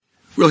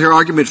We'll hear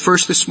argument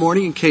first this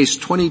morning in Case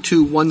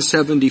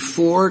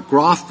 22-174,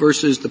 Groff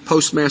versus the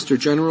Postmaster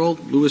General,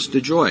 Louis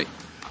DeJoy.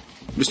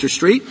 Mr.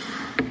 Street.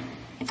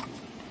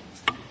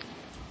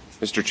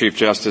 Mr. Chief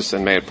Justice,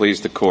 and may it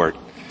please the Court.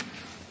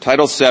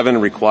 Title VII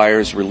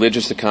requires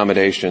religious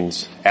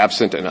accommodations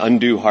absent an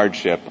undue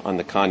hardship on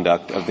the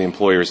conduct of the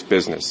employer's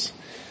business.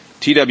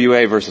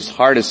 TWA versus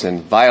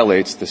Hardison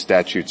violates the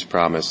statute's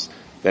promise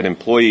that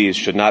employees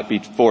should not be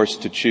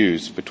forced to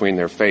choose between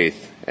their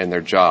faith and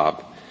their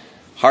job.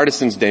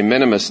 Hardison's de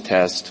minimis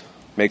test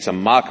makes a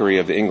mockery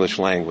of the English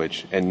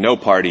language, and no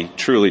party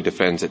truly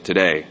defends it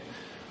today.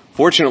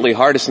 Fortunately,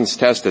 Hardison's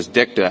test is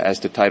dicta as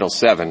to Title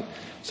VII,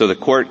 so the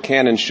Court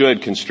can and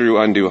should construe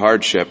undue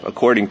hardship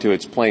according to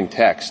its plain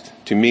text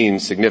to mean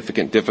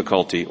significant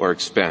difficulty or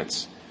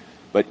expense.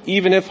 But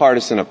even if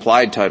Hardison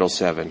applied Title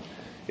VII,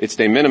 its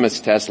de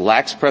minimis test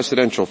lacks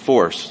precedential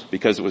force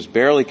because it was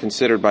barely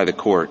considered by the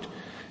Court,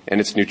 and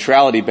its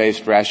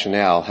neutrality-based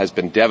rationale has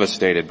been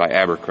devastated by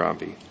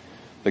Abercrombie.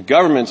 The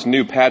government's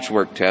new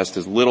patchwork test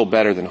is little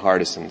better than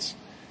Hardison's.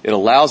 It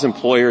allows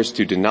employers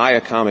to deny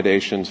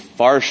accommodations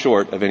far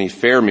short of any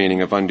fair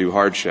meaning of undue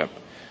hardship.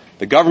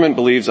 The government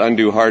believes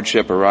undue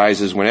hardship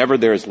arises whenever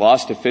there is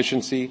lost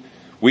efficiency,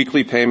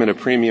 weekly payment of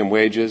premium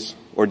wages,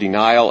 or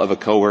denial of a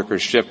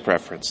coworker's shift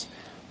preference.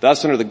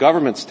 Thus, under the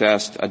government's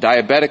test, a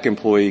diabetic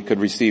employee could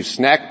receive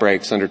snack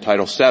breaks under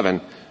Title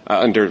VII,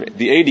 under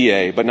the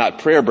ADA, but not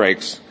prayer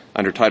breaks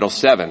under Title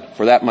VII,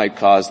 for that might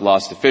cause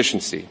lost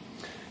efficiency.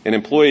 An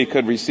employee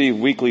could receive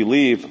weekly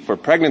leave for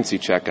pregnancy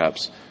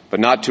checkups, but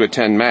not to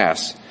attend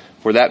Mass,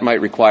 for that might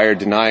require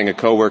denying a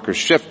coworker's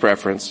shift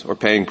preference or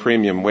paying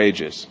premium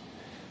wages.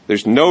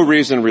 There's no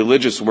reason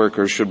religious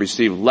workers should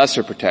receive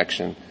lesser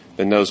protection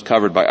than those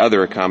covered by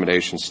other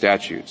accommodation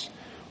statutes.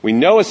 We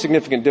know a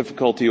significant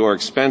difficulty or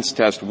expense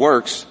test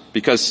works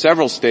because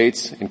several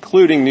states,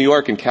 including New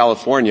York and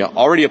California,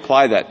 already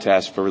apply that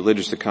test for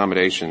religious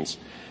accommodations,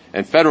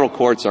 and federal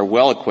courts are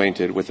well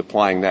acquainted with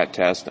applying that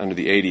test under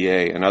the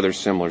ADA and other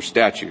similar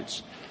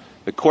statutes.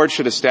 The Court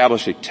should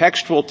establish a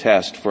textual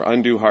test for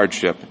undue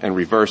hardship and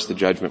reverse the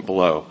judgment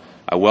below.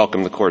 I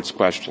welcome the Court's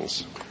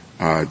questions.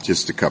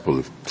 Just a couple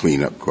of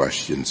cleanup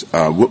questions.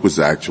 What was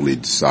actually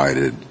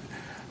decided?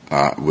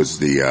 Was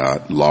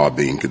the law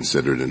being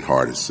considered in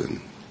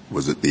Hardison?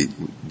 Was it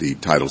the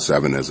Title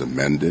VII as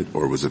amended,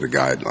 or was it a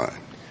guideline?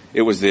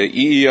 It was the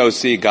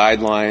EEOC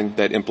guideline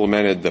that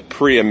implemented the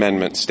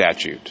pre-amendment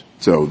statute.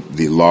 So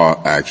the law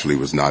actually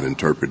was not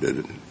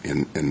interpreted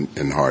in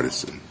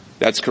Hardison?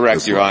 That's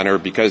correct, Your Honor,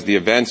 because the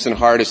events in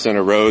Hardison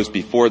arose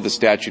before the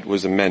statute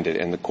was amended,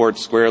 and the Court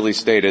squarely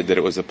stated that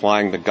it was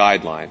applying the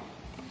guideline.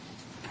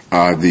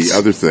 The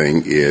other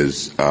thing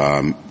is,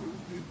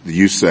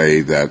 you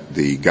say that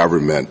the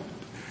government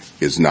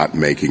is not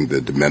making the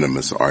de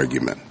minimis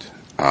argument.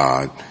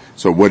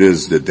 So what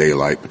is the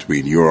daylight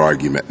between your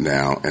argument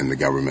now and the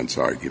government's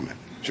argument?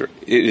 Sure.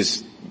 It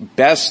is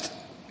best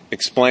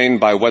explained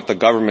by what the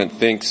government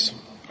thinks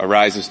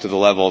arises to the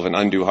level of an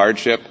undue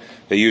hardship.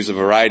 They use a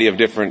variety of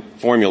different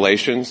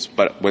formulations,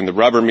 but when the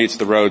rubber meets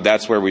the road,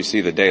 that's where we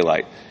see the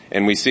daylight.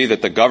 And we see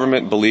that the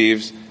government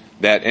believes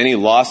that any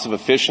loss of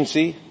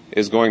efficiency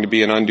is going to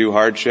be an undue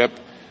hardship.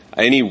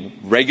 Any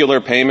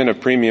regular payment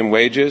of premium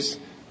wages,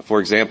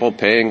 for example,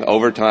 paying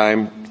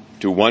overtime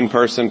to one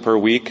person per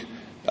week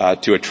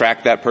to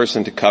attract that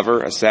person to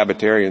cover a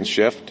Sabbatarian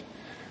shift.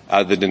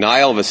 The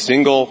denial of a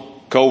single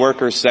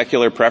coworker's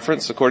secular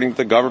preference, according to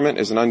the government,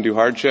 is an undue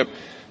hardship.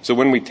 So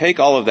when we take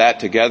all of that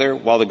together,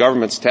 while the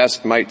government's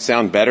test might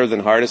sound better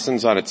than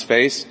Hardison's on its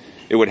face,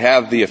 it would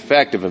have the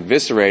effect of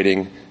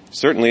eviscerating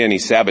certainly any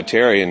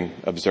Sabbatarian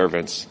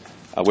observance,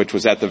 which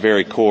was at the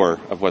very core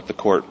of what the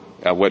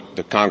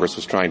Congress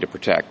was trying to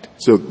protect.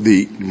 So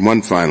the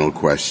one final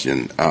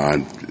question,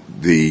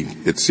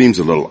 it seems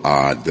a little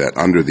odd that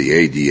under the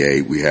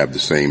ADA we have the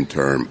same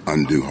term,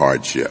 undue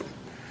hardship.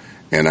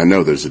 And I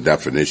know there's a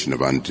definition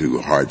of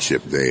undue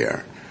hardship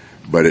there,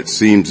 but it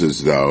seems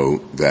as though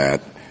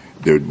that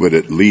there would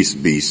at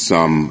least be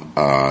some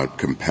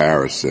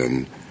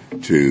comparison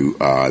to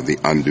the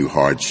undue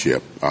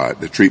hardship,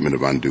 the treatment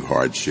of undue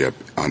hardship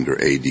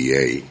under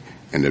ADA,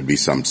 and there'd be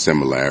some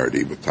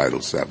similarity with Title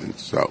VII.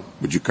 So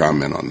would you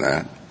comment on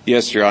that?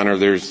 Yes, Your Honor.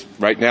 There's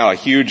right now a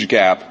huge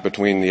gap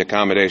between the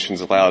accommodations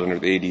allowed under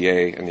the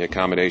ADA and the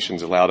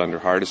accommodations allowed under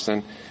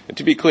Hardison. And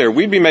to be clear,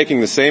 we'd be making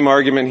the same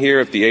argument here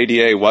if the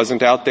ADA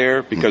wasn't out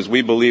there, because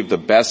we believe the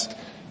best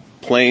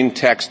plain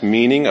text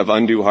meaning of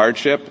undue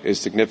hardship is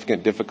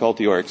significant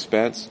difficulty or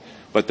expense.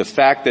 But the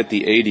fact that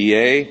the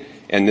ADA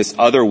and this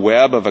other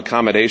web of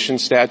accommodation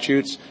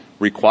statutes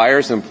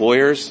requires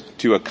employers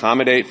to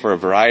accommodate for a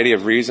variety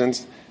of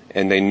reasons,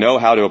 and they know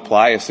how to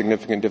apply a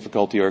significant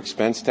difficulty or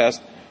expense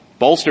test,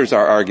 bolsters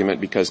our argument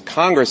because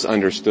Congress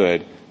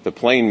understood the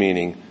plain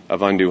meaning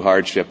of undue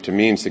hardship to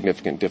mean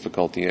significant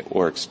difficulty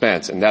or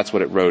expense, and that's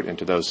what it wrote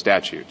into those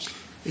statutes.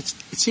 It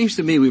seems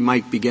to me we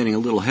might be getting a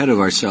little ahead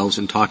of ourselves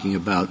in talking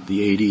about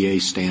the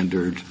ADA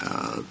standard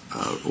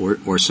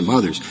or some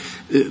others.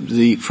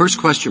 The first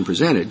question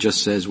presented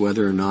just says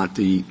whether or not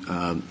the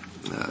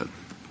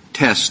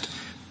test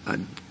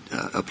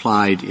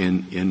applied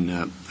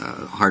in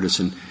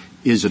Hardison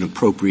is an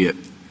appropriate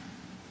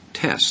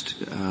test,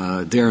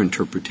 their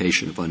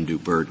interpretation of undue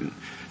burden.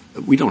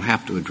 We don't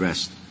have to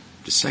address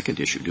the second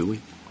issue, do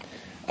we?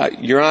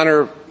 Your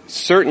Honor,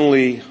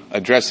 certainly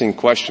addressing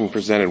question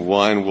presented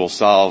 1 will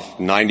solve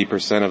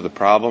 90% of the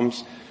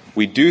problems.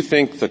 We do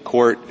think the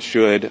court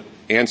should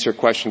answer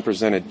question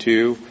presented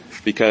 2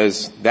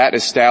 because that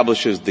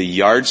establishes the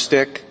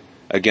yardstick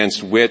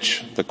against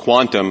which the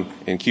quantum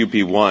in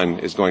QP1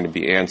 is going to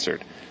be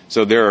answered.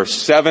 So there are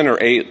 7 or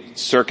 8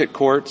 circuit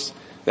courts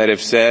that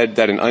have said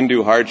that an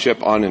undue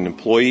hardship on an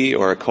employee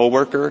or a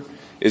coworker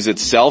is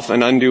itself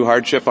an undue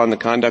hardship on the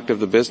conduct of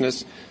the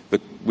business.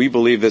 But we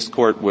believe this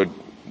court would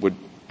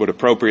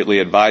appropriately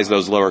advise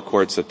those lower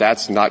courts that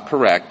that's not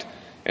correct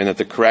and that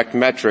the correct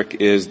metric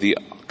is the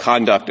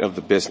conduct of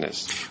the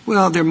business.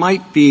 Well, there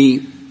might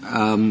be,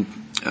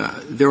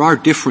 there are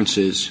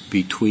differences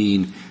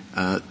between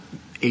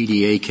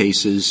ADA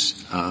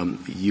cases,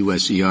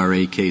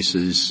 USERA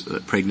cases,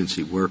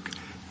 Pregnancy Work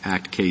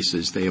Act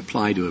cases. They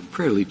apply to a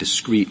fairly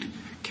discrete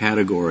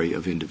category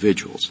of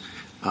individuals.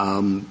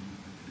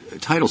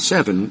 Title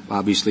VII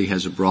obviously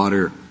has a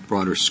broader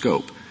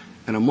scope.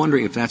 And I'm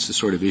wondering if that's the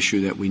sort of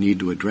issue that we need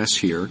to address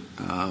here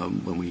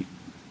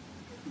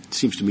it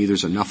seems to me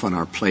there's enough on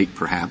our plate,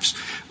 perhaps,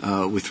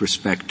 with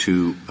respect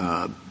to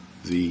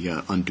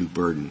the undue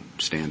burden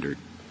standard.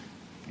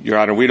 Your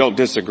Honor, we don't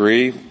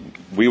disagree.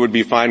 We would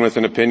be fine with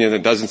an opinion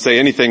that doesn't say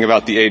anything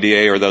about the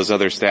ADA or those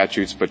other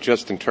statutes, but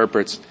just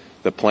interprets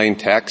the plain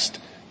text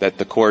that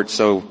the court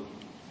so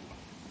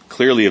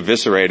clearly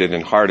eviscerated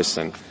in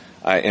Hardison.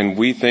 And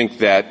we think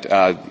that,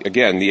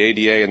 again, the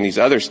ADA and these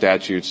other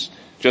statutes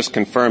just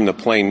confirm the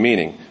plain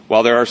meaning.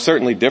 While there are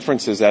certainly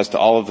differences as to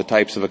all of the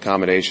types of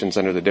accommodations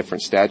under the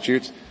different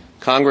statutes,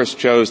 Congress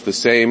chose the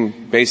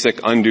same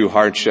basic undue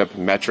hardship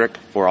metric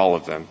for all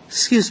of them.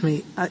 Excuse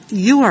me.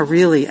 You are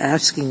really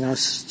asking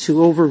us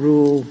to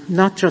overrule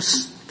not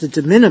just the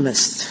de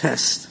minimis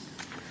test,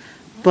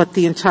 but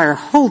the entire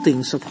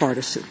holdings of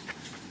Hardison.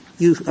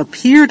 You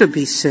appear to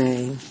be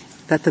saying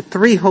that the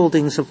 3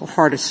 holdings of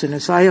Hardison,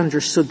 as I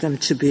understood them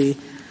to be,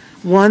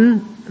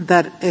 1,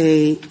 that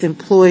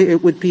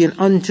it would be an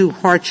undue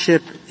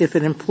hardship if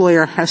an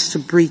employer has to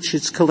breach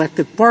its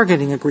collective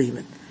bargaining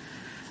agreement.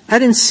 I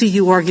didn't see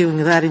you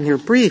arguing that in your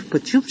brief,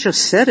 but you've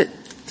just said it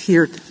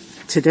here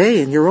today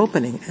in your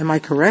opening. Am I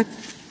correct?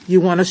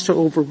 You want us to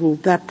overrule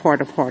that part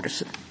of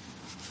Hardison?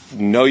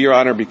 No, Your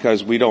Honor,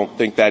 because we don't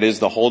think that is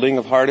the holding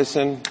of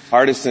Hardison.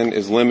 Hardison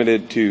is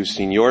limited to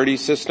seniority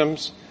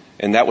systems,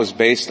 and that was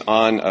based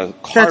on a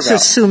carve-out. That's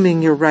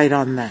assuming you're right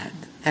on that.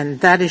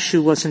 And that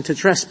issue wasn't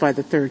addressed by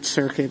the Third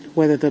Circuit,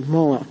 whether the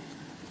MOA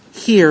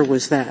here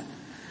was that.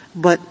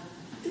 But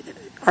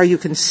are you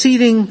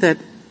conceding that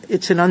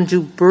it's an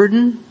undue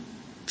burden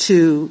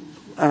to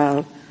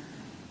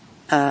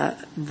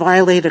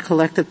violate a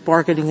collective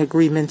bargaining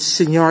agreement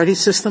seniority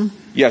system?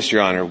 Yes,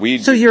 Your Honor.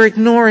 So you're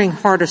ignoring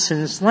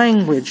Hardison's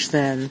language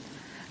then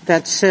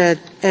that said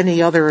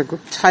any other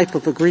type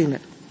of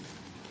agreement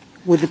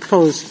would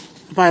impose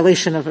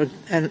violation of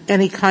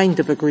any kind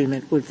of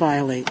agreement would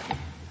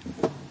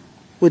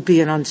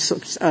be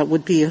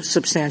a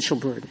substantial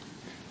burden.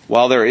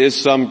 While there is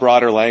some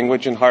broader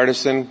language in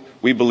Hardison,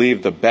 we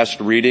believe the best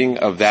reading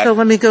of that. So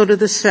let me go to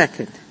the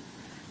second,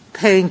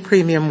 paying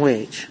premium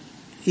wage.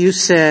 You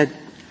said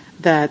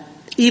that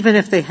even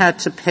if they had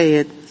to pay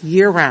it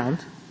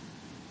year-round,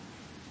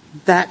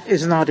 that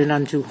is not an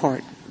undue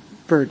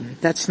burden.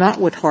 That's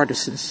not what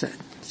Hardison said.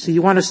 So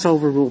you want us to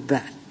overrule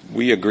that.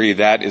 We agree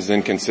that is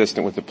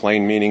inconsistent with the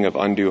plain meaning of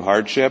undue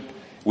hardship.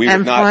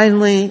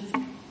 Finally,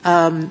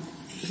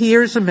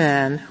 here's a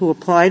man who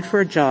applied for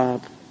a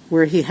job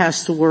where he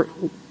has to work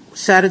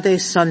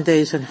Saturdays,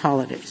 Sundays, and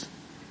holidays.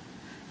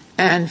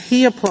 And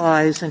he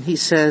applies and he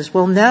says,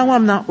 well, now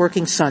I'm not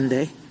working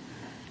Sunday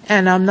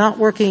and I'm not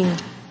working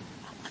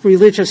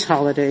religious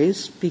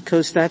holidays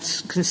because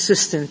that's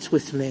consistent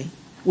with me,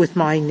 with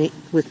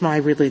my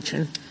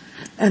religion.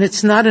 And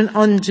it's not an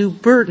undue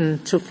burden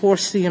to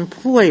force the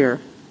employer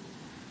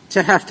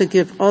to have to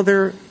give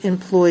other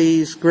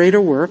employees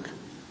greater work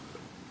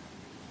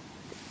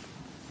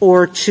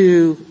or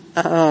to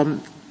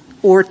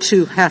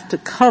have to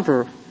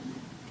cover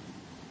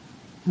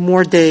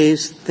more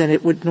days than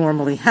it would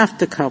normally have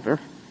to cover,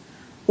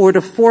 or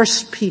to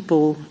force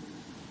people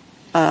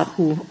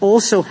who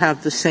also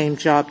have the same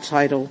job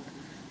title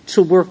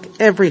to work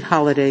every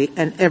holiday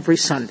and every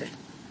Sunday.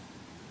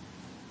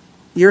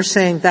 You're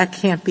saying that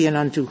can't be an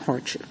undue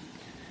hardship.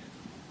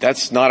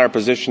 That's not our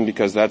position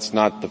because that's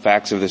not the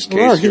facts of this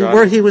case.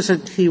 Well, he was an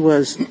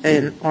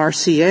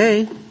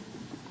RCA.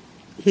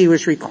 He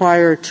was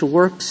required to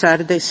work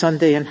Saturday,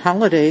 Sunday, and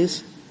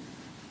holidays.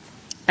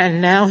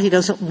 And now he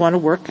doesn't want to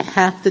work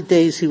half the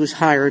days he was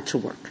hired to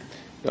work.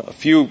 A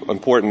few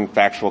important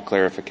factual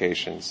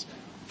clarifications.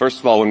 First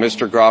of all, when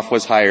Mr. Groff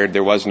was hired,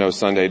 there was no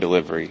Sunday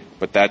delivery,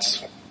 but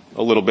that's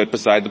a little bit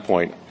beside the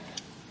point.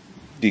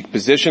 The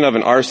position of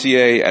an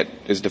RCA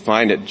is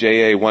defined at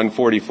JA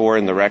 144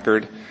 in the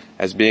record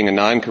as being a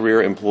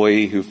non-career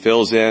employee who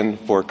fills in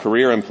for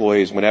career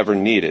employees whenever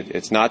needed.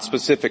 It's not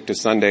specific to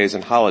Sundays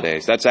and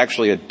holidays. That's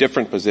actually a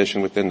different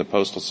position within the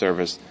Postal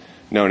Service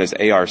known as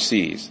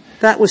ARCs.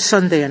 That was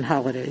Sunday and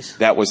holidays.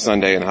 That was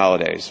Sunday and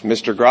holidays.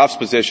 Mr. Groff's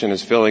position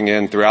is filling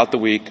in throughout the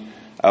week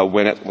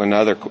when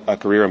another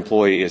career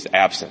employee is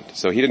absent.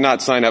 So he did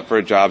not sign up for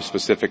a job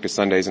specific to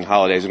Sundays and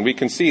holidays, and we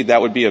concede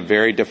that would be a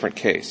very different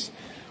case.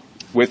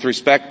 With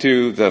respect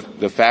to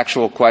the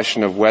factual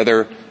question of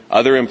whether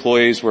other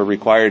employees were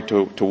required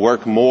to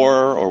work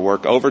more or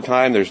work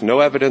overtime, there's no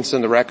evidence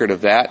in the record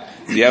of that.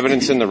 The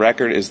evidence in the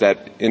record is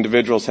that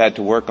individuals had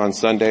to work on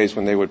Sundays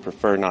when they would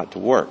prefer not to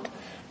work.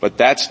 But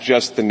that's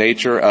just the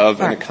nature of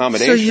an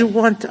accommodation. So you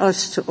want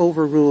us to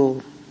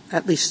overrule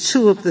at least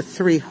two of the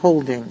three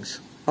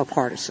holdings of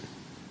Hardison?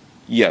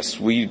 Yes,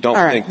 we don't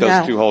think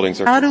those two holdings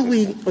are consistent. How do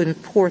we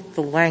import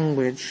the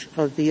language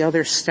of the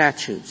other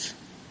statutes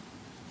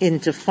in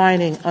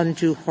defining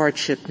undue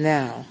hardship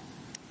now,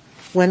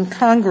 when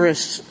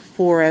Congress,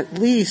 for at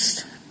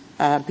least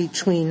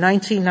between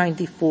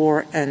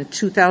 1994 and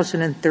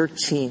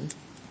 2013,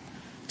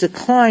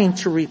 declined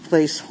to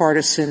replace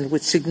Hardison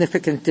with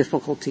significant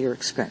difficulty or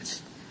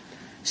expense?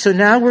 So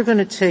now we're going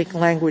to take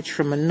language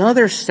from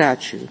another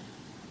statute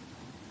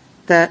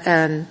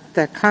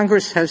that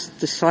Congress has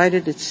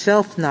decided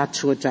itself not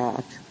to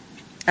adopt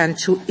and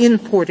to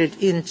import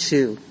it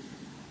into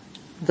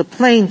the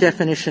plain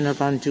definition of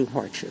undue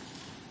hardship.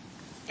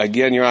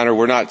 Again, Your Honor,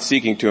 we're not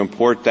seeking to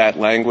import that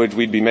language.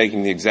 We'd be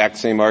making the exact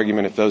same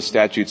argument if those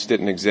statutes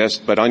didn't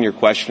exist. But on your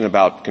question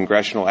about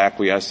congressional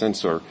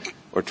acquiescence or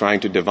trying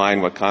to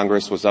divine what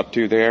Congress was up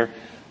to there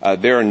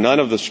are none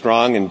of the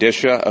strong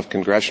indicia of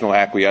congressional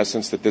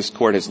acquiescence that this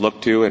Court has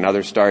looked to in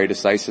other stare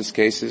decisis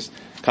cases.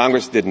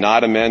 Congress did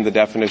not amend the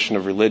definition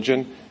of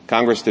religion.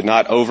 Congress did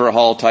not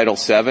overhaul Title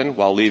VII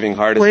while leaving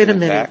Hardison intact. Wait a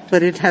minute,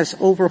 but it has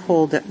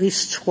overhauled, at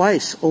least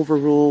twice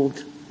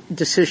overruled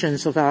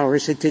decisions of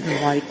ours it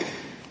didn't like.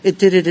 It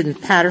did it in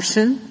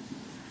Patterson,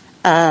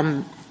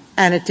 and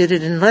it did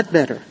it in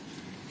Ledbetter.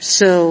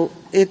 So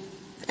it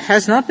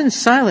has not been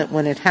silent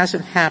when it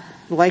hasn't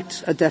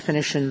liked a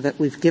definition that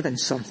we've given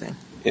something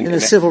in the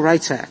Civil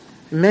Rights Act.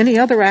 Many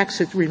other acts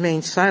have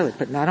remained silent,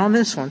 but not on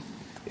this one.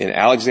 In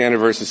Alexander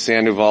versus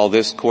Sandoval,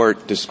 this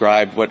Court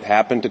described what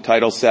happened to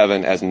Title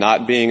VII as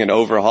not being an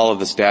overhaul of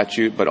the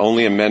statute, but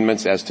only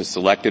amendments as to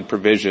selected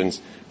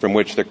provisions from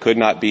which there could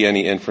not be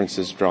any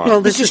inferences drawn.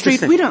 Well, Mr.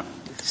 Street, we don't.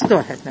 Go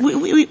ahead.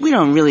 We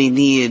don't really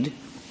need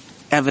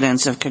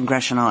evidence of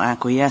congressional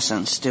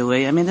acquiescence, do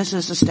we? I mean, this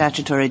is a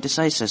statutory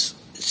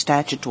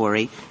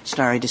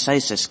stare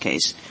decisis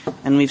case,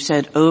 and we've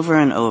said over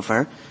and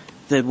over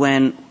that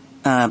when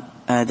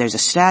there's a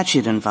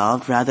statute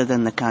involved rather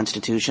than the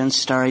Constitution,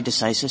 stare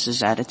decisis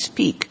is at its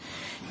peak.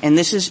 And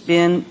this has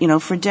been,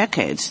 for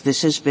decades,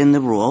 this has been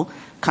the rule.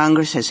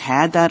 Congress has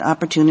had that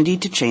opportunity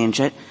to change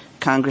it.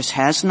 Congress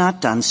has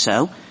not done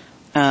so.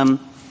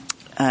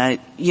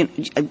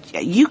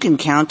 You can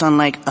count on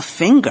like a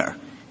finger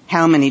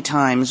how many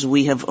times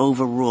we have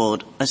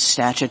overruled a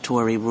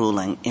statutory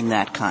ruling in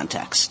that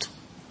context.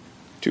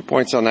 2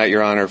 points on that,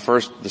 Your Honor.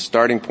 First, the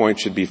starting point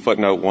should be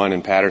footnote 1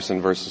 in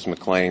Patterson versus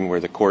McLean, where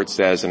the Court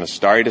says in a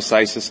stare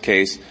decisis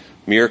case,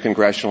 mere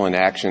congressional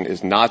inaction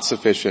is not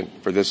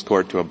sufficient for this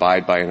Court to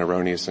abide by an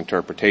erroneous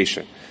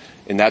interpretation.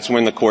 And that's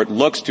when the Court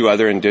looks to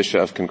other indicia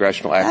of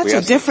congressional acquiescence.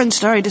 That's a different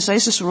stare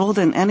decisis rule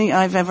than any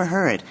I've ever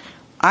heard.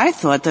 I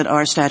thought that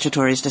our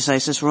statutory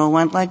decisis rule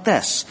went like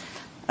this.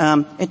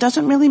 It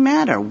doesn't really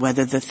matter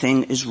whether the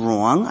thing is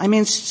wrong. I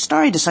mean,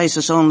 stare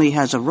decisis only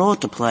has a role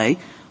to play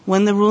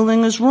when the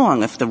ruling is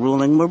wrong. If the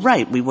ruling were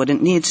right, we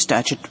wouldn't need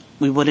stare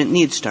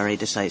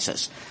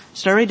decisis.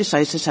 Stare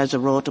decisis has a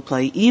role to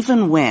play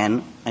even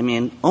when,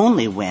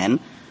 only when,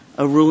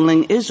 a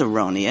ruling is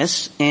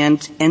erroneous,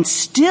 and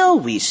still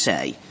we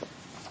say,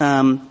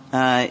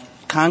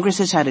 Congress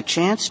has had a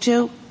chance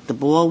to, the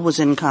ball was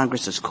in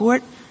Congress's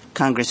court,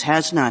 Congress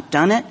has not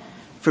done it,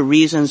 for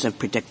reasons of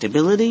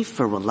predictability,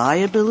 for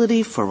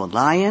reliability, for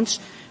reliance,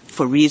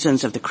 for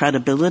reasons of the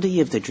credibility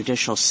of the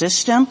judicial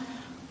system.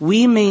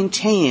 We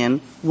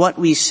maintain what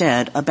we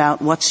said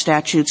about what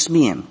statutes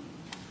mean.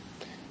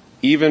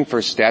 Even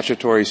for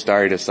statutory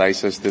stare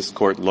decisis, this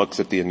Court looks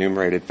at the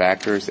enumerated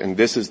factors, and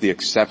this is the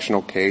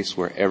exceptional case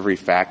where every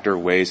factor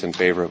weighs in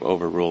favor of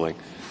overruling.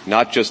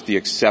 Not just the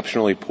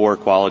exceptionally poor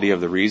quality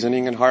of the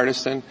reasoning in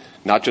Hardison,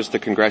 not just the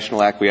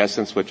congressional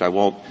acquiescence, which I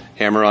won't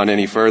hammer on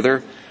any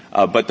further,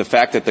 but the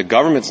fact that the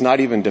government's not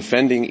even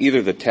defending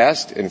either the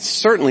test, and it's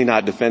certainly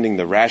not defending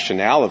the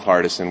rationale of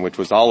Hardison, which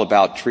was all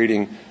about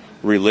treating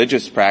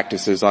religious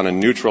practices on a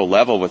neutral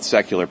level with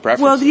secular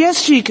preferences. Well, the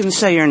SG can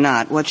say or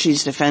not what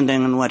she's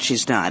defending and what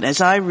she's not. As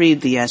I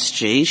read the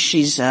SG,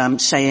 she's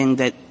saying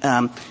that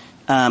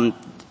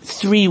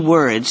three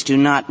words do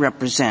not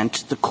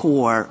represent the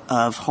core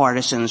of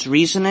Hardison's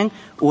reasoning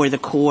or the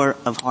core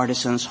of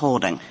Hardison's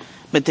holding,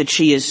 but that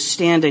she is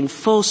standing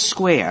full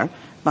square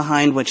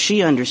behind what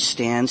she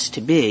understands to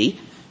be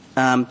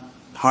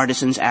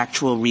Hardison's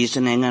actual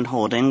reasoning and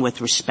holding with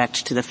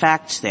respect to the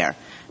facts there.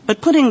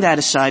 But putting that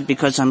aside,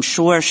 because I'm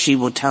sure she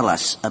will tell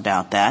us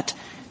about that,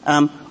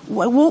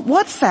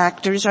 what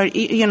factors are,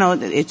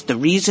 it's the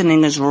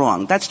reasoning is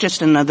wrong. That's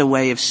just another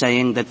way of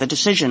saying that the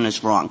decision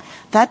is wrong.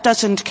 That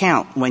doesn't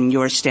count when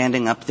you're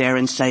standing up there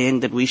and saying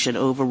that we should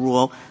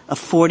overrule a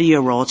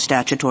 40-year-old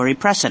statutory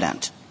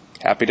precedent.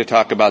 Happy to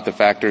talk about the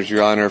factors,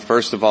 Your Honor.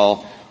 First of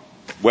all,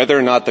 whether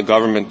or not the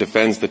government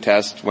defends the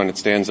test when it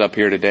stands up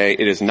here today,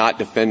 it is not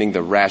defending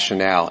the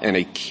rationale. And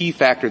a key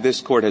factor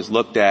this Court has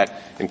looked at,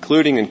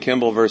 including in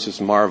Kimball versus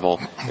Marvel,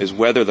 is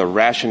whether the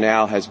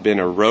rationale has been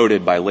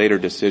eroded by later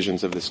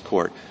decisions of this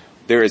Court.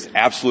 There is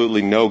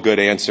absolutely no good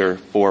answer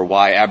for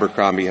why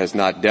Abercrombie has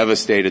not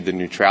devastated the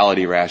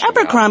neutrality rationale.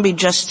 Abercrombie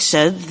just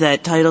said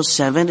that Title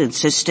VII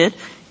insisted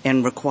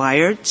and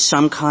required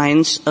some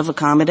kinds of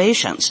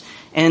accommodations.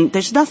 And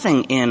there's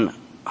nothing in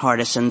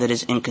Hardison that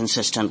is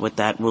inconsistent with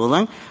that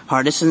ruling.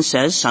 Hardison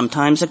says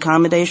sometimes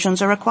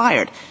accommodations are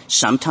required.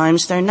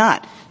 Sometimes they're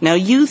not. Now,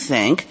 you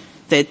think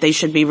that they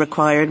should be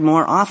required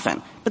more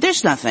often. But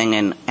there's nothing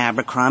in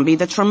Abercrombie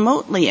that's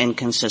remotely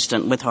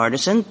inconsistent with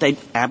Hardison.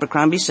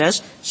 Abercrombie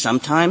says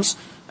sometimes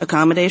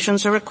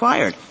accommodations are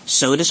required.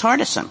 So does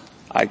Hardison.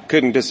 I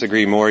couldn't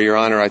disagree more, Your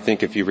Honor. I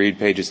think if you read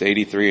pages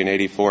 83 and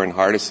 84 in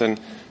Hardison,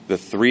 the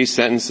three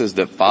sentences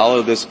that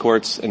follow this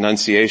Court's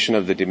enunciation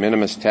of the de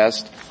minimis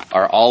test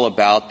are all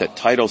about that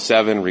Title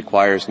VII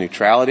requires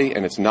neutrality,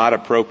 and it's not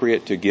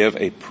appropriate to give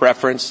a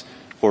preference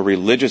for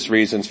religious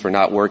reasons for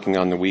not working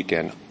on the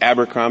weekend.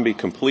 Abercrombie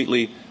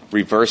completely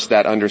reversed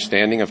that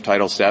understanding of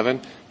Title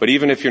VII, but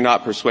even if you're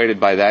not persuaded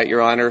by that,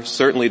 Your Honor,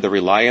 certainly the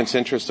reliance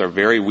interests are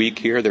very weak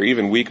here. They're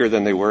even weaker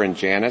than they were in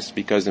Janus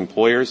because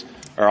employers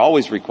are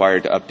always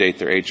required to update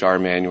their HR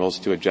manuals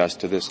to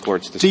adjust to this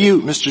Court's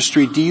decision. Mr.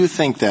 Street, do you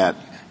think that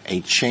a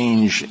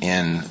change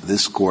in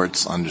this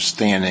Court's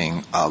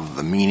understanding of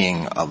the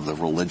meaning of the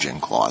religion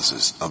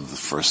clauses of the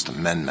First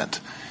Amendment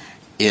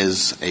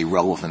is a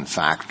relevant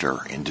factor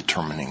in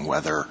determining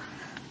whether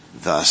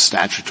the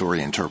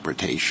statutory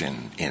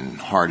interpretation in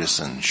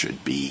Hardison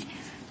should be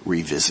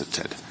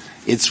revisited?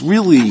 It's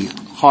really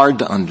hard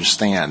to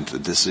understand the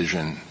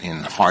decision in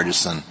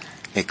Hardison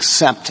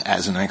except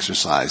as an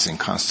exercise in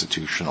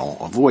constitutional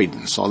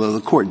avoidance. Although the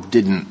Court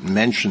didn't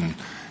mention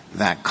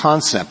that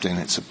concept in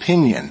its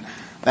opinion,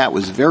 that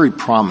was very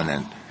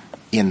prominent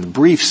in the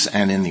briefs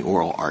and in the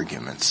oral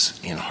arguments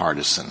in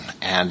Hardison.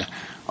 And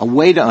a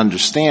way to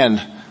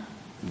understand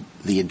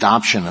the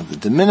adoption of the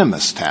de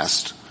minimis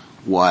test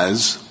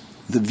was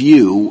the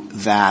view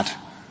that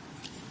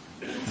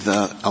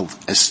the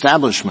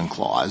Establishment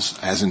Clause,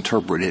 as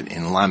interpreted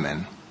in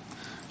Lemon,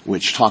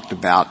 which talked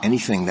about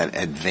anything that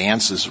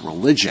advances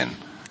religion,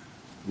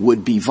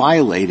 would be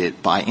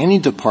violated by any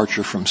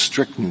departure from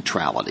strict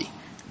neutrality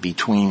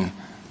between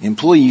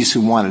employees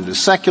who wanted a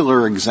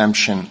secular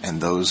exemption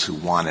and those who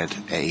wanted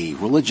a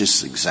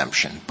religious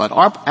exemption. But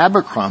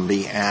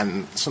Abercrombie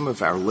and some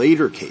of our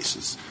later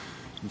cases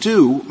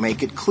do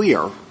make it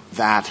clear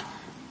that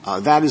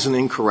that is an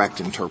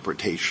incorrect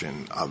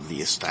interpretation of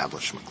the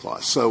Establishment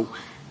Clause. So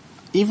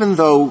even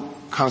though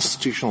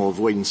constitutional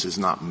avoidance is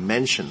not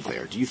mentioned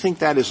there, do you think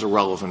that is a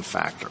relevant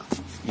factor?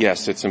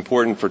 Yes, it's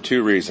important for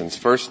two reasons.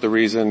 First, the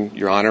reason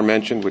Your Honor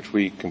mentioned, which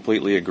we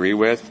completely agree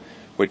with,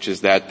 which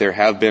is that there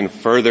have been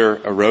further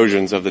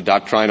erosions of the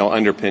doctrinal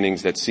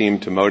underpinnings that seem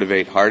to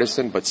motivate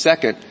Hardison. But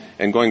second,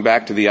 and going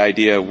back to the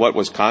idea of what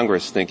was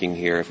Congress thinking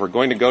here, if we're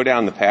going to go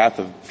down the path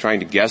of trying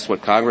to guess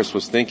what Congress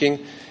was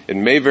thinking, it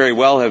may very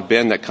well have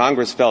been that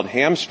Congress felt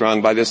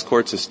hamstrung by this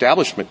Court's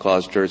Establishment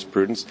Clause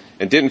jurisprudence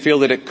and didn't feel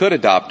that it could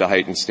adopt a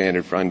heightened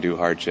standard for undue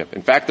hardship.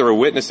 In fact, there were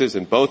witnesses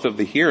in both of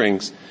the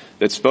hearings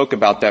that spoke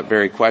about that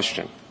very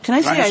question. Can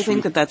I say I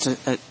think that that's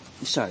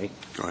sorry.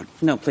 Go ahead.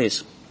 No,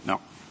 please. No.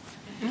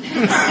 You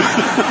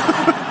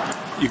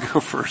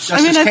go first. I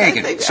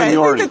think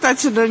that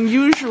that's an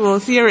unusual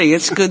theory.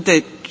 It's good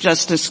that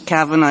Justice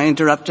Kavanaugh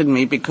interrupted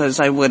me because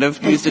I would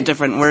have used a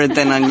different word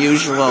than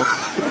unusual.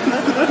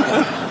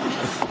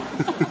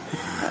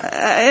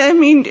 I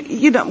mean,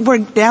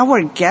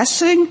 we're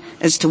guessing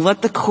as to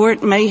what the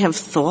Court may have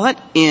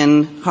thought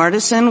in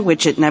Hardison,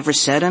 which it never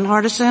said in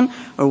Hardison,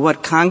 or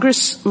what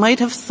Congress might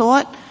have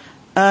thought,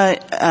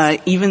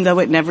 even though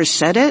it never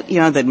said it,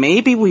 that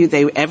maybe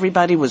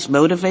everybody was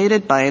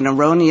motivated by an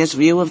erroneous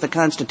view of the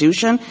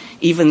Constitution,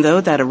 even though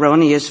that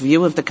erroneous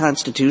view of the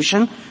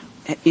Constitution,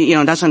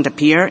 doesn't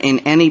appear in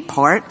any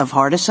part of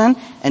Hardison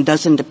and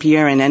doesn't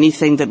appear in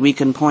anything that we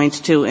can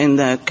point to in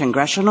the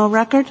congressional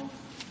record.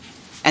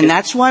 And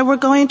that's why we're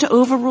going to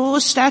overrule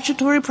a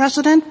statutory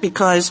precedent,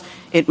 because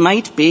it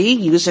might be,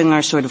 using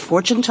our sort of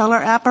fortune teller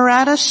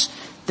apparatus,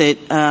 that,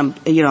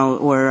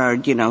 or our,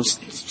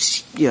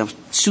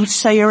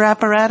 soothsayer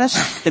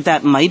apparatus,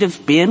 that might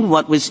have been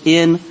what was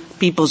in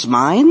people's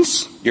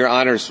minds? Your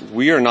Honors,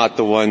 we are not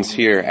the ones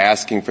here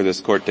asking for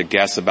this Court to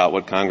guess about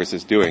what Congress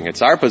is doing.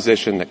 It's our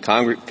position that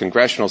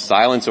congressional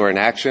silence or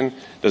inaction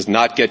does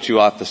not get you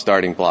off the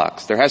starting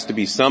blocks. There has to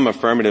be some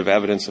affirmative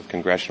evidence of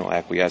congressional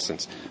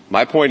acquiescence.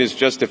 My point is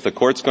just if the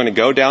Court's going to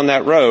go down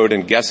that road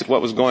and guess at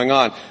what was going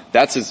on,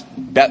 that is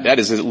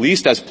at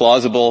least as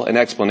plausible an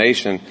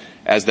explanation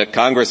as that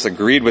Congress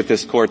agreed with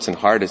this Court's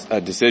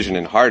decision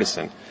in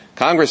Hardison.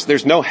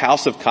 There's no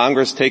House of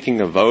Congress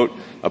taking a vote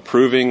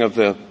approving of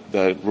the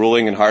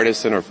ruling in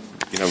Hardison or,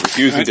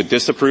 refusing to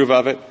disapprove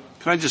of it.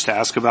 Can I just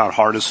ask about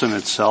Hardison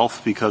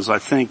itself? Because I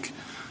think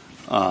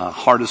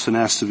Hardison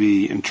has to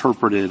be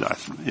interpreted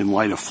in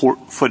light of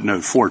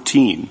footnote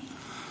 14,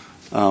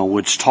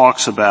 which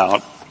talks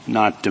about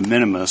not de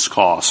minimis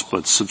costs,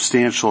 but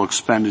substantial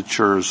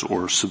expenditures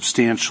or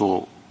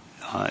substantial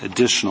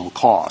additional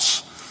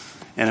costs.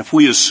 And if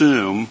we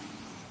assume,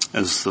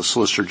 as the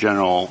Solicitor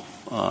General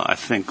I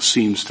think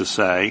seems to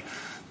say,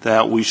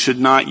 that we should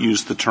not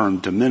use the term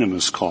de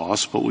minimis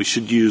costs, but we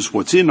should use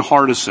what's in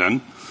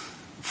Hardison,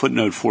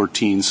 footnote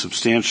 14,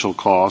 substantial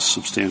costs,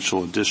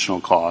 substantial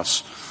additional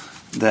costs,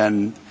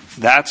 then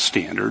that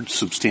standard,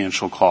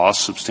 substantial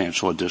costs,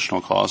 substantial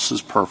additional costs,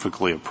 is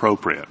perfectly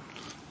appropriate.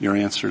 Your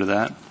answer to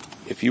that?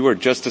 If you were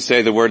just to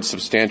say the word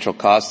substantial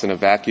costs in a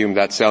vacuum,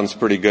 that sounds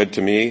pretty good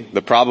to me.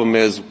 The problem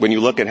is when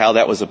you look at how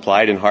that was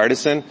applied in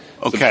Hardison.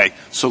 Okay,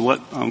 so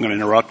I'm going to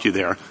interrupt you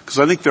there because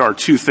I think there are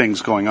two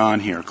things going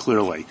on here,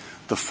 clearly.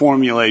 The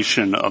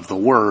formulation of the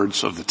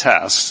words of the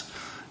test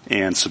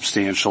and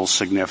substantial,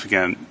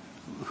 significant,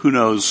 who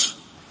knows,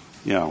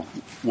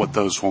 what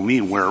those will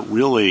mean. Where it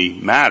really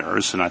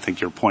matters, and I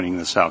think you're pointing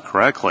this out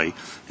correctly,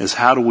 is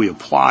how do we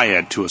apply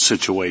it to a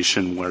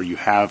situation where you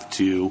have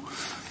to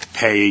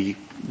pay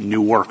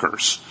new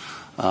workers,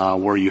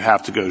 where you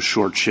have to go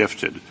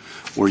short-shifted,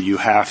 where you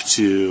have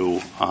to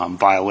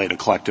violate a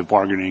collective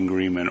bargaining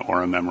agreement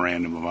or a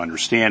memorandum of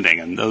understanding.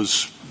 And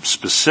those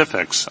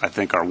specifics, I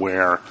think, are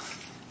where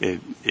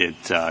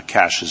it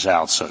cashes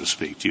out, so to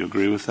speak. Do you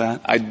agree with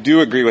that? I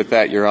do agree with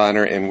that, Your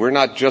Honor. And we're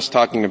not just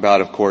talking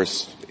about, of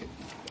course,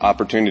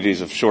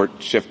 opportunities of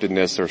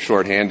short-shiftedness or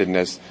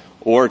short-handedness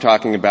or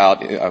talking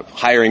about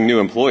hiring new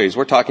employees.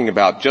 We're talking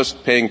about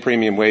just paying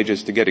premium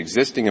wages to get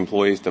existing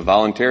employees to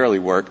voluntarily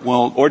work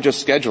or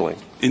just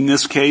scheduling. In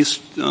this case,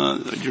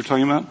 you're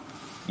talking about?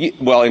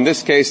 Well, in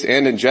this case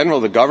and in general,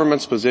 the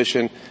government's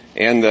position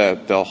and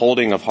the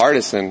holding of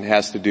Hardison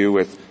has to do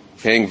with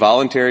paying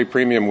voluntary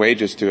premium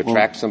wages to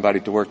attract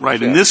somebody to work.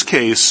 Right. In this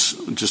case,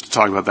 just to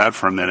talk about that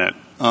for a minute,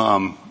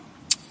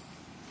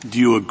 do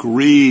you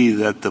agree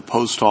that the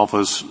post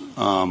office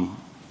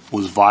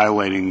was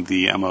violating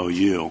the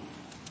MOU?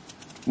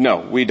 No,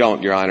 we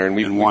don't, Your Honor.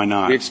 And why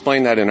not? We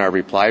explained that in our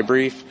reply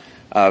brief.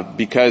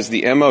 Because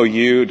the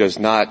MOU does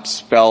not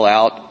spell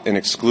out an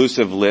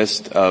exclusive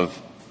list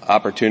of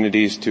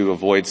opportunities to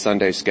avoid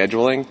Sunday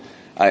scheduling.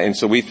 And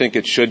so we think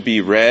it should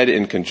be read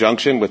in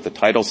conjunction with the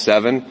Title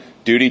VII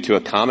duty to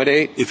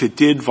accommodate. If it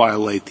did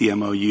violate the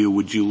MOU,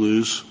 would you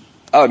lose?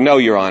 Oh, no,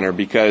 Your Honor,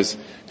 because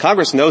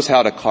Congress knows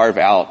how to carve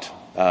out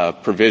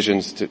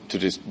provisions to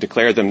just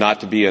declare them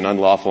not to be an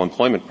unlawful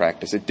employment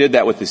practice. It did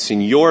that with the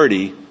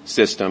seniority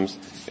systems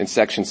in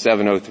Section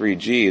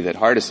 703G that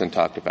Hardison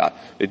talked about.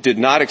 It did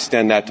not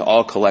extend that to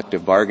all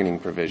collective bargaining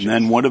provisions.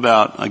 And then what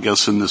about, I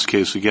guess in this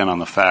case, again on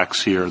the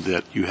facts here,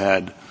 that you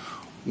had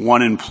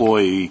one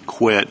employee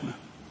quit,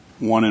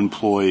 one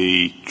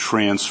employee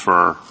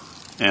transfer,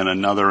 and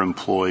another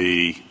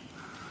employee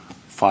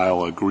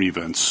file a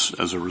grievance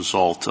as a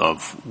result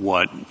of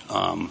what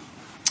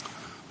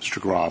Mr.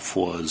 Groff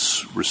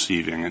was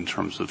receiving in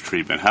terms of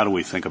treatment. How do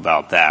we think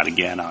about that,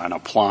 again, on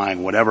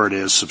applying whatever it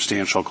is,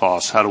 substantial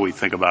costs? How do we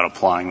think about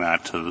applying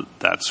that to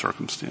that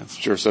circumstance?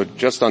 Sure. So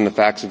just on the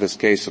facts of this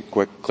case, a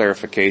quick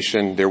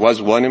clarification. There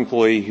was one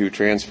employee who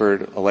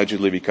transferred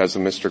allegedly because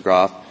of Mr.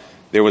 Groff.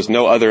 There was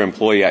no other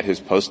employee at his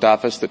post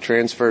office that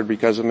transferred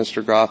because of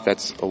Mr. Groff.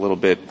 That's a little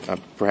bit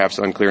perhaps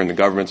unclear in the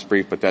government's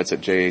brief, but that's at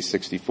JA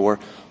 64.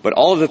 But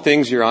all of the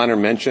things Your Honor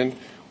mentioned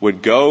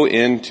would go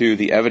into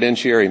the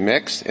evidentiary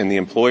mix, and the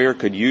employer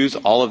could use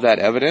all of that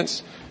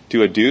evidence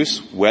to adduce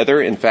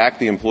whether, in fact,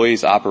 the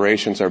employee's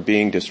operations are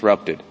being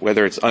disrupted,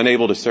 whether it's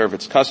unable to serve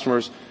its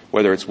customers,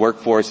 whether its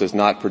workforce is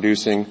not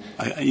producing.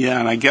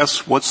 And I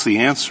guess what's the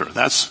answer?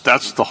 That's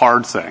the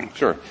hard thing.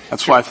 Sure.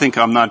 That's why I think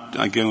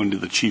I go into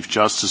the Chief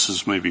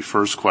Justice's maybe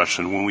first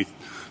question. When we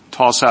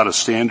toss out a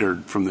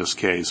standard from this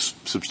case,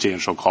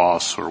 substantial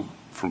costs or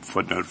from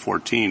footnote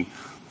 14,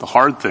 the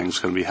hard thing is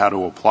going to be how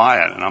to apply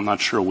it, and I'm not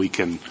sure we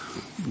can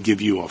give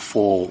you a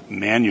full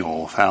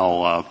manual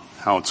of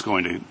how it's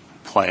going to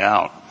play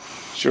out.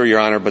 Sure,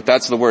 Your Honor, but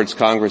that's the words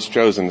Congress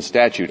chose in the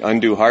statute.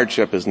 Undue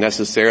hardship is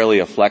necessarily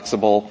a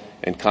flexible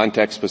and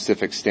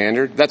context-specific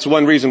standard. That's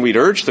one reason we'd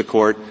urge the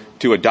Court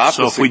to adopt.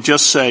 So if we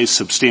just say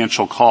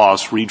substantial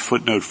costs, read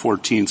footnote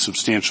 14,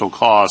 substantial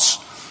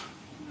costs,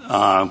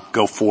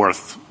 go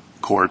forth,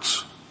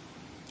 courts.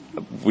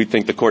 We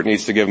think the Court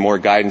needs to give more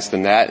guidance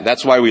than that.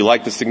 That's why we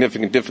like the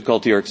significant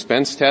difficulty or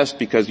expense test,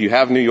 because you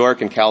have New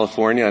York and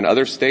California and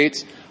other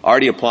states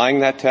already applying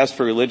that test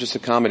for religious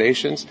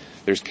accommodations.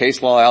 There's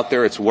case law out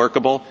there. It's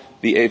workable.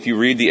 If you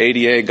read the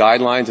ADA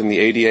guidelines and the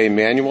ADA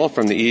manual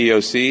from the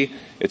EEOC,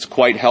 it's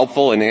quite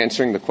helpful in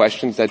answering the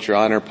questions that Your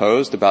Honor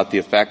posed about the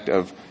effect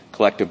of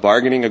collective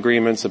bargaining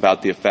agreements,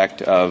 about the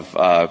effect of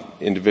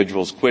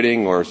individuals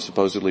quitting or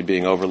supposedly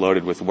being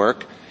overloaded with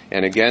work.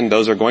 And again,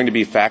 those are going to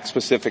be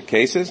fact-specific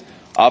cases.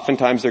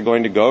 Oftentimes they're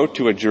going to go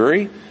to a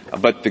jury,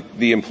 but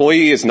the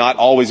employee is not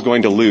always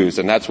going to lose,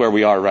 and that's where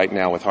we are right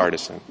now with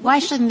Hardison. Why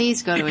shouldn't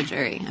these go to a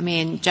jury? I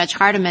mean, Judge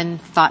Hardiman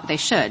thought they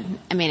should.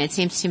 I mean, it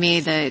seems to me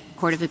the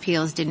Court of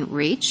Appeals didn't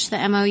reach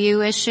the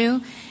MOU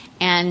issue.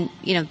 And,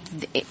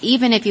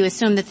 even if you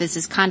assume that this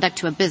is conduct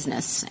to a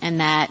business and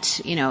that,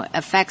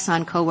 effects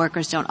on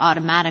coworkers don't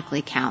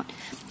automatically count,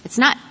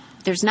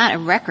 there's not a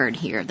record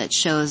here that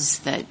shows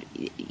that,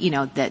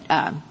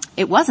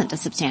 it wasn't a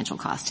substantial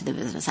cost to the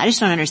business. I just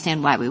don't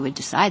understand why we would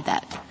decide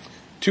that.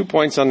 2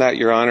 points on that,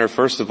 Your Honor.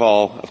 First of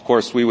all, of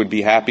course, we would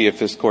be happy if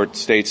this Court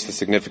states the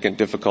significant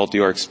difficulty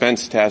or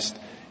expense test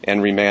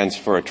and remands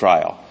for a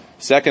trial.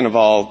 Second of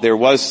all, there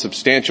was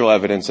substantial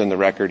evidence in the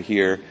record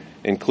here,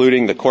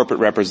 including the corporate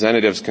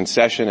representative's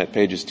concession at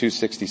pages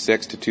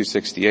 266 to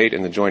 268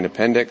 in the joint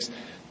appendix,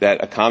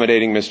 that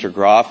accommodating Mr.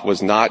 Groff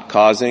was not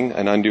causing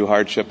an undue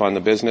hardship on the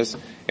business.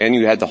 And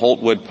you had the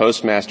Holtwood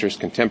postmaster's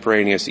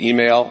contemporaneous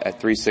email at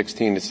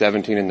 316 to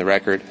 17 in the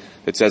record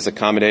that says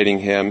accommodating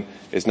him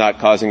is not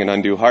causing an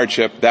undue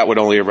hardship. That would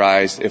only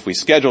arise if we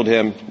scheduled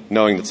him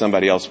knowing that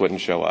somebody else wouldn't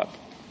show up.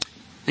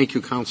 Thank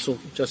you, counsel.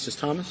 Justice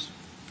Thomas?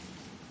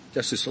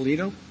 Justice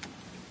Alito?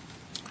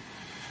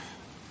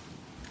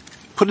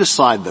 Put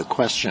aside the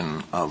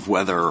question of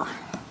whether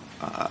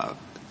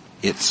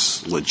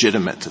it's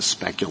legitimate to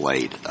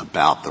speculate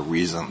about the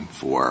reason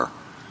for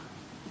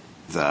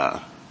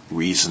the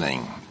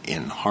reasoning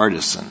in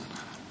Hardison.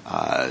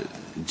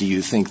 Do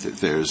you think that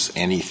there's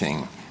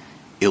anything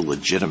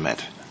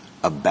illegitimate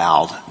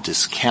about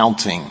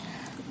discounting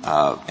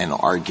an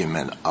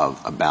argument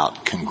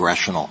about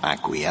congressional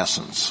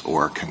acquiescence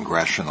or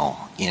congressional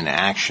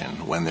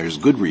inaction when there's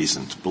good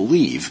reason to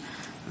believe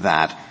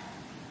that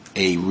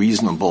a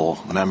reasonable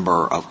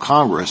member of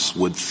Congress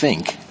would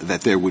think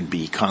that there would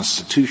be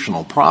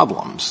constitutional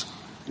problems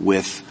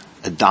with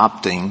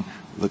adopting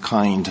the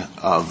kind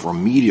of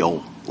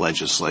remedial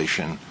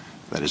legislation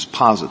that is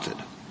posited?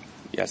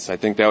 Yes, I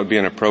think that would be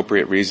an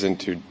appropriate reason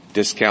to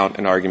discount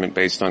an argument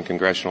based on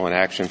congressional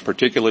inaction,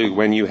 particularly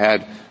when you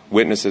had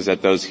witnesses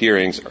at those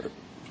hearings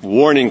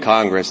warning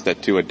Congress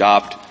that to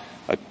adopt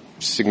a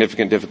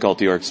significant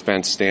difficulty or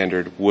expense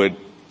standard would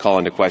call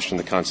into question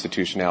the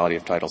constitutionality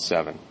of Title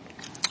VII.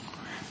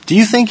 Do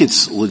you think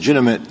it's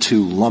legitimate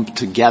to lump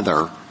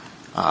together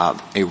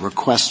a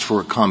request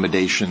for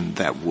accommodation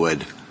that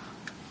would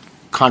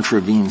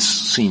contravene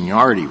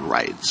seniority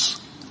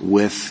rights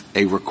with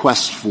a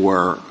request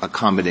for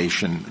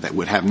accommodation that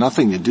would have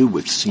nothing to do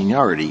with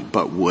seniority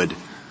but would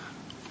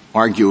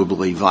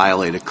arguably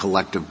violate a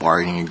collective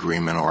bargaining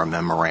agreement or a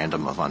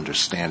memorandum of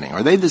understanding?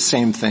 Are they the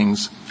same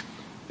things?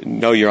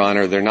 No, Your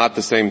Honor, they're not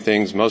the same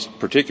things, most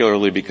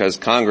particularly because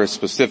Congress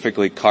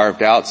specifically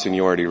carved out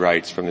seniority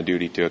rights from the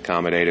duty to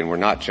accommodate, and we're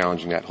not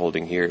challenging that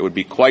holding here. It would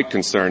be quite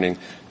concerning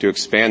to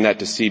expand that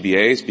to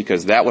CBAs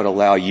because that would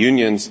allow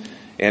unions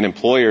and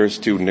employers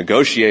to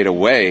negotiate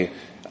away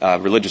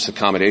religious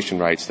accommodation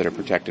rights that are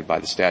protected by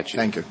the statute.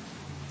 Thank you.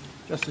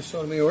 Justice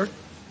Sotomayor?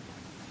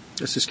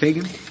 Justice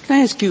Kagan? Can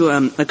I ask you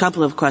a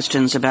couple of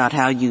questions about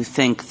how you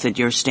think that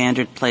your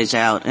standard plays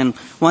out? And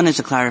one is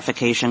a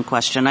clarification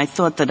question. I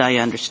thought that I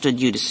understood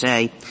you to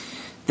say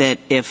that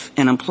if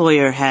an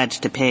employer had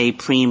to pay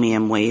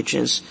premium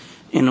wages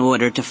in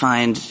order to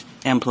find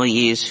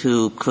employees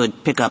who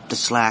could pick up the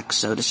slack,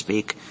 so to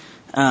speak,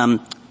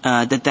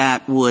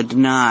 that would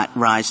not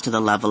rise to the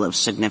level of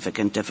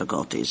significant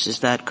difficulties.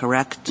 Is that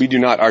correct? We do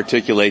not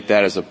articulate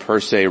that as a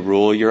per se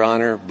rule, Your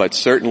Honor, but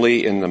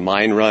certainly in the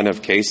mine run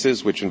of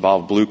cases which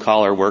involve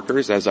blue-collar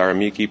workers, as our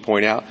amici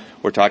point out,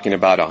 we're talking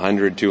about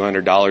 $100,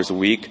 $200 a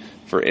week.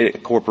 For a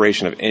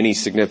corporation of any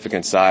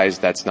significant size,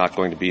 that's not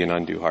going to be an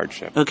undue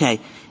hardship. Okay.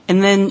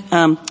 And then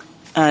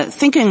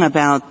thinking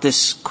about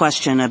this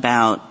question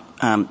about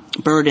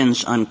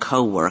burdens on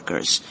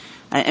coworkers,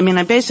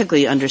 I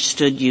basically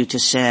understood you to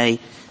say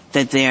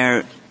that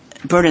their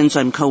burdens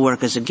on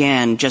coworkers,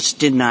 again, just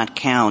did not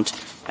count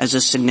as a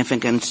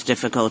significant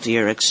difficulty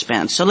or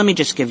expense. So let me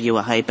just give you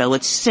a hypo.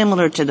 It's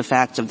similar to the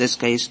facts of this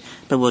case,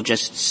 but we'll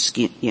just,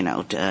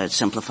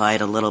 simplify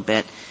it a little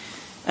bit.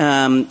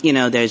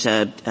 There's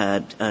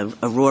a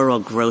rural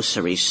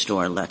grocery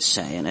store, let's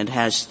say, and it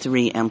has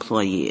 3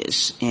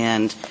 employees.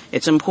 And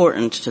it's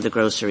important to the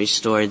grocery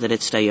store that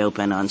it stay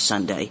open on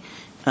Sunday.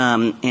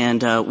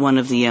 And one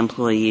of the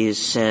employees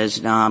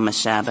says, no, I'm a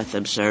Sabbath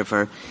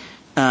observer.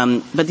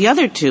 But the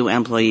other 2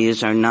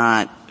 employees are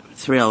not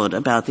thrilled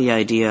about the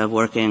idea of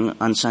working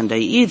on Sunday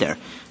either.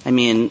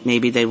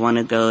 Maybe they want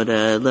to go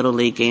to Little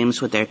League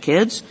games with their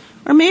kids,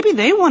 or maybe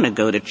they want to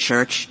go to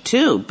church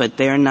too, but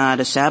they're not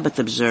a Sabbath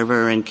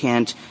observer and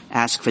can't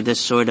ask for this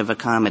sort of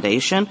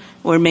accommodation,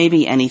 or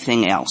maybe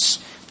anything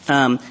else.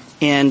 And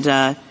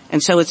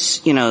And so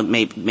it's,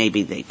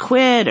 maybe they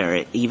quit,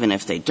 or even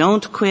if they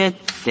don't quit,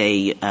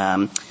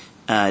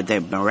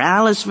 their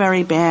morale is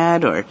very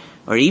bad, or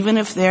even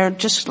if they're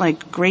just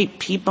like great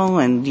people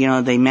and,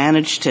 they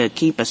manage to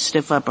keep a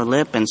stiff upper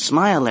lip and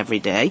smile every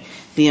day,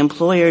 the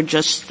employer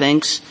just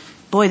thinks,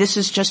 boy, this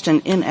is just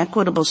an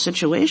inequitable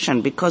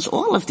situation because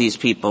all of these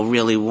people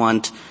really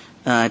want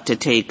to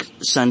take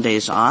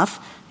Sundays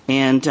off.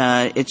 And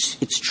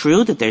it's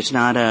true that there's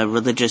not a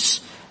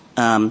religious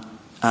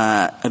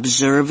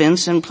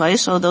observance in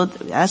place, although,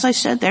 as I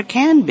said, there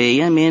can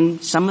be. I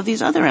mean, some of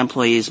these other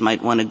employees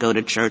might want to go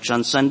to church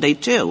on Sunday,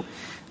 too.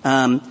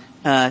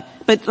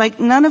 But,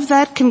 none of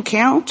that can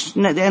count.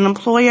 An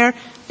employer,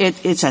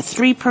 it's a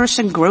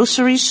 3-person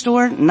grocery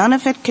store. None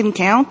of it can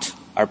count.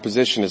 Our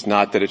position is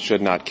not that it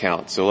should not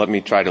count. So let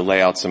me try to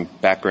lay out some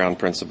background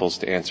principles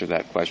to answer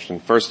that question.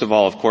 First of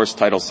all, of course,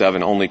 Title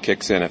VII only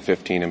kicks in at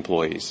 15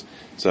 employees.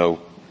 So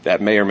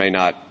that may or may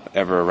not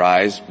ever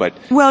arise, but...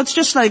 Well, it's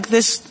just like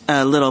this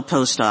little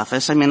post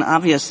office. I mean,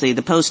 obviously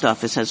the post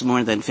office has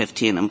more than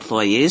 15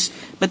 employees,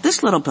 but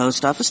this little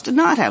post office did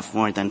not have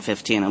more than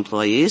 15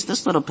 employees.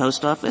 This little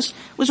post office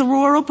was a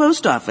rural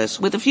post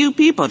office with a few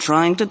people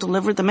trying to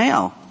deliver the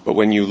mail. But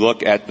when you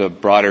look at the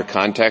broader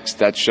context,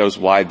 that shows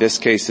why this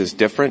case is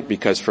different,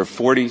 because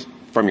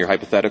from your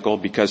hypothetical,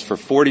 because for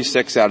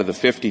 46 out of the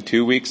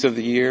 52 weeks of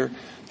the year,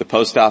 the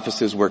post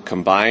offices were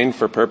combined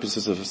for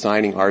purposes of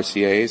assigning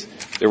RCAs.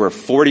 There were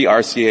 40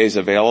 RCAs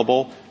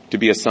available to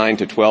be assigned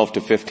to 12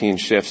 to 15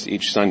 shifts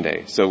each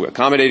Sunday. So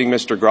accommodating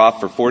Mr. Groff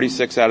for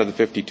 46 out of the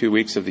 52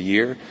 weeks of the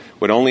year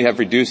would only have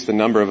reduced the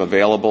number of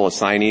available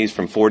assignees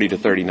from 40 to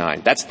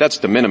 39. That's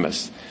de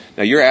minimis.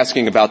 Now you're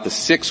asking about the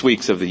 6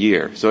 weeks of the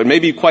year. So it may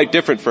be quite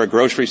different for a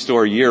grocery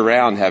store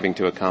year-round having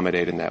to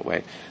accommodate in that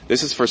way.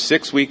 This is for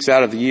 6 weeks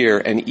out of the year,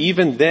 and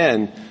even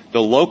then,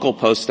 the local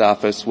post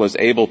office was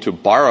able to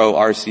borrow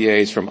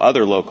RCAs from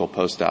other local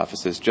post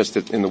offices just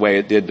in the way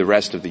it did the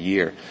rest of the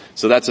year.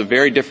 So that's a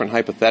very different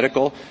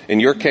hypothetical.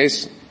 In your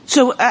case...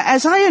 So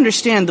as I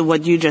understand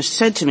what you just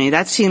said to me,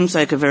 that seems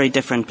like a very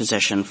different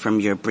position from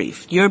your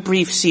brief. Your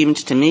brief seemed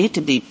to me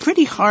to be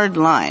pretty hard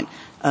line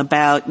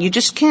about you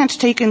just can't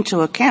take into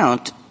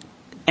account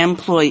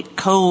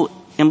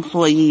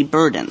co-employee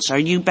burdens. Are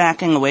you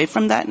backing away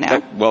from that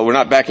now? Well, we're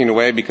not backing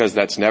away because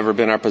that's never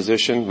been our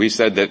position. We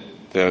said that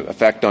the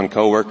effect on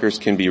coworkers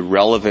can be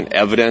relevant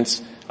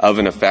evidence of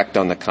an effect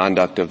on the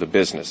conduct of the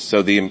business.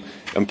 So the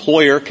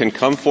employer can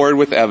come forward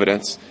with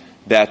evidence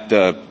that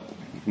the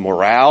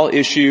morale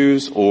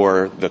issues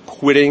or the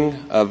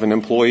quitting of an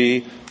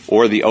employee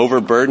or the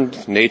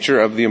overburdened nature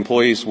of the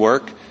employee's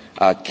work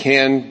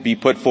can be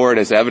put forward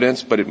as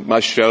evidence, but it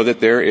must show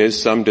that there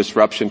is some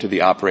disruption to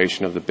the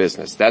operation of the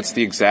business. That's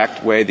the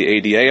exact way the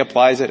ADA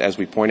applies it, as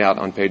we point out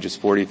on pages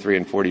 43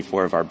 and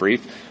 44 of our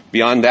brief.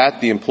 Beyond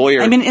that, the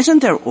employer... I mean, isn't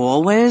there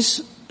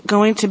always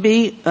going to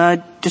be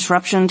a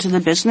disruption to the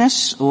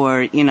business?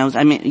 Or,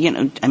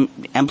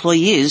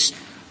 employees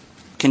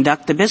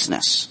conduct the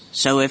business.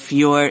 So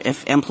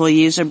if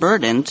employees are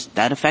burdened,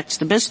 that affects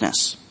the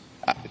business.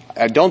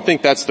 I don't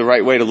think that's the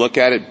right way to look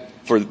at it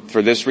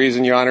for this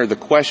reason, Your Honor. The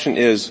question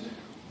is,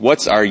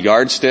 what's our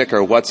yardstick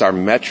or what's our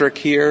metric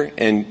here?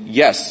 And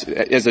yes,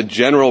 as a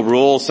general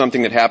rule,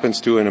 something that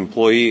happens to an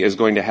employee is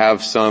going to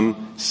have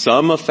some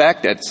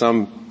effect at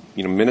some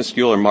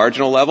minuscule or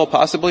marginal level,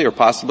 possibly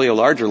a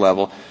larger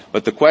level.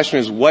 But the question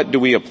is, what do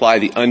we apply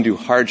the undue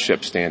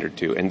hardship standard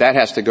to? And that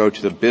has to go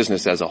to the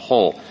business as a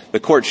whole. The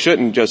court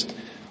shouldn't just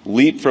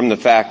leap from the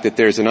fact that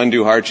there's an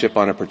undue hardship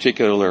on a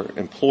particular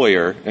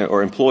employer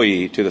or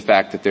employee to the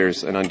fact that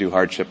there's an undue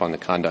hardship on the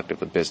conduct of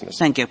the business.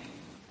 Thank you.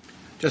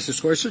 Justice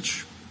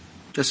Gorsuch?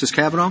 Justice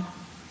Kavanaugh?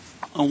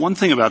 One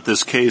thing about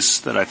this case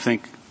that I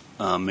think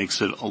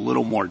makes it a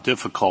little more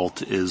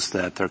difficult is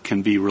that there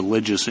can be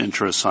religious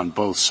interests on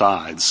both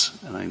sides.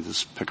 And I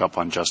just pick up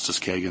on Justice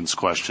Kagan's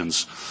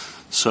questions.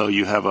 So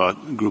you have a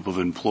group of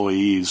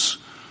employees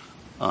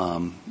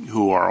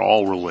who are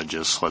all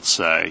religious, let's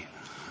say,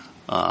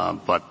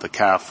 but the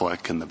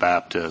Catholic and the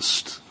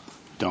Baptist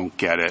don't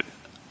get it,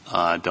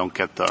 don't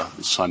get the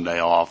Sunday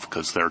off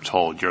because they're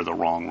told you're the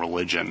wrong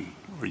religion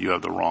or you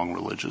have the wrong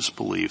religious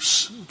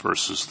beliefs,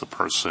 versus the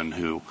person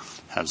who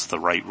has the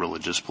right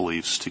religious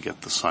beliefs to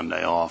get the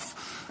Sunday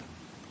off.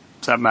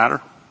 Does that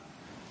matter?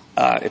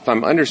 If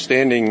I'm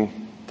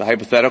understanding the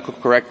hypothetical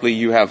correctly,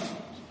 you have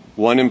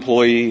one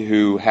employee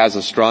who has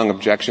a strong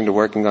objection to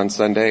working on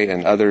Sunday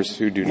and others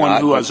who do not.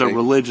 One who has a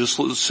religious,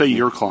 say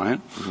your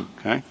client,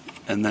 okay?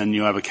 And then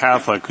you have a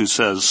Catholic who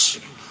says,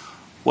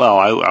 well,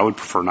 I would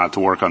prefer not to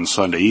work on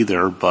Sunday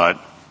either, but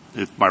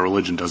my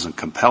religion doesn't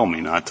compel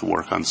me not to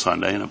work on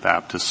Sunday. And a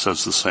Baptist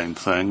says the same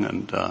thing,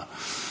 and a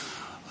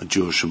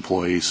Jewish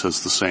employee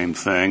says the same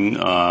thing,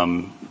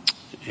 on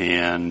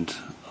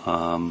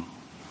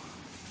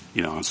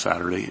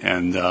Saturday.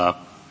 And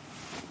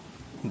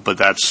but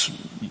that's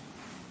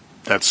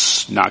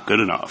not good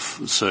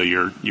enough. So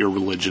your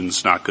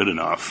religion's not good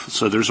enough.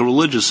 So there's a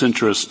religious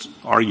interest,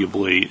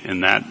 arguably,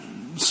 in that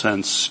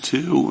sense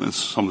too, and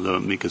some of the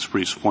amicus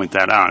briefs point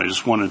that out. I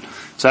just wanted,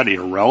 is that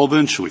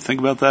irrelevant? Should we think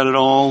about that at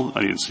all?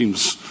 I mean, it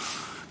seems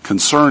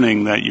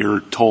concerning that you're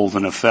told,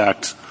 in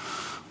effect,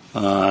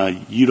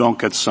 you don't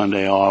get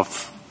Sunday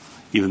off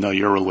even though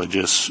you're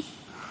religious.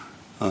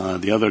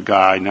 The other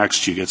guy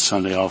next to you gets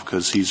Sunday off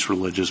because he's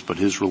religious, but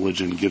his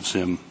religion gives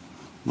him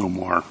a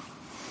little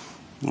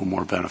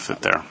more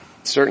benefit there.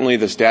 Certainly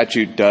the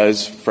statute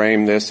does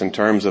frame this in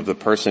terms of the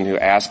person who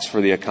asks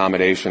for the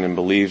accommodation and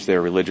believes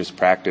their religious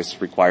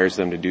practice requires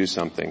them to do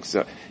something.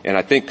 So, and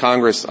I think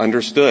Congress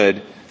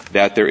understood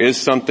that there is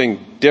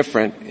something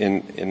different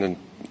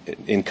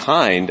in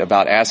kind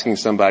about asking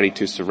somebody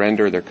to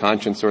surrender their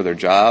conscience or their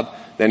job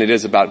than it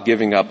is about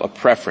giving up a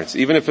preference,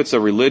 even if it's a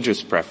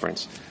religious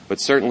preference,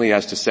 but certainly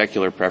as to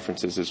secular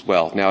preferences as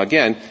well. Now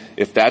again,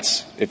 if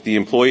the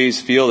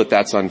employees feel that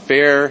that's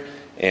unfair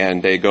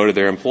and they go to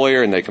their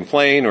employer and they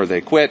complain or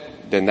they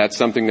quit, then that's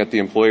something that the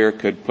employer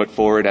could put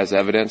forward as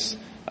evidence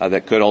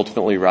that could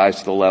ultimately rise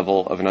to the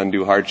level of an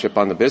undue hardship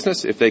on the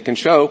business if they can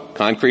show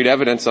concrete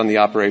evidence on the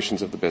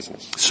operations of the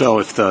business. So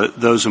if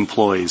those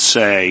employees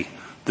say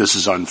this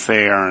is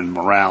unfair and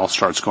morale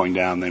starts going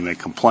down, they make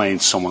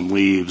complaints, someone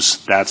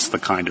leaves, that's the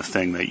kind of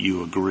thing that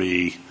you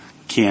agree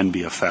can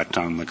be effect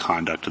on the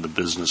conduct of the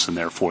business, and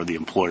therefore the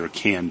employer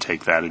can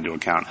take that into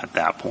account at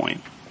that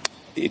point.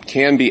 It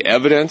can be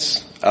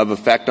evidence of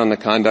effect on the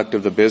conduct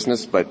of the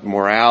business, but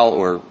morale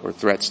or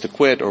threats to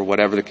quit or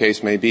whatever the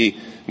case may be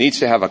needs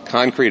to have a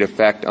concrete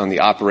effect on the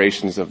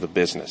operations of the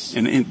business.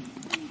 And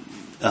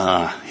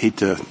hate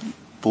to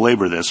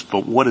belabor this,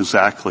 but what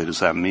exactly does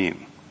that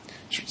mean?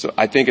 So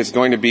I think it's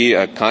going to be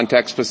a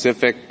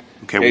context-specific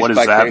Okay, what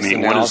does that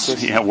mean?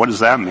 What does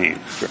that mean?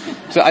 Sure.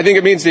 So I think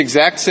it means the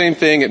exact same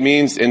thing it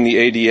means in the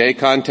ADA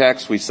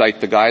context. We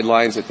cite the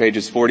guidelines at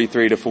pages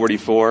 43 to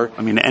 44.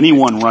 I mean,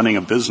 anyone running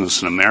a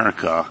business in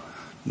America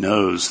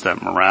knows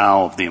that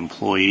morale of the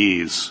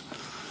employees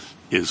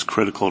is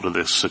critical to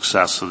the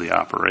success of the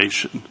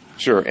operation.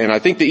 Sure. And I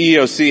think the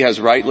EEOC has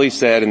rightly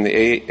said in the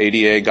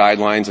ADA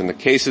guidelines and the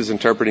cases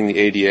interpreting the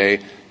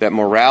ADA that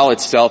morale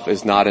itself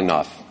is not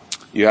enough.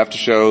 You have to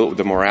show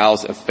the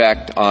morale's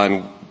effect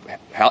on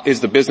how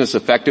is the business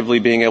effectively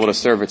being able to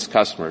serve its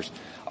customers?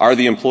 Are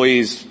the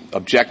employees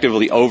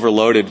objectively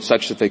overloaded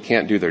such that they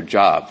can't do their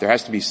job? There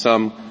has to be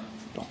some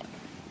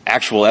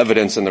actual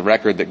evidence in the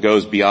record that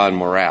goes beyond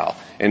morale.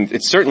 And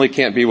it certainly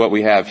can't be what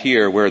we have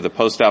here, where the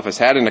post office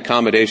had an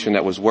accommodation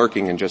that was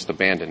working and just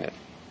abandoned it.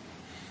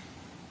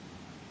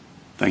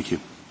 Thank you.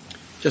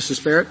 Justice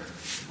Barrett?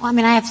 Well, I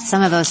mean, I have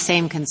some of those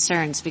same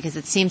concerns because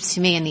it seems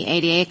to me in the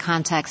ADA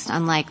context,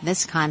 unlike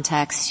this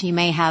context, you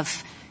may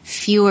have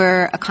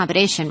fewer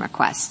accommodation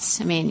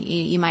requests. I mean,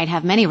 you might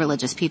have many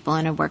religious people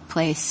in a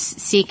workplace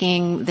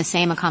seeking the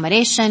same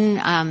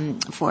accommodation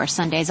for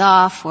Sundays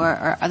off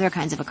or other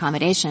kinds of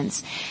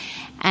accommodations.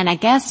 And I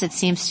guess it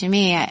seems to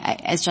me,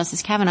 as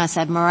Justice Kavanaugh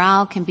said,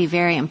 morale can be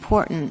very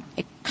important.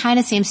 It kind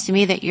of seems to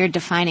me that you're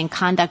defining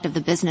conduct of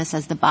the business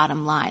as the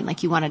bottom line,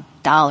 like you want a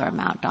dollar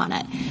amount on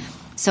it.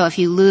 So if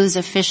you lose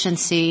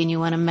efficiency and you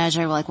want to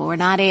measure, like, well, we're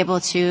not able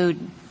to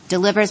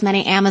deliver as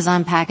many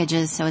Amazon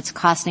packages, so it's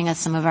costing us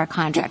some of our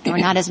contract. We're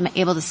not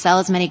able to sell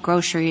as many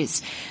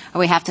groceries, or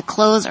we have to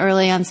close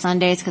early on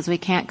Sundays because we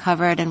can't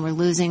cover it and we're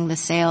losing the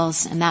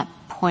sales and that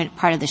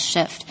part of the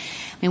shift.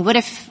 I mean, what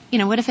if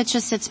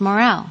it's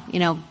morale? You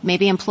know,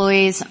 maybe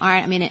employees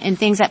aren't, I mean, in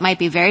things that might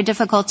be very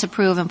difficult to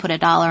prove and put a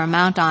dollar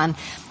amount on,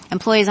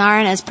 employees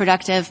aren't as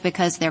productive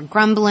because they're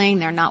grumbling,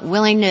 they're not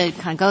willing to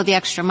kind of go the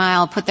extra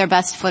mile, put their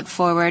best foot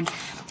forward.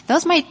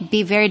 Those might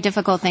be very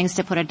difficult things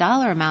to put a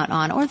dollar amount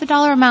on, or the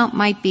dollar amount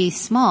might be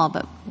small,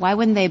 but why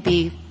wouldn't they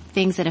be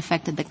things that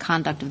affected the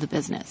conduct of the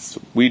business?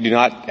 We do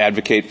not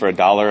advocate for a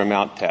dollar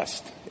amount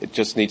test. It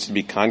just needs to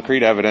be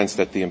concrete evidence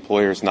that the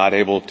employer is not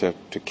able to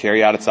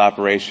carry out its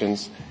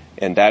operations,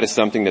 and that is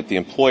something that the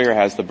employer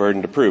has the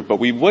burden to prove. But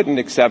we wouldn't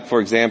accept,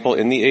 for example,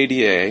 in the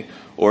ADA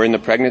or in the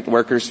Pregnant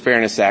Workers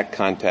Fairness Act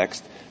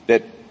context,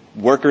 that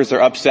workers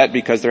are upset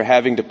because they're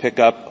having to pick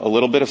up a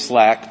little bit of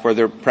slack for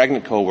their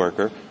pregnant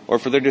coworker or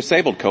for their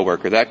disabled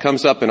coworker. That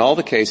comes up in all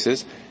the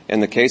cases,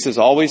 and the cases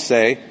always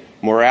say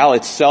morale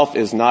itself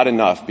is not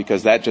enough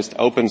because that just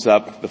opens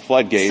up the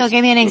floodgates. So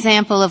give me an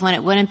example of when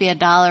it wouldn't be a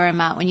dollar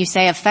amount. When you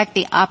say affect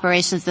the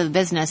operations of the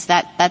business,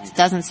 that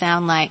doesn't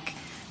sound like,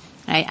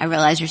 I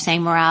realize you're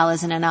saying morale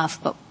isn't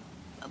enough, but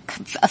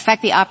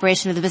affect the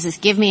operation of the business.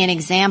 Give me an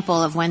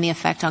example of when the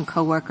effect on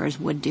coworkers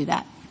would do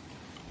that.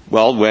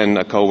 Well, when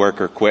a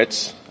coworker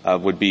quits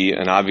would be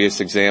an obvious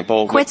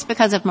example. Quits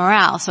because of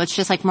morale. So it's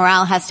just like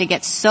morale has to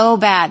get so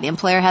bad, the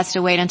employer has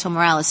to wait until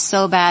morale is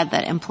so bad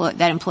that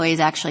employees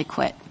actually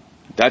quit.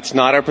 That's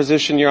not our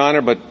position, Your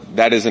Honor, but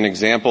that is an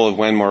example of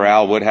when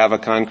morale would have a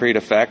concrete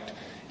effect.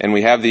 And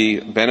we have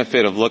the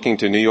benefit of looking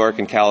to New York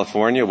and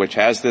California, which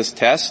has this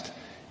test.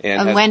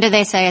 And when do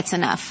they say it's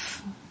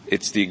enough?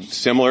 It's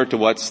similar to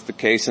what's the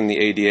case in the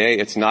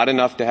ADA. It's not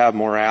enough to have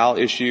morale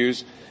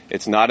issues.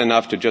 It's not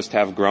enough to just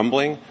have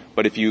grumbling.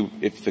 But if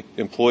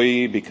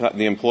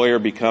the employer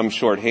becomes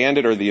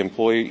shorthanded or the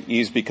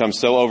employees become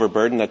so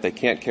overburdened that they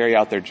can't carry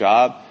out their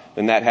job,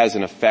 then that has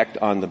an effect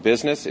on the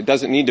business. It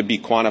doesn't need to be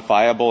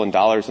quantifiable in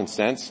dollars and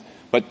cents,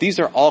 but these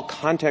are all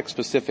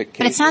context-specific cases.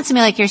 But it sounds to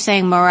me like you're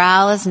saying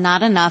morale is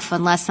not enough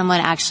unless someone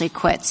actually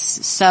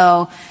quits.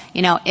 So,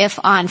 if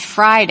on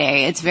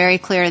Friday it's very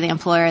clear to the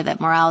employer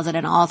that morale is at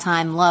an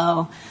all-time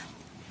low,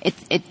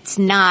 it's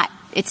not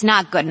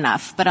good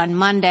enough. But on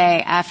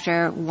Monday,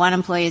 after one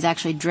employee is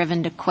actually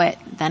driven to quit,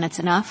 then it's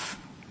enough?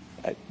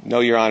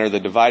 No, Your Honor. The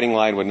dividing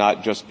line would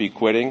not just be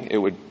quitting. It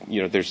would,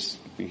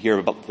 we hear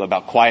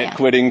about quiet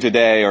quitting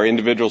today, or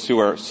individuals who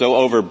are so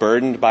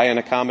overburdened by an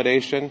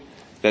accommodation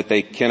that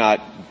they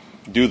cannot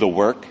do the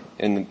work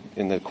in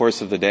the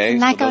course of the day.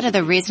 Doesn't that go to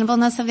the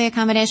reasonableness of the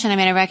accommodation? I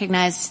mean, I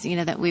recognize,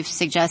 that we've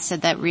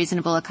suggested that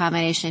reasonable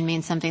accommodation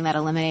means something that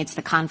eliminates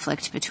the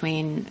conflict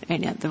between,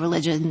 the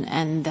religion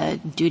and the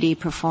duty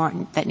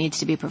that needs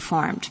to be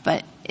performed.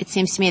 But it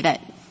seems to me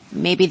that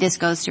maybe this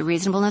goes to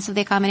reasonableness of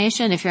the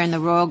accommodation. If you're in the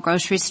rural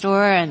grocery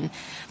store and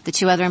the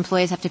two other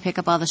employees have to pick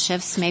up all the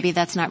shifts, maybe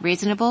that's not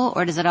reasonable,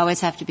 or does it always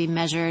have to be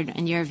measured,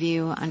 in your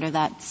view, under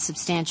that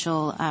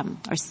substantial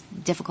or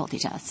difficulty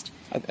test?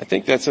 I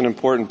think that's an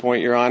important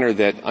point, Your Honor,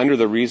 that under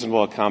the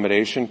reasonable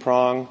accommodation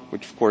prong,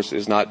 which of course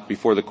is not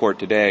before the court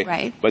today,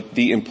 right, but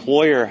the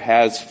employer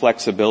has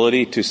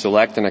flexibility to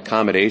select an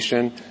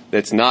accommodation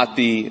that's not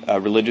the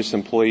religious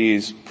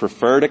employee's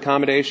preferred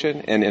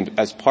accommodation, and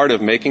as part of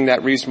making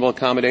that reasonable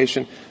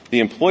accommodation, the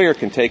employer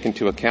can take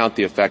into account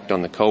the effect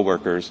on the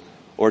coworkers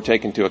or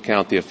take into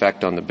account the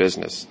effect on the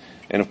business.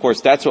 And of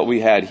course, that's what we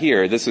had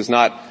here. This is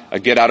not a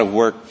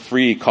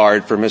get-out-of-work-free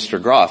card for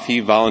Mr. Groff. He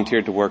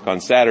volunteered to work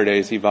on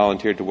Saturdays. He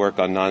volunteered to work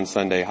on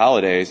non-Sunday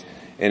holidays,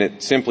 and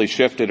it simply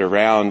shifted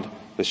around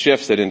the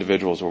shifts that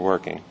individuals were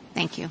working.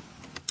 Thank you.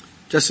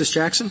 Justice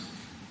Jackson?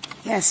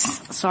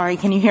 Yes. Sorry,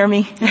 can you hear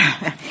me?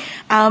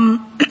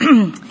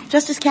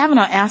 Justice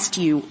Kavanaugh asked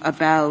you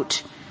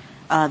about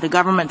the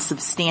government's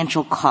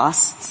substantial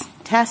costs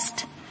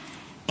test,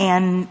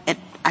 and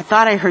I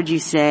thought I heard you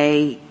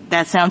say,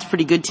 that sounds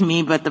pretty good to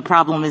me, but the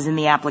problem is in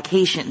the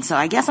application. So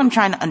I guess I'm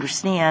trying to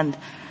understand,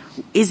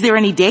 is there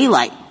any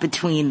daylight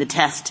between the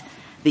test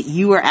that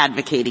you are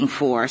advocating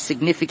for,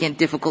 significant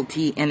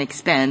difficulty and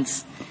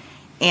expense,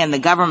 and the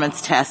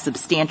government's test,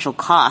 substantial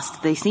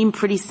cost? They seem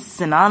pretty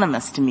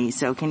synonymous to me.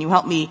 So can you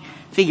help me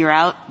figure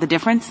out the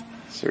difference?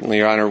 Certainly,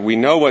 Your Honor. We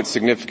know what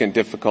significant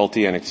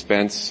difficulty and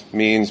expense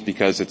means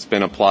because it's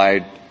been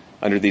applied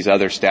under these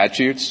other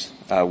statutes,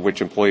 which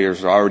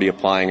employers are already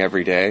applying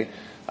every day.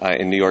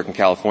 In New York and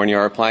California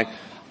are applying.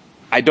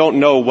 I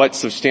don't know what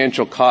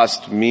substantial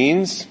cost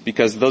means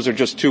because those are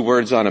just two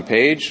words on a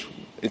page.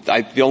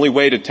 The only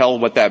way to tell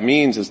what that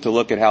means is to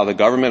look at how the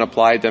government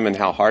applied them and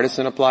how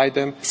Hardison applied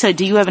them. So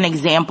do you have an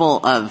example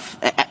of,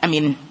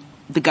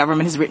 the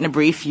government has written a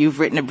brief, you've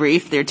written a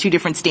brief, there are two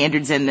different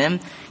standards in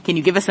them. Can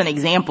you give us an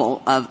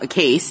example of a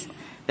case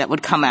that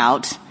would come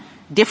out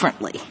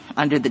differently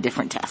under the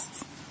different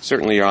tests?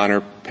 Certainly, Your Honor.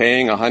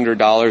 Paying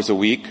 $100 a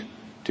week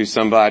to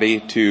somebody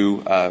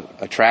to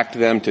attract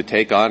them to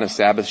take on a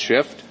Sabbath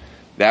shift,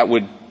 that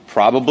would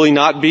probably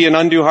not be an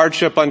undue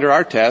hardship under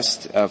our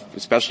test,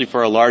 especially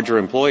for a larger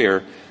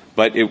employer,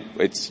 but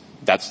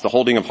that's the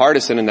holding of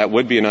Hardison, and that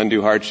would be an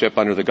undue hardship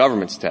under the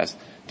government's test.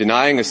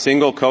 Denying a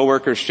single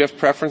coworker's shift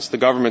preference, the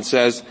government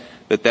says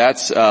that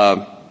that's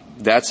an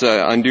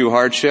undue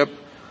hardship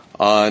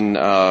on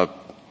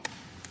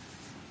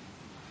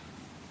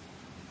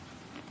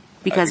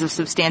because of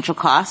substantial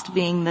cost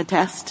being the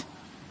test?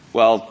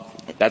 Well,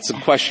 that's a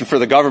question for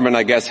the government,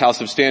 I guess, how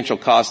substantial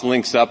cost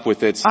links up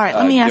with its All right,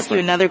 let me ask you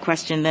another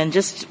question then,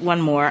 just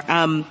one more.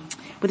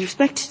 With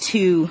respect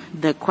to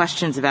the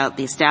questions about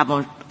the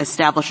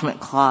establishment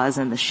clause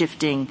and the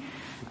shifting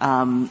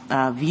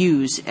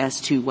views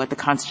as to what the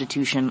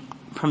Constitution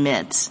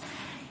permits,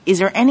 is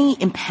there any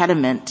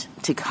impediment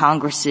to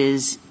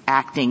Congress's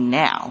acting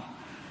now?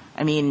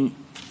 I mean,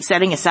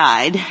 setting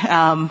aside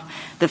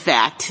the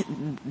fact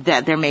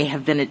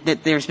that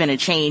there's been a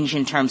change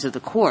in terms of the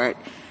court,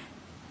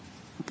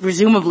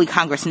 presumably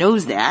Congress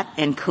knows that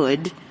and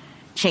could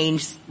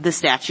change the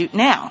statute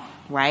now,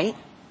 right?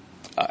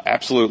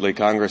 Absolutely.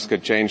 Congress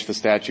could change the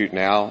statute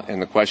now,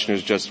 and the question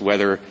is just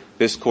whether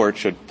this court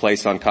should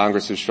place on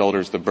Congress's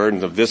shoulders the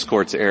burden of this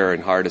court's error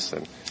in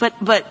Hardison. But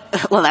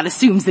that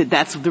assumes that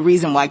that's the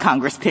reason why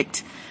Congress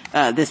picked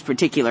this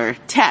particular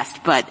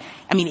test. But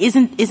I mean,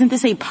 isn't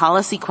this a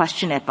policy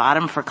question at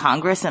bottom for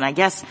Congress? And I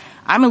guess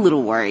I'm a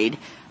little worried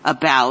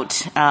about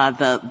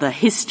the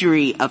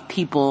history of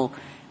people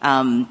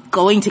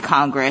going to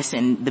Congress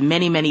and the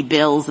many, many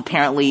bills.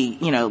 Apparently,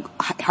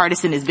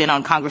 Hardison has been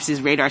on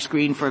Congress's radar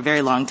screen for a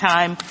very long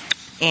time,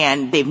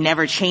 and they've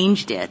never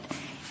changed it.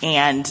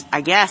 And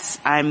I guess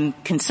I'm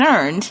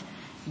concerned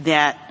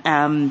that,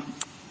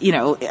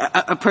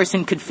 a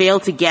person could fail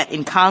to get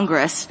in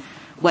Congress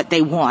what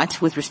they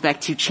want with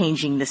respect to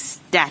changing the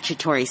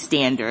statutory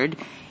standard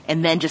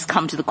and then just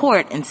come to the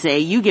court and say,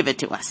 you give it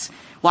to us.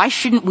 Why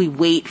shouldn't we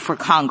wait for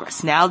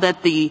Congress? Now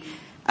that the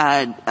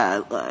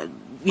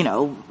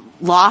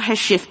law has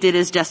shifted,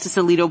 as Justice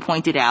Alito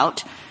pointed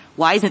out,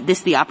 why isn't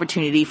this the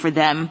opportunity for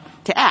them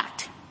to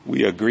act?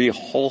 We agree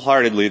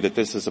wholeheartedly that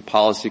this is a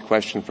policy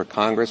question for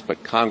Congress,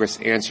 but Congress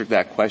answered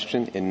that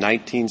question in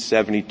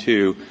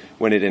 1972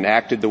 when it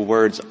enacted the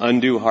words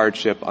undue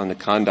hardship on the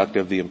conduct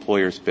of the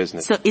employer's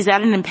business. So is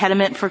that an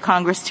impediment for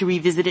Congress to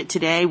revisit it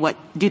today?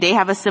 Do they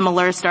have a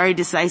similar stare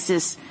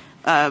decisis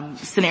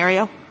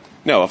scenario?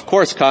 No, of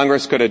course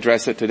Congress could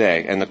address it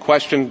today. And the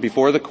question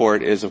before the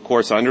court is, of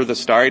course, under the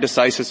stare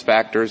decisis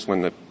factors,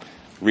 when the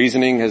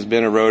reasoning has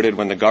been eroded,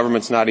 when the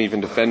government's not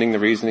even defending the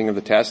reasoning of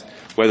the test,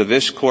 whether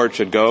this court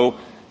should go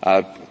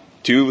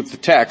to the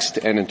text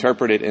and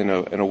interpret it in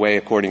a way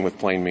according with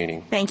plain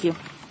meaning. Thank you.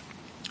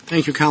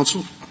 Thank you,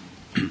 counsel.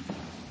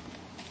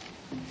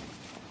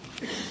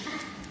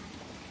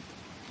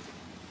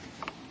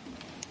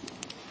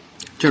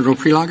 General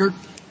Prelogar.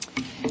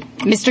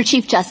 Mr.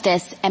 Chief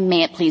Justice, and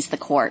may it please the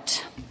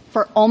Court.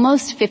 For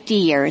almost 50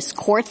 years,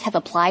 courts have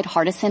applied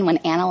Hardison when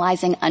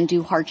analyzing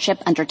undue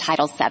hardship under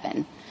Title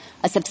VII.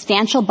 A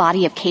substantial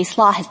body of case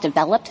law has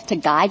developed to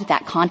guide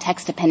that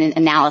context-dependent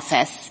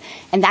analysis,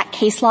 and that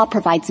case law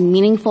provides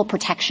meaningful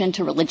protection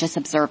to religious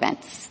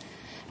observance.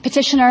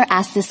 Petitioner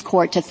asked this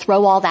Court to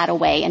throw all that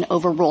away and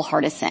overrule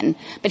Hardison,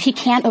 but he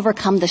can't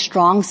overcome the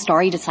strong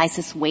stare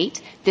decisis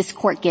weight this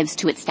Court gives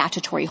to its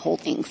statutory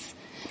holdings.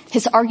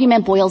 His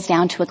argument boils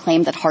down to a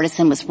claim that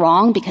Hardison was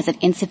wrong because it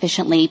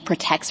insufficiently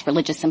protects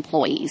religious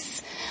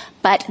employees.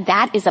 But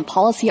that is a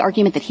policy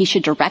argument that he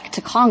should direct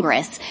to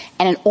Congress,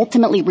 and it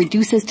ultimately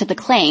reduces to the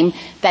claim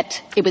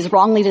that it was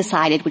wrongly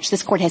decided, which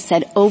this Court has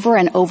said over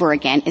and over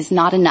again is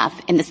not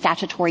enough in the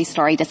statutory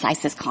stare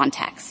decisis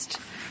context.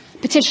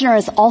 Petitioner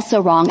is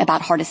also wrong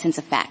about Hardison's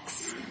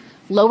effects.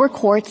 Lower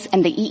courts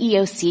and the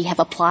EEOC have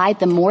applied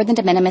the more than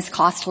de minimis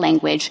cost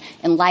language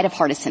in light of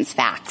Hardison's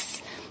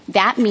facts.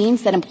 That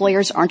means that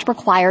employers aren't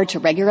required to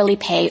regularly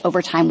pay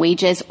overtime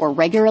wages or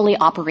regularly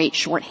operate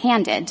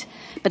shorthanded,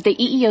 but the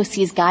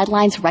EEOC's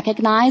guidelines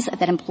recognize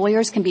that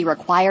employers can be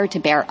required to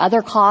bear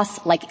other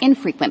costs like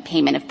infrequent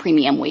payment of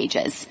premium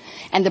wages,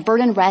 and the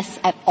burden rests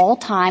at all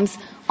times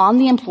on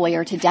the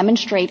employer to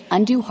demonstrate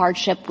undue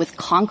hardship with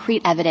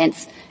concrete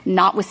evidence,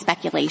 not with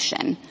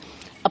speculation.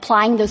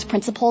 Applying those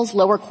principles,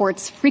 lower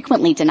courts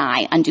frequently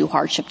deny undue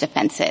hardship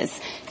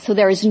defenses. So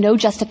there is no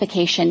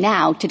justification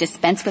now to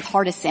dispense with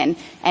Hardison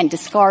and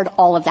discard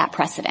all of that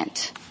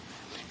precedent.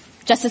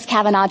 Justice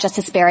Kavanaugh,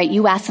 Justice Barrett,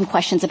 you asked some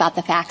questions about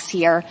the facts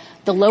here.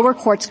 The lower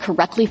courts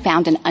correctly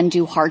found an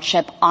undue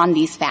hardship on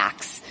these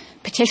facts.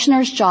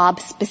 Petitioner's job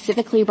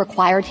specifically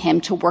required him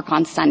to work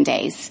on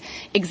Sundays.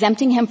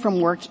 Exempting him from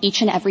work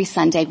each and every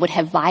Sunday would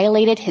have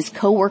violated his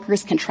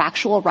co-workers'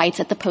 contractual rights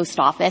at the post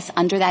office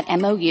under that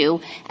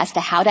MOU as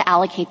to how to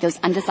allocate those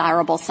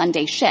undesirable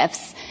Sunday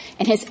shifts,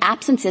 and his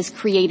absences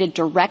created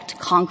direct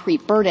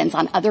concrete burdens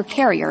on other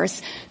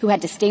carriers who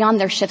had to stay on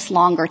their shifts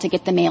longer to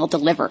get the mail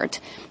delivered.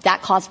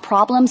 That caused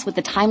problems with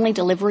the timely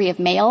delivery of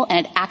mail,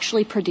 and it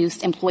actually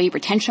produced employee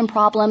retention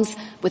problems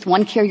with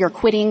one carrier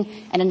quitting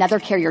and another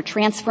carrier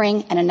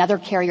transferring and another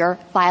carrier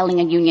filing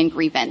a union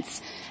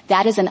grievance.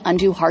 That is an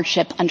undue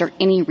hardship under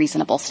any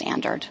reasonable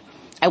standard.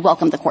 I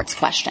welcome the Court's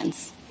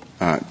questions.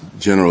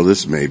 General,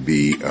 this may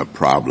be a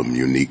problem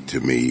unique to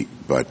me,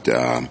 but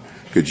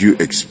could you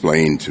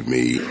explain to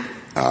me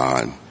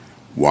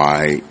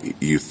why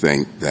you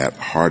think that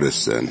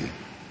Hardison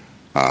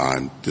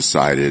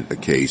decided a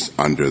case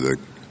under the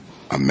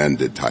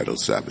amended Title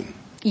VII?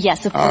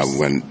 Yes, of course.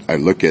 When I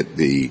look at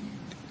the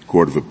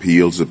Court of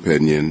Appeals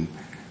opinion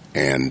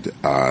and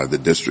the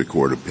District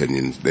Court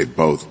opinions, they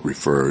both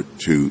refer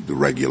to the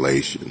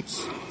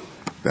regulations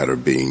that are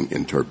being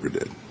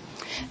interpreted.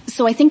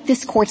 So I think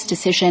this Court's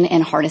decision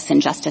in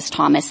Hardison, Justice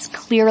Thomas,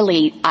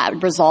 clearly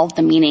resolved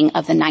the meaning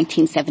of the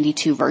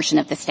 1972 version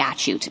of the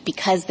statute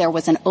because there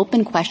was an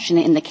open question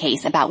in the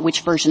case about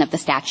which version of the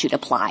statute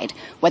applied,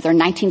 whether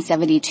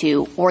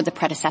 1972 or the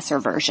predecessor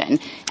version.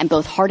 And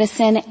both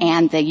Hardison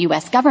and the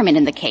U.S. government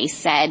in the case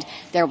said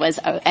there was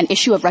an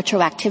issue of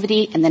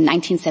retroactivity and the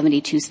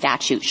 1972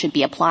 statute should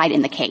be applied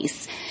in the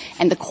case.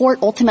 And the Court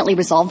ultimately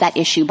resolved that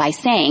issue by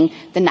saying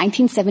the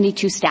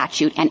 1972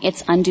 statute and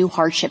its undue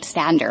hardship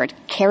standard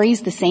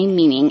carries the same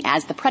meaning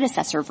as the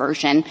predecessor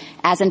version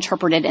as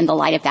interpreted in the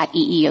light of that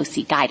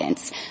EEOC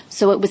guidance.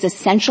 So it was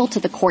essential to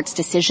the Court's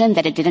decision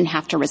that it didn't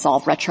have to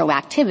resolve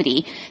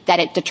retroactivity, that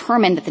it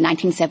determined that the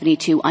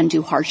 1972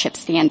 undue hardship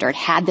standard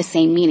had the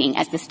same meaning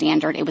as the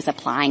standard it was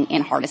applying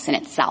in Hardison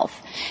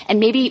itself.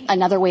 And maybe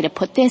another way to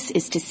put this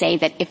is to say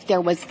that if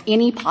there was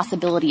any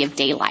possibility of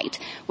daylight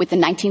with the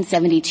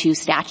 1972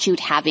 statute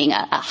having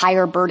a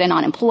higher burden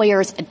on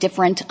employers, a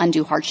different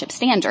undue hardship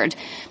standard,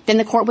 then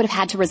the Court would have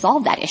had to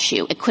resolve that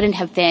issue. It couldn't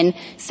have been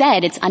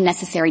said it's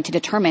unnecessary to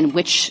determine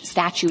which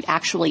statute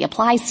actually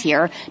applies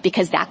here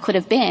because that could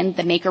have been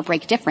the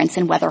make-or-break difference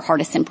in whether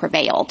Hardison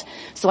prevailed.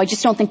 So I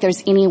just don't think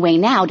there's any way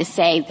now to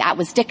say that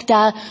was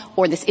dicta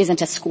or this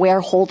isn't a square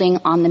holding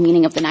on the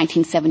meaning of the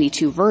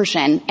 1972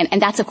 version. And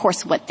that's, of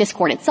course, what this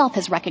Court itself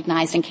has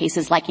recognized in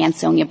cases like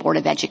Ansonia Board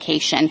of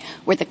Education,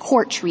 where the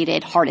Court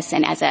treated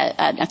Hardison as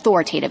an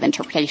authoritative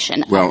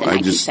interpretation of the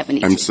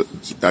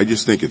 1972. I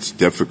just think it's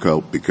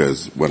difficult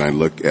because when I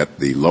look at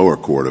the lower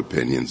court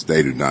opinions,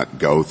 they do not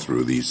go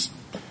through these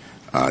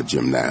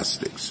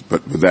gymnastics.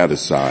 But with that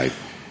aside,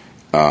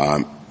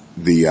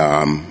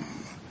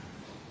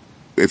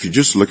 if you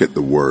just look at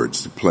the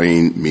words, the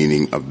plain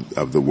meaning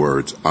of the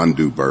words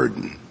undue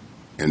burden,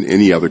 in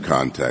any other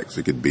context,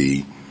 it could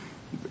be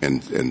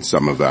in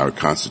some of our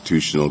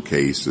constitutional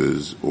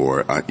cases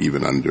or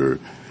even under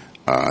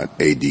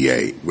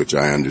ADA, which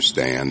I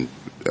understand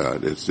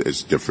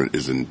is different,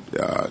 isn't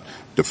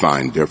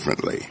defined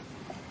differently.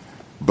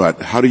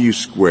 But how do you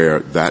square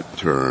that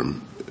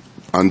term,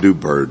 undue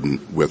burden,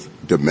 with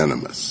de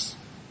minimis?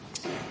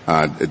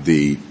 I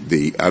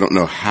don't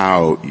know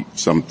how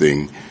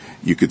something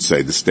you could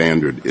say the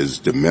standard is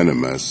de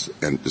minimis,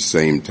 and at the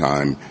same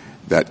time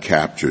that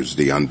captures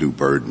the undue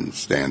burden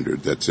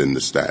standard that's in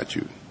the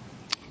statute.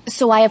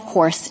 So I, of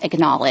course,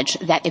 acknowledge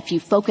that if you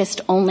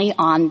focused only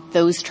on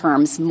those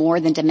terms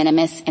more than de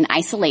minimis in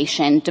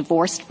isolation,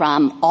 divorced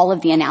from all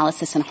of the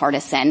analysis in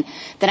Hardison,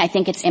 then I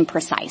think it's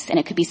imprecise, and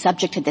it could be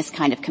subject to this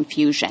kind of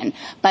confusion.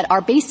 But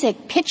our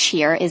basic pitch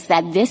here is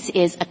that this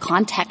is a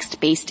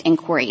context-based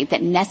inquiry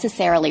that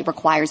necessarily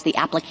requires the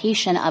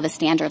application of a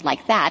standard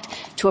like that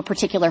to a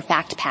particular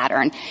fact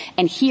pattern.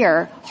 And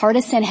here,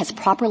 Hardison has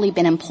properly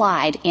been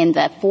implied in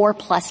the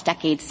 4+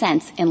 decade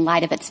sense in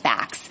light of its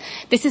facts.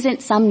 This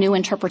isn't some new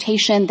interpretation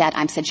that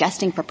I'm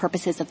suggesting for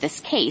purposes of this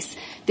case.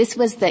 This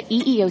was the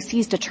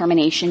EEOC's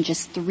determination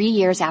just 3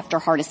 years after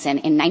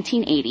Hardison in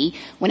 1980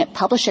 when it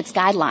published its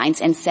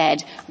guidelines and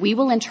said, we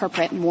will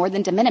interpret more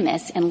than de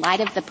minimis in light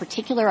of the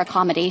particular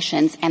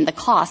accommodations and the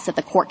costs that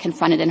the court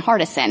confronted in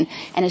Hardison.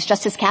 And as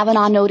Justice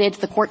Kavanaugh noted,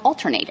 the court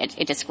alternated.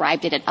 It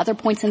described it at other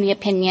points in the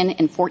opinion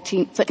in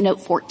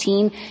footnote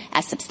 14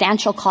 as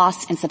substantial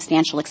costs and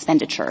substantial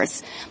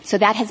expenditures. So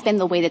that has been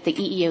the way that the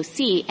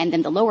EEOC and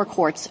then the lower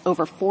courts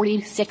over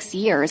 46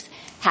 years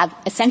have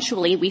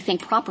essentially, we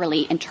think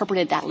properly,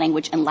 interpreted that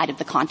language in light of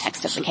the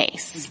context of the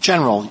case.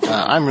 General,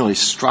 I'm really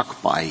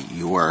struck by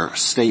your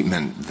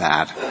statement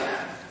that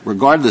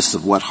regardless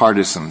of what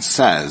Hardison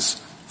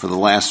says, for the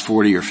last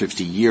 40 or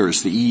 50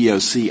 years, the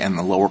EEOC and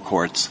the lower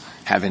courts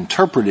have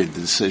interpreted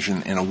the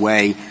decision in a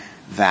way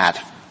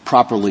that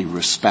properly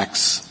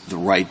respects the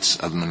rights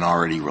of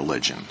minority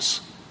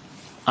religions.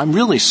 I'm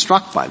really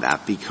struck by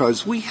that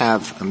because we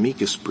have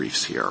amicus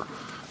briefs here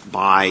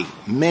by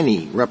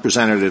many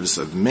representatives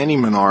of many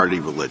minority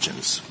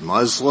religions,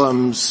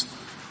 Muslims,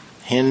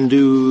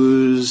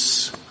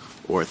 Hindus,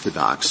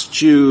 Orthodox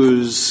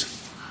Jews,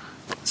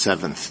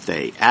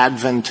 Seventh-day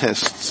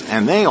Adventists,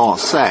 and they all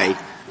say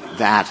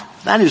that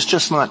that is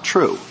just not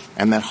true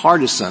and that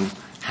Hardison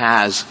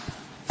has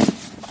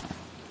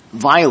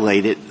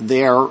violated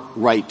their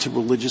right to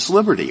religious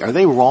liberty. Are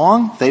they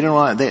wrong?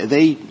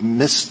 They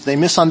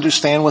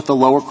misunderstand what the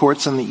lower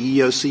courts and the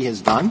EEOC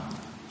has done?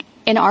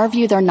 In our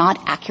view, they're not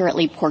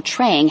accurately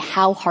portraying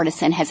how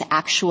Hardison has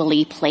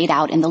actually played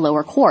out in the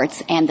lower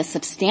courts and the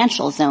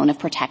substantial zone of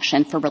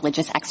protection for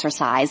religious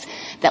exercise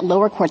that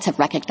lower courts have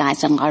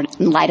recognized in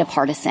light of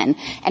Hardison.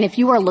 And if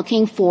you are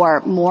looking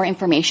for more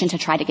information to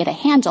try to get a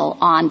handle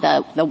on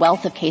the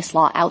wealth of case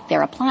law out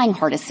there applying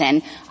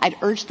Hardison, I'd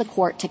urge the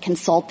court to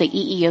consult the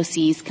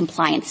EEOC's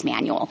compliance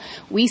manual.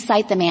 We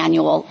cite the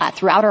manual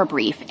throughout our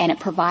brief, and it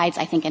provides,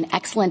 I think, an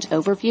excellent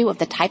overview of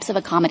the types of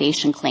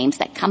accommodation claims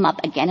that come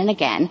up again and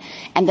again,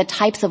 and the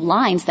types of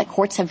lines that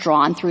courts have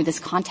drawn through this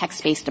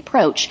context-based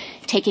approach,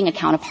 taking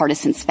account of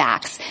Hardison's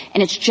facts.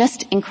 And it's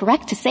just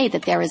incorrect to say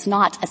that there is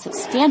not a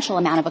substantial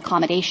amount of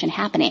accommodation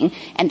happening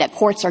and that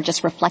courts are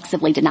just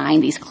reflexively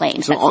denying these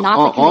claims. So that's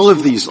not all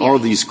of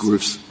these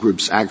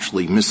groups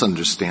actually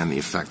misunderstand the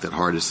effect that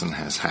Hardison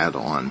has had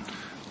on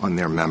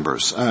their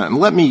members.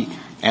 Let me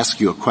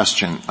ask you a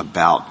question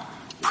about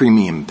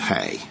premium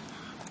pay.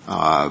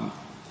 I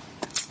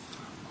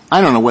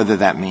don't know whether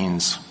that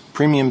means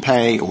premium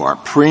pay or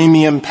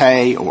premium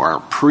pay or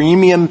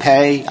premium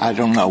pay. I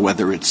don't know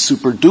whether it's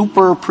super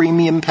duper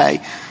premium pay.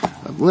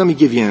 Let me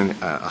give you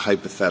a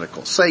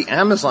hypothetical. Say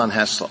Amazon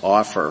has to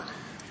offer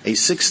a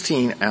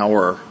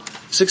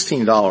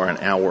 $16 an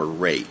hour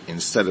rate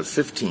instead of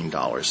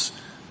 $15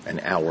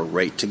 an hour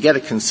rate to get a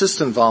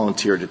consistent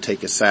volunteer to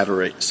take a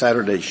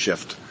Saturday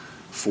shift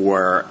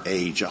for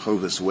a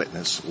Jehovah's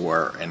Witness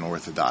or an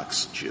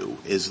Orthodox Jew.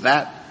 Is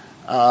that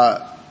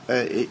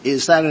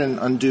an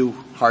undue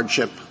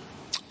hardship?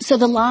 So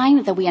the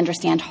line that we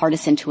understand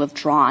Hardison to have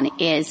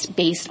drawn is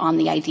based on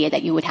the idea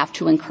that you would have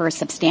to incur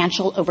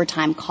substantial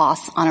overtime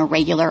costs on a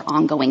regular,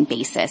 ongoing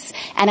basis.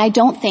 And I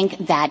don't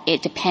think that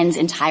it depends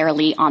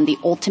entirely on the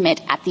ultimate,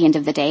 at the end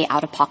of the day,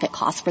 out-of-pocket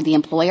cost for the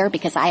employer,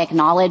 because I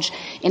acknowledge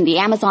in the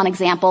Amazon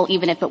example,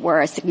 even if it were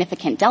a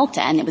significant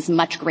delta and it was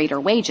much greater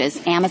wages,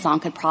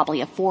 Amazon could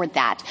probably afford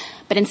that.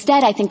 But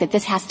instead, I think that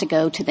this has to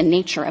go to the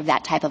nature of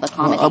that type of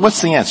accommodation.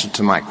 What's the answer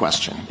to my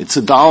question? It's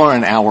 $1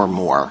 an hour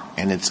more,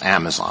 and it's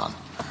Amazon.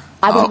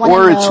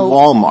 Or it's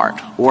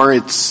Walmart, or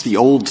it's the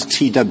old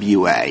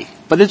TWA,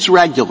 but it's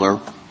regular.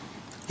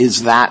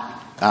 Is that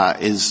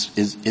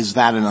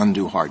an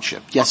undue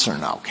hardship? Yes or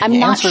no? Can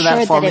you answer that for me? I'm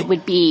not sure that it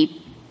would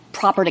be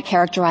proper to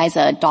characterize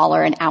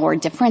 $1 an hour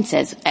difference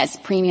as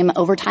premium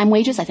overtime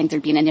wages. I think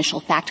there'd be an initial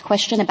fact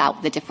question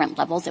about the different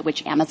levels at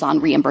which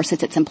Amazon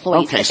reimburses its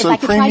employees. Okay, if so I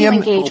could try to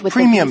engage with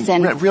premium, the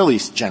reason, really,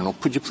 General,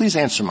 could you please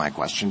answer my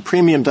question?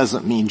 Premium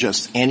doesn't mean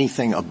just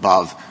anything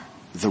above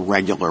the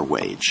regular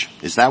wage.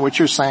 Is that what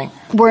you're saying?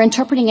 We're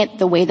interpreting it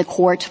the way the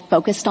court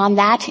focused on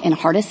that in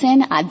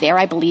Hardison. There,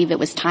 I believe it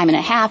was time and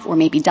a half or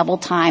maybe double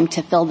time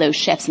to fill those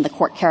shifts, and the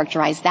court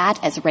characterized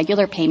that as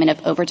regular payment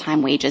of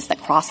overtime wages that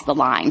crossed the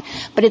line.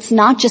 But it's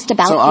not just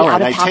about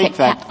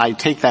out-of-pocket. I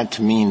take that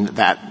to mean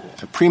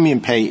that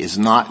premium pay is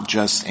not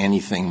just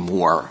anything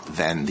more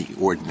than the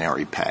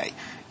ordinary pay.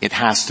 It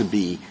has to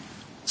be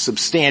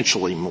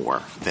substantially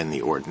more than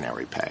the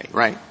ordinary pay,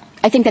 right?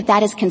 I think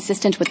that is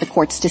consistent with the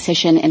court's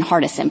decision in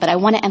Hardison, but I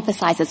want to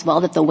emphasize as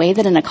well that the way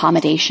that an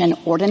accommodation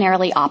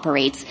ordinarily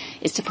operates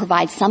is to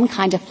provide some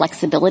kind of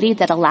flexibility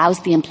that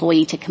allows the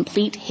employee to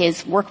complete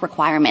his work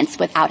requirements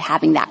without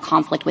having that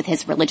conflict with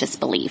his religious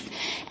belief.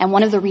 And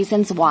one of the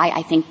reasons why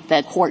I think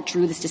the court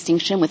drew this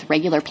distinction with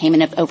regular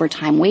payment of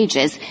overtime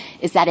wages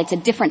is that it's a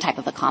different type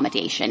of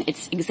accommodation.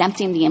 It's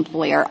exempting the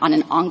employer on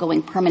an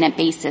ongoing permanent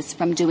basis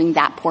from doing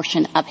that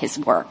portion of his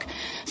work.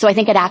 So I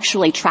think it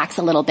actually tracks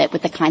a little bit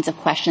with the kinds of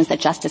questions that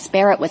Justice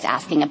Barrett was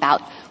asking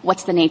about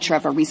what's the nature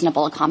of a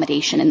reasonable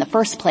accommodation in the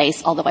first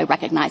place, although I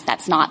recognize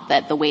that's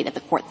not the way that the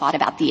court thought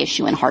about the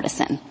issue in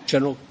Hardison.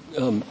 General,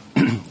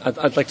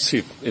 I'd like to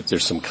see if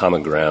there's some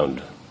common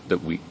ground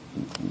that we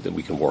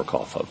can work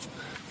off of.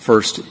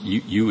 First,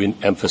 you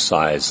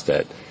emphasize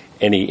that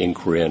any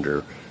inquiry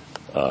under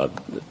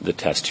the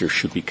test here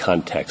should be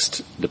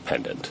context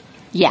dependent.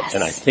 Yes.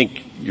 And I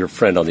think your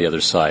friend on the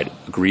other side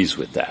agrees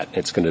with that.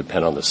 It's going to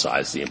depend on the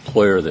size of the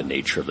employer, the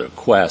nature of the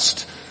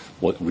request,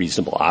 what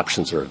reasonable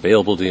options are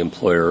available to the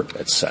employer,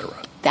 et cetera.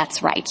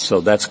 That's right.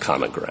 So that's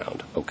common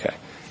ground. Okay.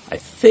 I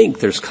think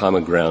there's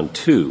common ground,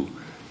 too,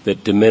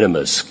 that de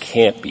minimis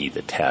can't be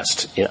the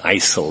test in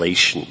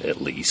isolation,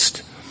 at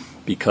least,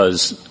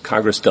 because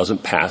Congress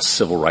doesn't pass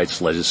civil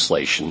rights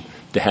legislation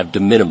to have de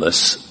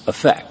minimis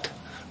effect,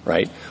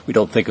 right? We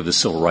don't think of the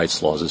civil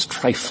rights laws as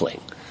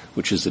trifling,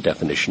 which is the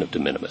definition of de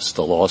minimis.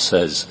 The law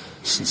says,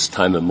 since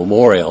time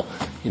immemorial,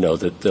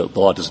 that the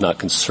law does not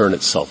concern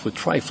itself with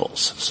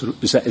trifles. So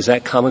is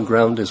that common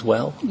ground as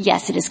well?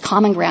 Yes, it is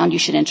common ground. You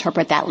should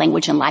interpret that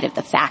language in light of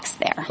the facts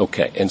there.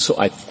 Okay. And so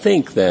I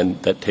think then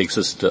that takes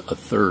us to a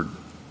third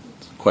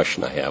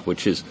question I have,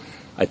 which is,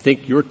 I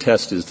think your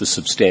test is the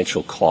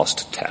substantial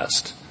cost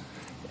test,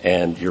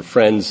 and your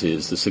friend's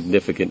is the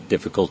significant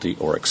difficulty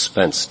or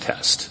expense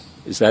test.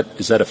 Is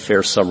that a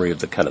fair summary of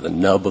the kind of the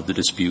nub of the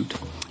dispute?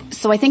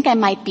 So I think I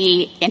might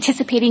be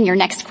anticipating your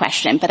next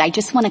question, but I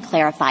just want to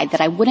clarify that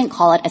I wouldn't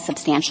call it a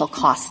substantial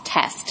cost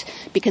test,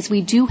 because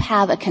we do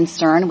have a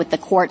concern with the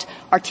court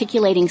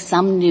articulating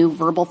some new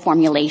verbal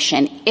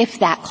formulation if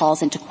that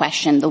calls into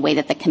question the way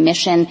that the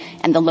Commission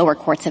and the lower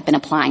courts have been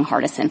applying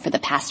Hardison for the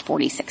past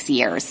 46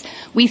 years.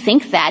 We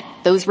think that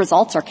those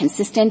results are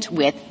consistent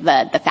with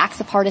the facts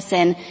of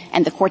Hardison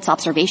and the court's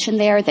observation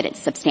there that it's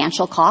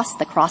substantial costs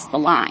that cross the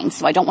line.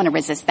 So I don't want to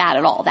resist that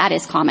at all. That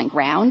is common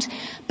ground.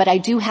 But I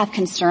do have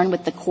concern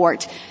with the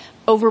court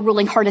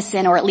overruling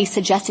Hardison, or at least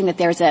suggesting that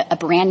there's a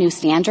brand new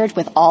standard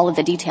with all of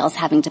the details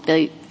having to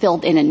be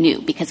filled in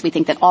anew, because we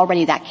think that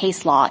already that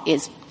case law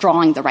is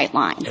drawing the right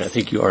lines. And I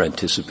think you are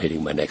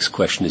anticipating my next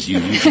question, as you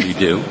usually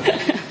do.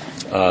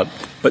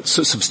 But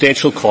so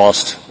substantial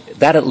cost,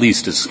 that at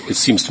least it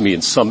seems to me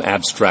in some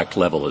abstract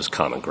level is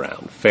common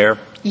ground. Fair?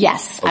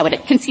 Yes, okay. I would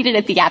have conceded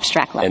at the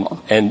abstract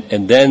level.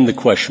 And then the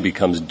question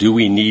becomes, do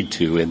we need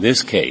to, in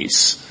this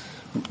case,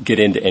 get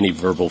into any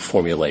verbal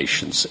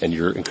formulations, and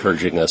you're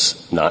encouraging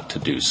us not to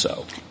do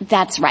so.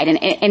 That's right.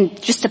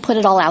 And just to put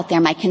it all out there,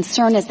 my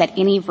concern is that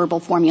any verbal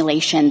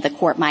formulation the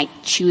court might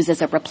choose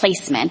as a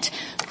replacement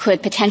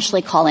could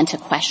potentially call into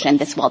question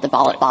this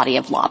well-developed body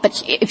of law.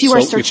 But if you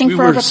were searching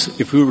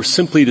if we were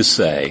simply to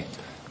say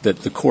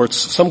that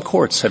some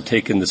courts have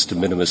taken this de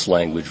minimis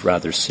language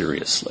rather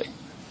seriously,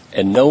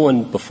 and no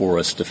one before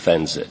us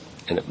defends it,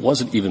 and it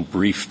wasn't even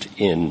briefed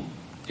in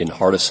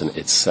Hardison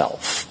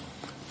itself.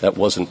 That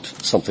wasn't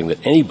something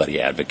that anybody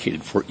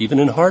advocated for, even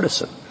in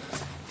Hardison.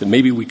 That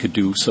maybe we could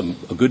do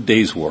a good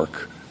day's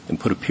work and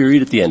put a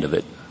period at the end of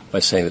it by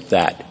saying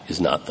that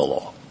is not the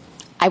law.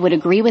 I would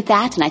agree with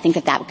that, and I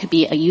think that could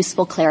be a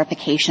useful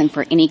clarification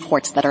for any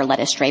courts that are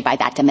led astray by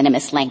that de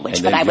minimis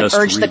language. But I would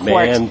urge the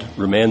court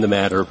remand the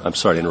matter. I'm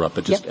sorry to interrupt,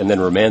 but and then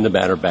remand the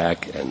matter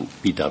back and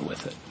be done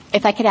with it.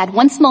 If I could add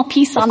one small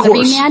piece on the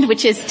remand,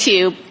 which is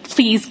to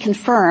please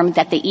confirm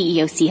that the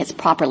EEOC has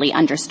properly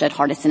understood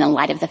Hardison in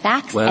light of the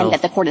facts, and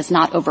that the court is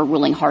not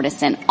overruling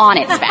Hardison on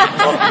its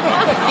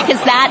facts.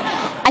 Because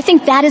I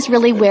think that is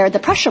really where the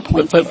pressure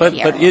point is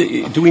here.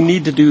 But do we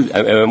need to do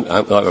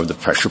the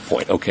pressure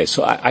point? Okay,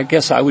 so I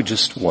guess I would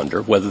just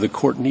wonder whether the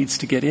court needs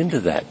to get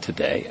into that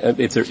today.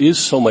 If there is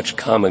so much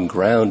common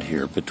ground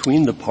here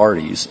between the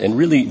parties, and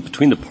really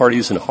between the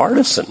parties and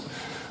Hardison,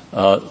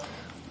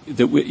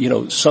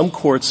 some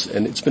courts,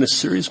 and it's been a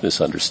serious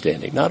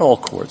misunderstanding, not all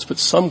courts, but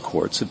some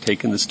courts have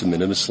taken this de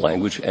minimis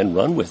language and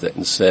run with it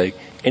and say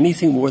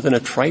anything more than a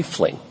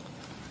trifling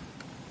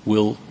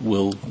will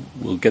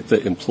get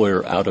the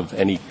employer out of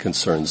any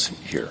concerns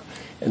here.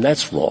 And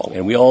that's wrong,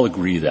 and we all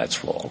agree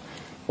that's wrong.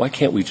 Why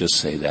can't we just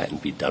say that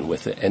and be done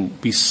with it and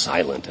be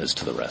silent as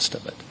to the rest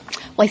of it?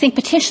 Well, I think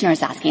Petitioner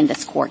is asking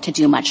this court to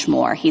do much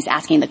more. He's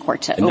asking the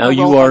court to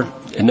overrule.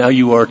 Now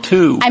you are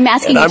too. I'm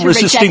asking you to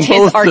reject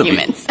his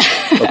arguments.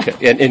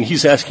 Okay, and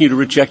he's asking you to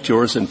reject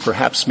yours, and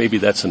perhaps maybe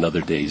that's another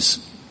day's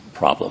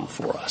problem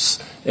for us.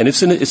 And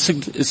it's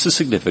a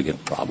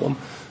significant problem,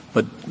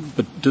 but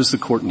does the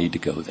court need to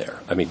go there?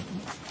 I mean,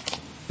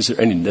 is there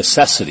any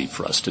necessity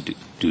for us to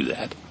do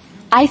that?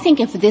 I think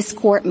if this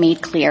court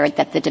made clear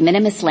that the de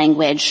minimis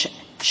language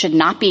should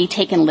not be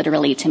taken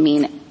literally to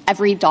mean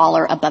every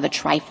dollar above a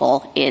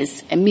trifle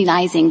is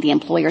immunizing the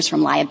employers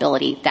from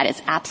liability, that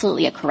is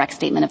absolutely a correct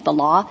statement of the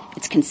law.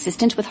 It's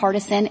consistent with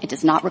Hardison. It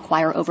does not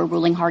require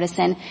overruling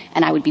Hardison,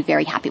 and I would be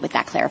very happy with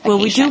that clarification.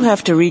 Well, we do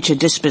have to reach a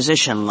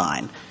disposition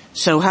line.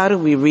 So how do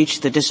we reach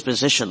the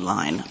disposition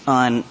line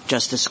on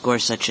Justice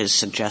Gorsuch's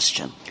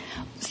suggestion?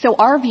 So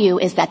our view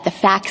is that the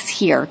facts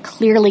here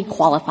clearly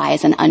qualify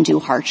as an undue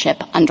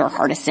hardship under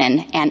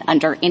Hardison and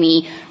under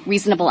any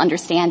reasonable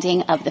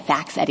understanding of the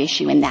facts at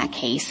issue in that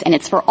case. And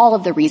it's for all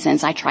of the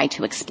reasons I tried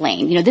to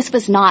explain. This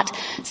was not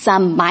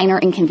some minor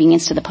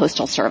inconvenience to the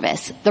Postal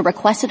Service. The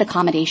requested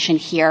accommodation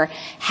here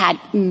had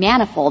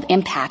manifold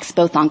impacts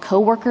both on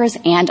coworkers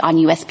and on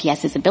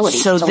USPS's ability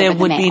to deliver the mail. So there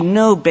would be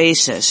no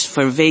basis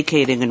for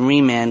vacating and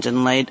remand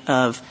in light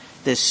of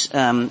this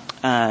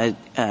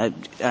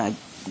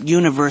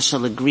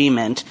universal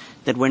agreement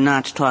that we're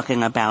not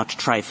talking about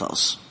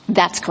trifles.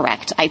 That's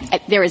correct.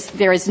 There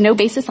is no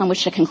basis on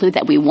which to conclude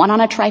that we won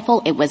on a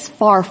trifle. It was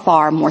far,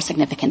 far more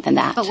significant than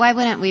that. But why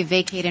wouldn't we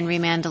vacate and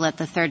remand to let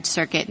the Third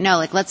Circuit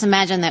know? let's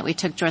imagine that we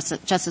took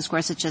Justice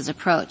Gorsuch's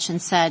approach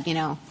and said,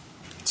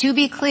 to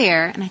be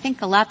clear, and I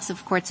think lots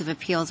of courts of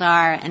appeals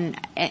are, and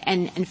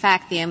in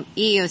fact the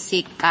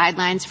EEOC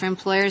guidelines for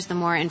employers, the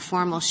more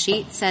informal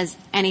sheet says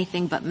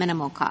anything but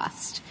minimal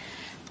cost.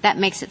 That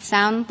makes it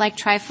sound like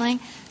trifling.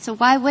 So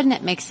why wouldn't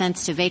it make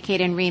sense to vacate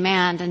and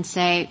remand and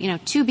say,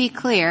 to be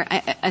clear,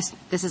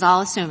 this is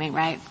all assuming,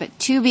 right? But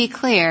to be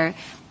clear,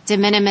 de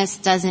minimis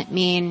doesn't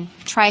mean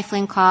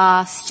trifling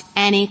cost,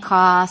 any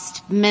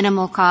cost,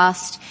 minimal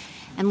cost.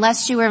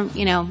 Unless you were,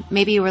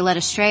 maybe you were led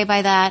astray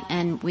by that,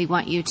 and we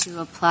want you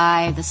to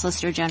apply the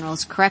Solicitor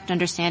General's correct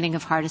understanding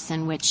of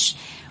Hardison, which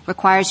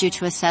requires you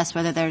to assess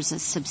whether there's a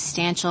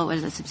substantial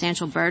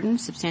burden,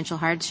 substantial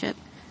hardship.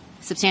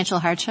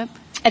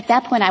 At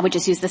that point, I would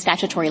just use the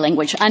statutory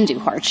language, undue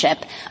hardship.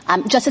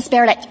 Justice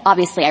Barrett,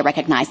 obviously I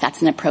recognize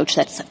that's an approach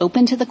that's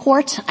open to the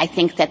court. I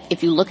think that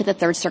if you look at the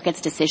Third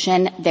Circuit's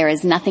decision, there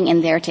is nothing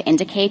in there to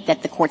indicate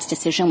that the court's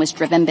decision was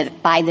driven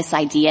by this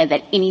idea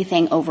that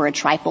anything over a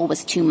trifle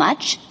was too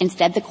much.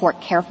 Instead, the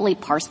court carefully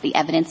parsed the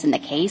evidence in the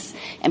case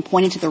and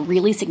pointed to the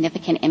really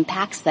significant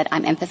impacts that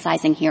I'm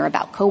emphasizing here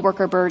about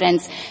coworker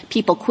burdens,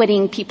 people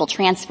quitting, people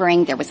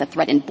transferring. There was a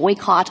threatened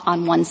boycott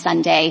on one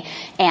Sunday,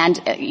 and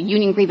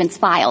union grievance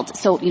filed.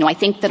 So, I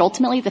think that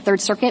ultimately the Third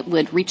Circuit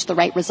would reach the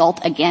right result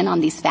again on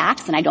these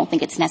facts, and I don't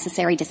think it's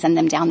necessary to send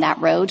them down that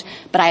road.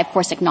 But I, of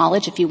course,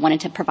 acknowledge if you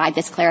wanted to provide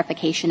this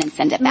clarification and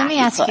send it back. Let me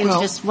ask you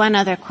just one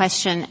other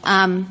question.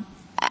 I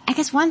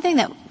guess one thing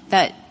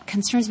that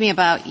concerns me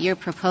about your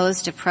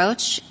proposed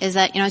approach is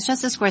that, as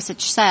Justice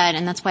Gorsuch said,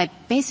 and that's why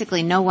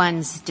basically no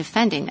one's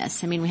defending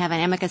this. I mean, we have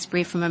an amicus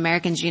brief from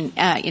Americans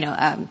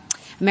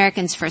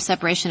for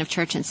Separation of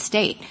Church and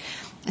State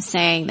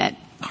saying that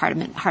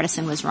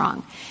Hardison was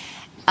wrong.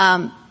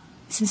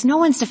 Since no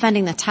one's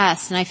defending the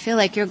test, and I feel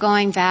like you're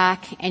going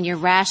back and you're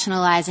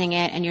rationalizing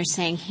it and you're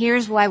saying,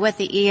 here's why what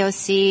the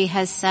EOC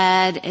has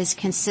said is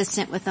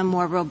consistent with a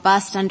more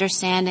robust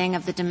understanding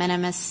of the de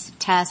minimis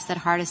test that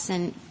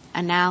Hardison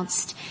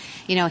announced.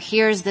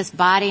 Here's this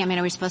body. I mean,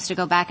 are we supposed to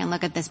go back and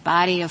look at this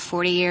body of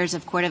 40 years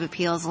of Court of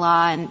Appeals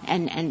law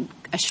and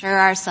assure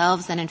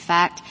ourselves that, in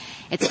fact,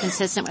 it's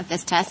consistent with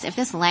this test? If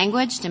this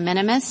language, de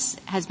minimis,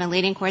 has been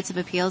leading courts of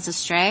appeals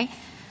astray,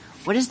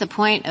 what is the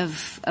point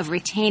of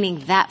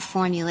retaining that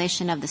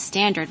formulation of the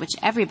standard, which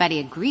everybody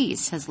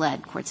agrees has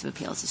led courts of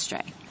appeals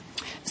astray?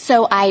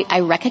 So I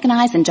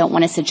recognize and don't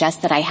want to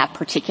suggest that I have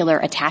particular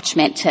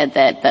attachment to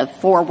the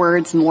four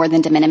words more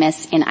than de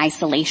minimis in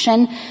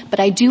isolation, but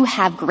I do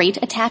have great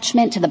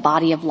attachment to the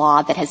body of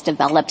law that has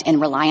developed in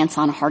reliance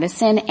on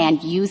Hardison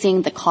and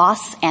using the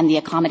costs and the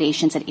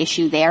accommodations at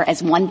issue there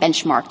as one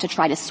benchmark to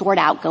try to sort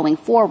out going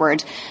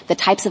forward the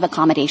types of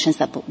accommodations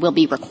that will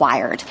be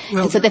required.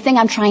 And so the thing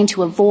I'm trying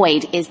to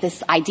avoid is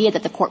this idea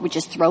that the court would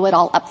just throw it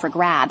all up for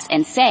grabs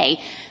and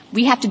say,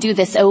 we have to do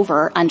this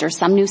over under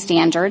some new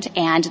standard,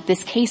 and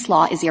this case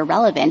law is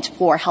irrelevant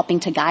for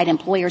helping to guide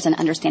employers in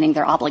understanding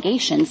their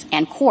obligations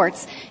and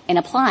courts in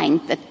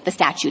applying the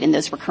statute in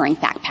those recurring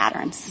fact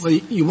patterns. Well,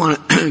 you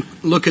want to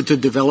look at the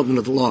development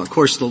of the law. Of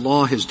course, the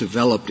law has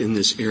developed in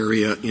this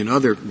area in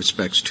other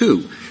respects,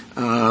 too.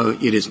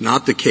 It is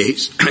not the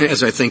case,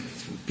 as I think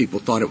people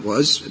thought it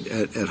was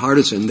at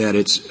Hardison, that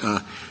it's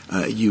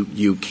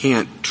you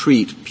can't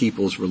treat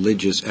people's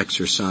religious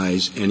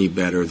exercise any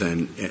better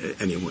than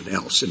anyone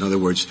else. In other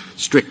words,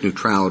 strict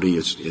neutrality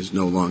is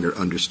no longer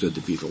understood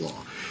to be the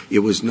law. It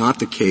was not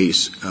the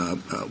case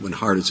when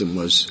Hardison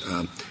was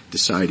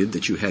decided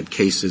that you had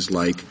cases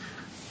like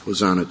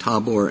Hosanna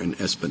Tabor and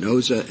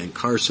Espinoza and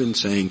Carson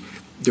saying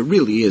there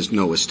really is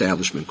no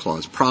Establishment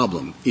Clause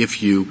problem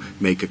if you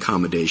make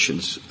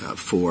accommodations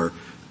for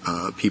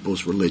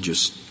people's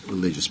religious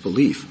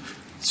belief.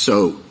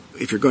 So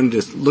if you're going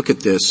to look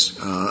at this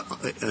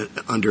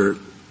under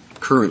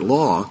current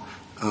law,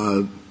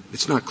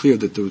 it's not clear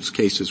that those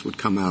cases would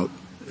come out.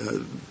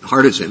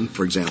 Hardison,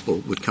 for example,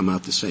 would come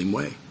out the same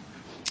way.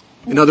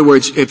 In other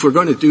words, if we're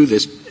going to do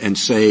this and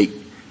say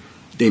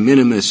de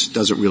minimis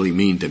doesn't really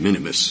mean de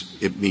minimis,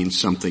 it means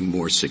something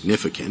more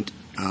significant.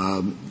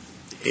 And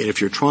if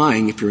you're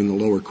in the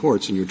lower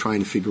courts and you're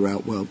trying to figure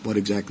out, well, what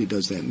exactly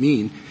does that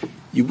mean,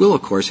 you will,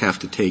 of course, have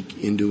to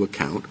take into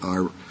account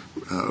our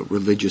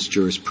religious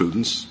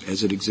jurisprudence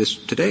as it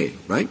exists today,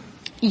 right?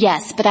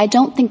 Yes, but I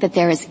don't think that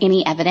there is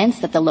any evidence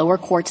that the lower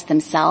courts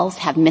themselves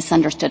have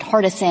misunderstood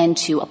Hardison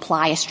to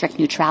apply a strict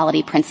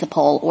neutrality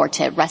principle or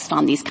to rest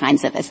on these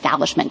kinds of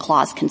Establishment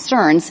Clause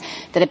concerns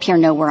that appear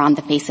nowhere on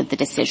the face of the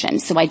decision.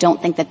 So I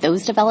don't think that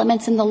those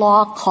developments in the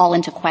law call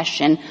into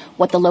question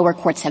what the lower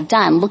courts have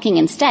done, looking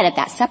instead at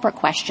that separate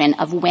question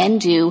of when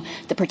do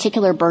the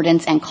particular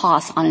burdens and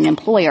costs on an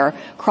employer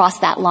cross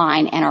that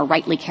line and are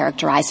rightly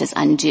characterized as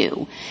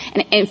undue.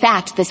 And in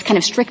fact, this kind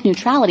of strict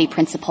neutrality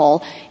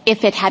principle,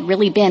 if it had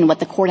really been what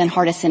the court in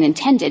Hardison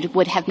intended,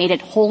 would have made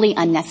it wholly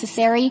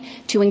unnecessary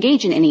to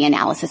engage in any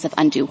analysis of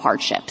undue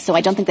hardship. So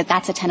I don't think that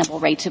that's a tenable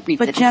way to read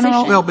the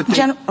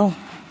decision.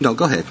 No,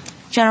 go ahead.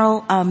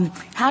 General,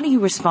 how do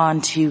you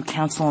respond to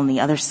counsel on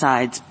the other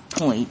side's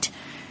point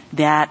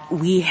that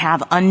we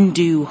have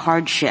undue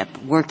hardship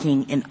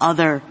working in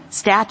other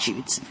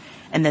statutes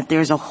and that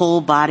there's a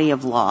whole body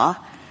of law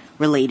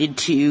related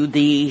to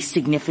the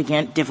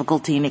significant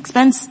difficulty and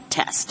expense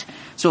test?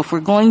 So if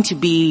we're going to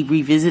be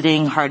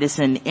revisiting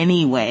Hardison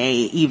anyway,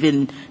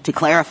 even to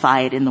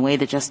clarify it in the way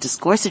that Justice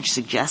Gorsuch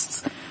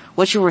suggests,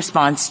 what's your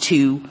response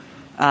to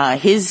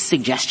his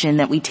suggestion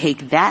that we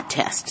take that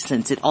test,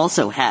 since it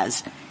also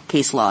has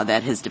case law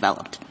that has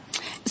developed?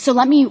 So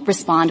let me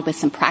respond with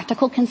some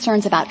practical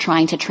concerns about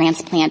trying to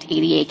transplant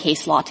ADA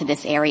case law to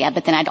this area,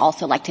 but then I'd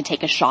also like to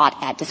take a shot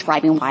at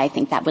describing why I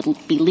think that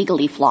would be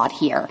legally flawed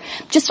here.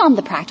 Just on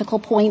the practical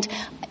point,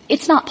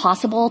 it's not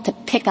possible to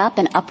pick up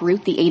and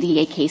uproot the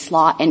ADA case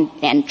law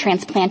and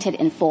transplant it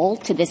in full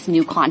to this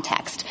new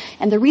context.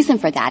 And the reason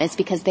for that is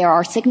because there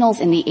are signals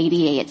in the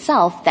ADA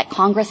itself that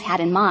Congress had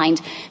in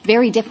mind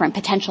very different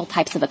potential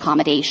types of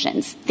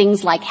accommodations.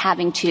 Things like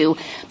having to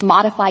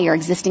modify your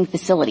existing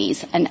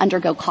facilities and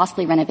undergo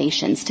costly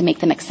renovations to make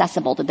them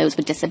accessible to those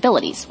with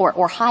disabilities,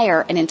 or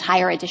hire an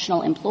entire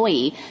additional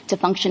employee to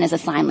function as a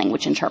sign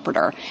language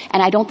interpreter.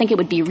 And I don't think it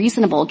would be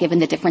reasonable, given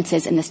the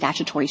differences in the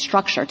statutory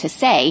structure, to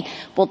say,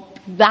 well,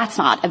 that's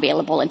not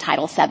available in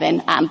Title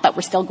VII, but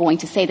we're still going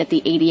to say that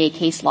the ADA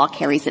case law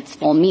carries its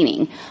full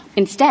meaning.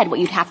 Instead, what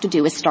you'd have to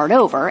do is start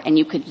over, and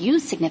you could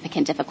use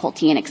significant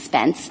difficulty and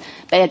expense,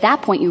 but at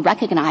that point you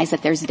recognize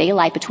that there's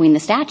daylight between the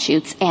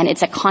statutes and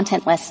it's a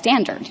contentless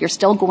standard. You're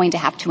still going to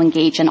have to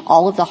engage in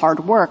all of the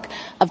hard work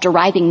of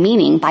deriving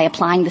meaning by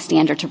applying the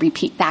standard to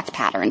repeat fact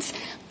patterns.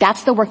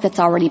 That's the work that's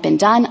already been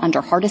done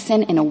under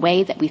Hardison in a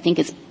way that we think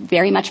is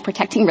very much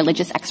protecting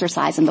religious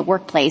exercise in the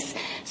workplace.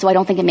 So I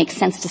don't think it makes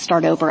sense to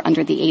start over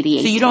under the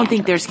ADA. So you don't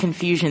think there's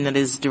confusion that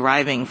is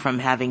deriving from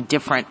having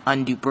different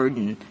undue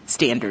burden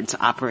standards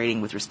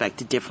operating with respect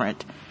to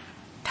different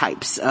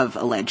types of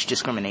alleged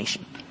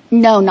discrimination?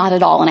 No, not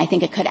at all. And I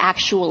think it could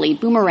actually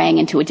boomerang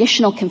into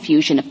additional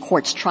confusion if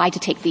courts tried to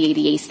take the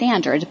ADA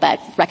standard but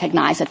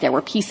recognize that there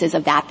were pieces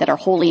of that are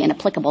wholly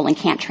inapplicable and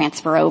can't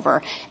transfer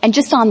over. And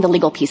just on the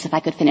legal piece, if I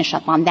could finish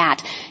up on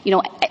that,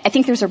 I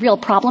think there's a real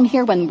problem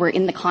here when we're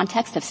in the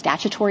context of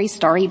statutory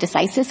stare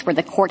decisis, where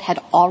the court had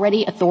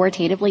already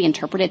authoritatively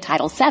interpreted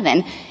Title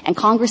VII, and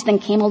Congress then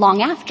came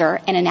along after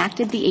and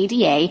enacted the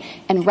ADA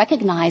and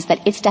recognized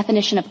that its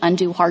definition of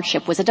undue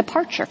hardship was a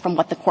departure from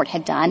what the court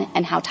had done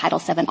and how Title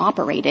VII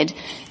operated.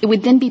 It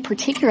would then be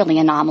particularly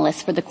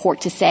anomalous for the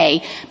court to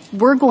say,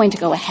 we're going to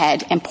go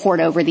ahead and port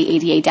over the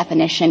ADA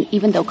definition,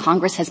 even though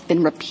Congress has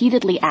been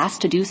repeatedly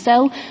asked to do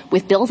so,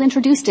 with bills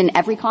introduced in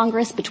every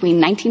Congress between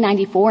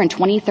 1994 and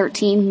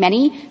 2013,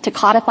 many, to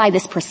codify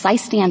this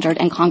precise standard,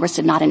 and Congress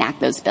did not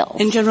enact those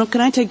bills. In general, can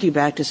I take you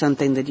back to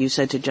something that you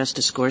said to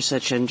Justice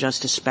Gorsuch and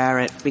Justice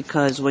Barrett?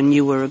 Because when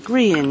you were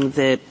agreeing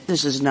that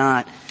this is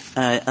not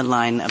a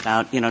line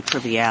about,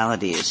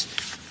 trivialities,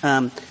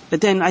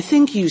 but then I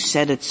think you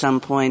said at some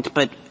point,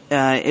 but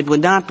it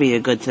would not be a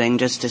good thing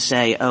just to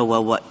say,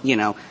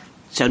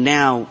 so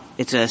now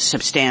it's a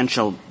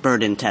substantial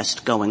burden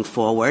test going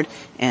forward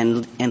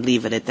and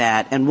leave it at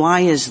that. And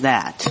why is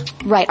that?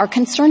 Right. Our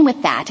concern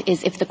with that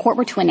is if the court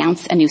were to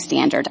announce a new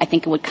standard, I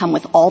think it would come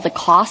with all the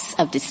costs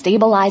of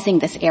destabilizing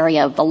this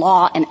area of the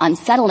law and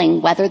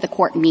unsettling whether the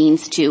court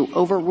means to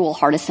overrule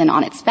Hardison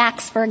on its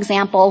facts, for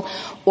example,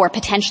 or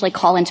potentially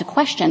call into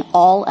question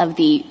all of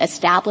the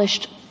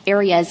established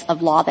areas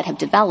of law that have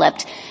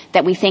developed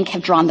that we think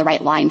have drawn the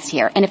right lines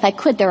here. And if I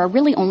could, there are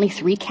really only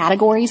 3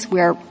 categories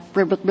where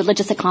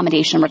religious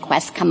accommodation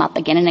requests come up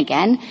again and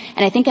again,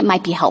 and I think it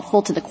might be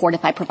helpful to the court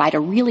if I provide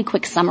a really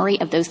quick summary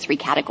of those 3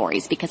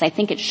 categories, because I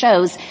think it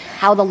shows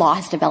how the law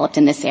has developed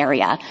in this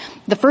area.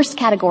 The first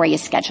category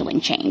is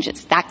scheduling change.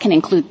 That can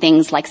include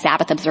things like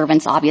Sabbath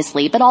observance,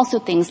 obviously, but also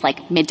things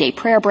like midday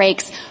prayer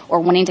breaks or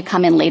wanting to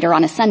come in later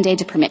on a Sunday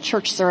to permit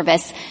church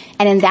service.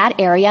 And in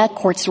that area,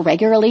 courts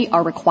regularly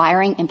are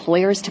requiring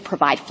employers to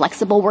provide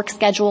flexible work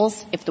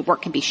schedules if the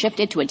work can be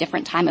shifted to a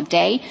different time of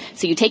day.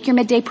 So you take your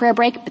midday prayer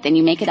break, but then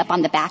you make it up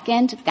on the back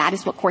end. That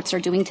is what courts are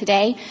doing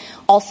today.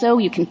 Also,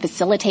 you can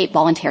facilitate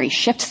voluntary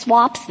shift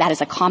swaps. That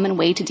is a common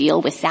way to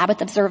deal with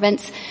Sabbath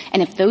observance.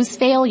 And if those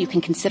fail, you can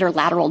consider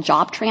lateral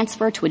job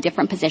transfer to a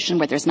different position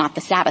where there's not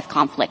the Sabbath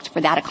conflict for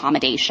that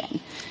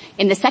accommodation.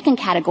 In the second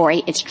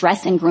category, it's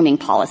dress and grooming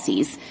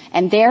policies.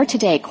 And there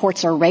today,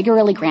 courts are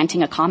regularly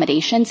granting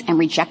accommodations and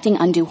rejecting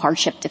undue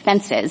hardship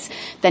defenses.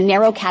 The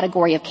narrow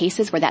category of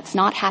cases where that's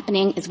not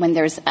happening is when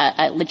there's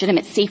a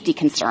legitimate safety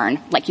concern,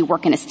 like you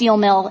work in a steel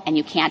mill and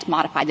you can't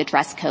modify the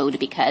dress code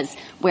because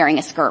wearing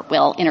a skirt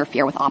will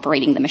interfere with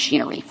operating the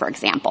machinery, for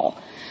example.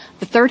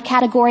 The third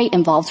category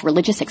involves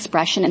religious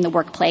expression in the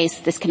workplace.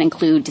 This can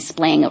include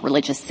displaying a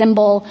religious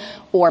symbol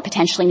or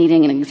potentially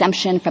needing an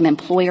exemption from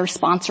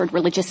employer-sponsored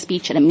religious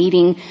speech at a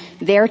meeting.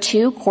 There,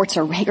 too, courts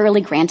are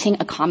regularly granting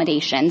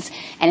accommodations,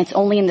 and it's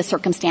only in the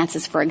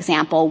circumstances, for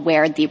example,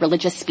 where the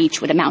religious speech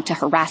would amount to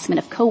harassment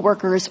of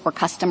coworkers or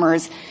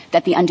customers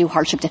that the undue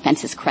hardship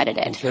defense is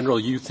credited. In general,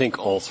 you think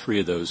all 3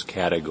 of those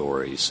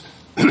categories,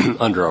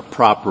 under a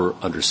proper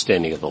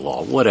understanding of the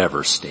law,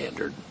 whatever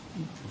standard,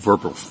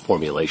 verbal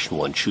formulation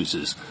one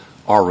chooses,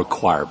 are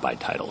required by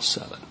Title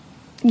VII?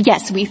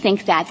 Yes, we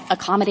think that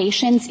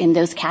accommodations in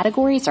those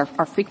categories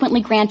are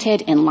frequently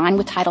granted in line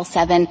with Title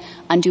VII.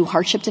 Undue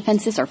hardship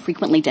defenses are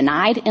frequently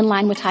denied in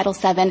line with Title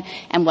VII.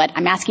 And what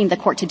I'm asking the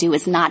court to do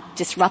is not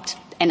disrupt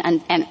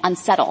and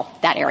unsettle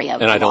that area of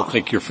the law. And I don't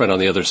think your friend on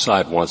the other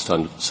side wants to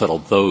unsettle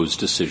those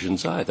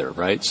decisions either,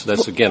 right? So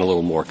that's, again, a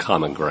little more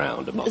common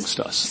ground amongst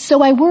us.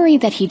 So I worry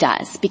that he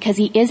does, because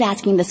he is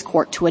asking this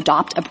court to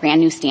adopt a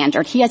brand new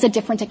standard. He has a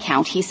different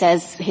account. He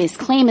says his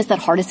claim is that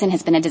Hardison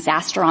has been a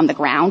disaster on the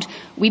ground.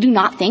 We do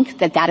not think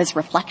that that is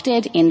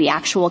reflected in the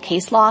actual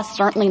case law,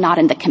 certainly not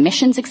in the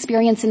Commission's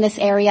experience in this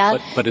area.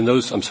 But in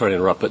those, I'm sorry to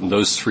interrupt, but in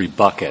those 3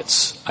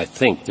 buckets, I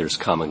think there's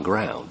common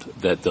ground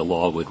that the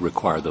law would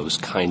require those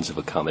kinds of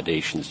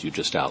accommodations you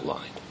just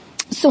outlined.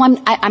 So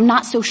I'm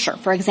not so sure.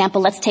 For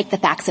example, let's take the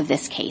facts of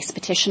this case.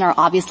 Petitioner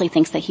obviously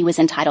thinks that he was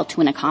entitled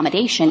to an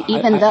accommodation,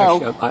 even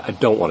though... I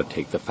don't want to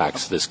take the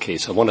facts of this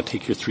case. I want to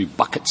take your 3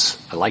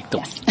 buckets. I like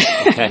them.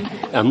 Yes. Okay?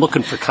 I'm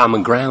looking for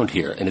common ground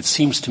here, and it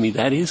seems to me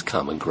that is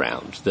common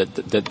ground,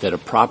 that a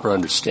proper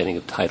understanding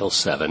of Title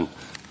VII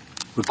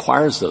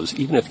requires those,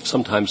 even if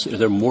sometimes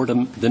they're more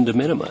than de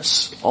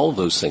minimis. All of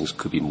those things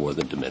could be more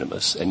than de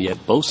minimis, and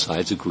yet both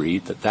sides agree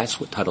that that's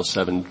what Title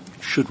VII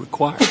should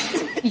require.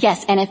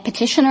 Yes, and if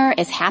petitioner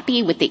is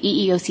happy with the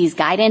EEOC's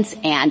guidance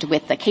and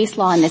with the case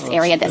law in this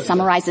area that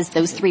summarizes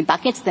those 3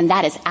 buckets, then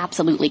that is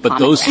absolutely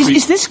common.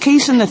 Is this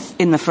case in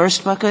the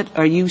first bucket?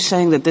 Are you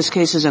saying that this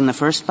case is in the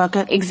first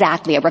bucket?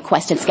 Exactly, a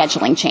requested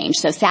scheduling change.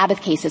 So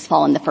Sabbath cases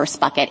fall in the first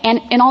bucket.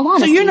 And in all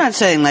honesty... So you're not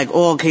saying like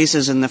all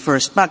cases in the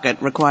first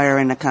bucket require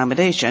an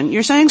accommodation.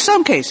 You're saying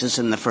some cases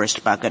in the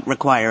first bucket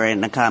require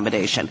an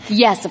accommodation.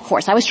 Yes, of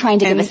course. I was trying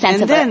to give a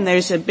sense of it. And then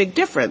there's a big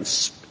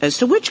difference as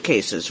to which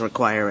cases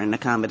require an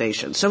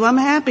accommodation. So I'm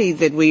happy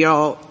that we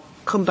all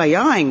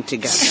kumbayaing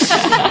together.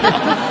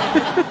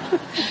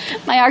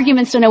 My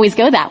arguments don't always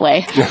go that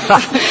way.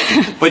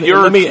 But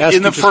you're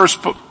in the first...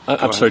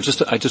 I'm sorry,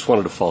 I just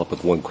wanted to follow up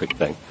with one quick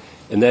thing.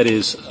 And that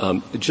is,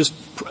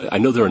 I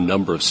know there are a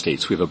number of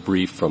states. We have a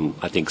brief from,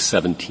 I think,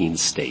 17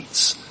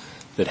 states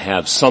that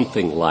have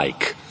something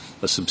like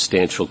a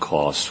substantial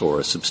cost or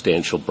a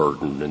substantial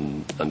burden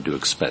and undue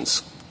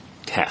expense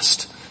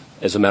test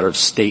as a matter of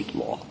state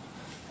law.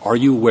 Are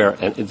you aware,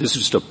 and this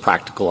is just a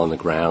practical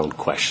on-the-ground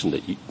question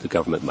that the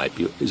government might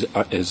be,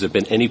 has there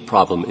been any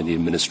problem in the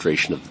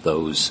administration of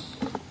those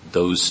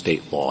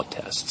state law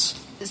tests?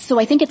 So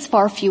I think it's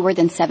far fewer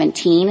than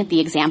 17. The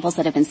examples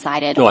that have been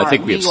cited are I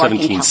think we have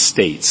 17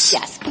 states.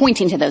 Yes,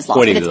 pointing to those laws.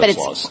 But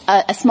it's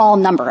a small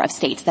number of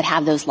states that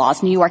have those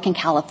laws. New York and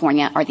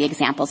California are the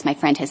examples my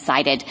friend has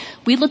cited.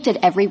 We looked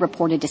at every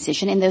reported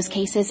decision in those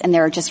cases, and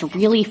there are just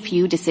really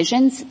few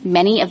decisions.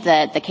 Many of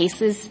the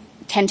cases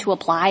tend to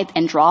apply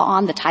and draw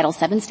on the Title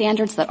VII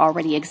standards that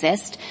already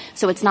exist.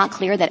 So it's not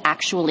clear that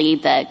actually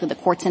the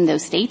courts in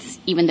those states,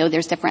 even though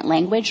there's different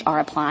language, are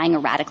applying a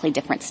radically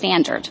different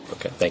standard.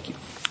 Okay, thank you.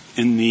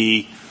 In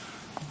the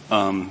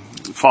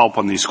follow-up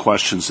on these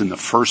questions, in the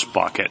first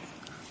bucket,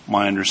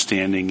 my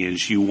understanding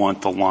is you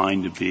want the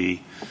line to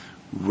be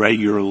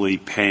regularly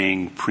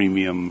paying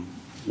premium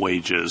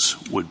wages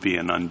would be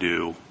an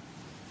undue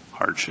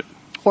hardship.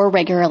 Or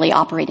regularly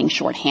operating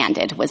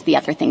shorthanded was the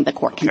other thing the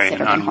court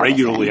considered. Okay, and on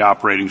regularly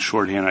operating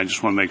shorthand, I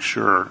just want to make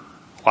sure,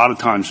 a lot of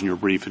times in your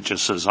brief it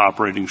just says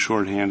operating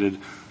shorthanded.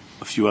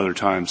 A few other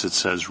times it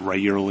says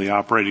regularly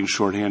operating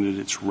shorthanded.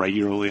 It's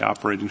regularly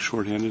operating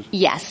shorthanded?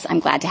 Yes,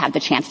 I'm glad to have the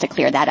chance to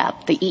clear that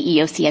up. The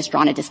EEOC has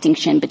drawn a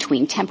distinction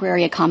between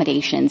temporary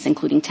accommodations,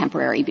 including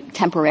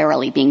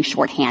temporarily being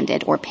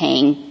shorthanded or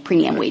paying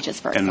premium wages,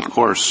 for example. And of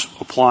course,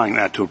 applying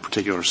that to a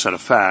particular set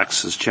of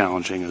facts is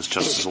challenging, as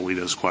Justice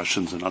Alito's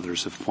questions and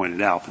others have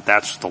pointed out, but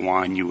that's the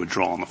line you would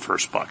draw in the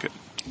first bucket.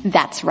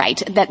 That's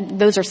right.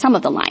 Those are some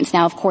of the lines.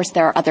 Now, of course,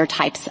 there are other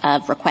types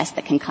of requests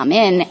that can come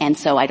in, and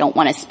so I don't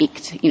want to speak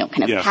to,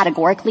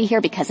 categorically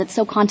here because it's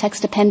so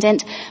context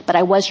dependent, but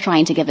I was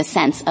trying to give a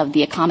sense of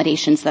the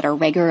accommodations that are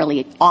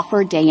regularly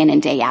offered day in and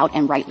day out,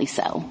 and rightly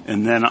so.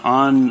 And then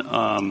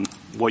on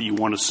what you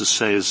want us to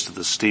say as to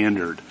the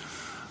standard,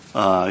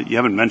 you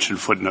haven't mentioned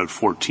footnote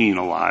 14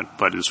 a lot,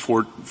 but is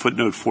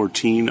footnote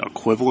 14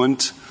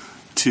 equivalent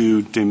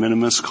to de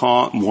minimis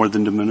cost, more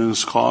than de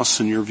minimis costs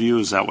in your view?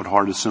 Is that what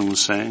Hardison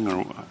was saying?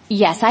 Or?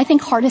 Yes, I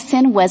think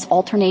Hardison was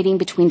alternating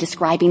between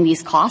describing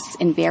these costs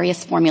in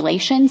various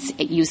formulations.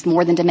 It used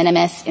more than de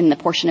minimis in the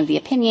portion of the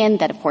opinion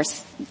that, of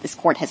course, this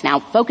court has now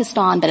focused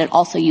on, but it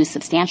also used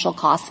substantial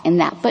costs in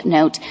that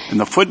footnote. And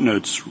the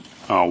footnotes,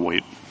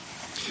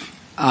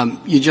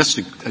 you just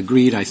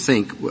agreed, I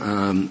think,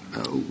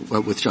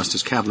 with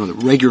Justice Kavanaugh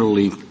that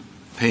regularly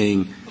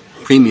paying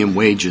premium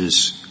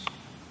wages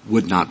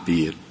would not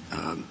be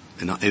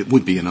it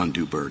would be an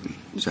undue burden.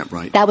 Is that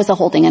right? That was a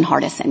holding in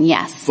Hardison,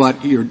 yes.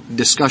 But your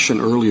discussion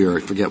earlier,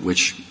 I forget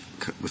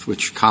with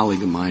which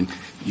colleague of mine,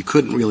 you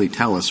couldn't really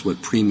tell us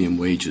what premium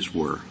wages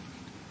were.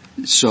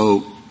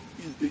 So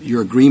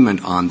your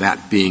agreement on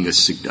that being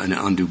an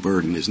undue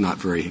burden is not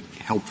very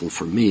helpful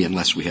for me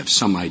unless we have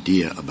some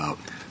idea about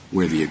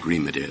where the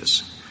agreement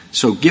is.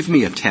 So give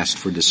me a test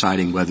for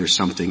deciding whether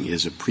something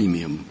is a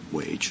premium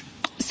wage.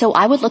 So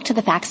I would look to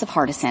the facts of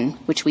Hardison,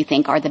 which we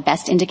think are the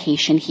best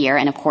indication here,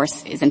 and of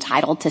course is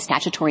entitled to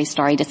statutory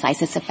stare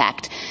decisis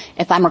effect.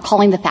 If I'm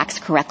recalling the facts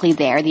correctly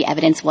there, the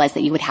evidence was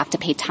that you would have to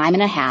pay time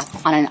and a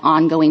half on an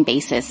ongoing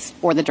basis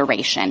for the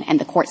duration, and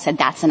the court said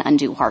that's an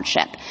undue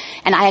hardship.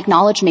 And I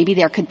acknowledge maybe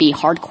there could be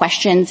hard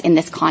questions in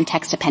this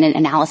context-dependent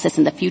analysis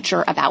in the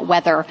future about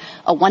whether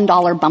a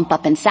 $1 bump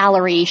up in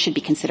salary should be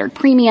considered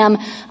premium,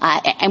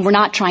 and we're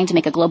not trying to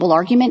make a global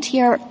argument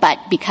here, but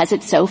because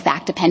it's so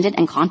fact-dependent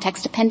and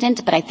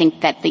context-dependent, but I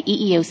think that the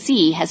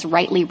EEOC has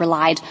rightly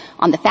relied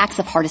on the facts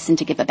of Hardison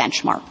to give a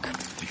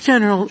benchmark.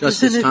 General,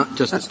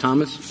 Justice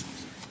Thomas?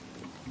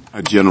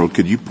 General,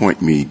 could you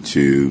point me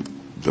to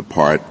the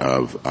part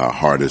of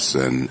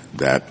Hardison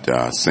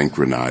that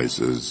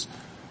synchronizes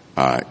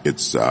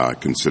its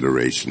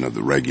consideration of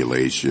the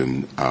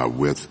regulation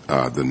with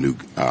the new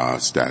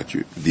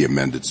statute, the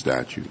amended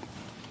statute?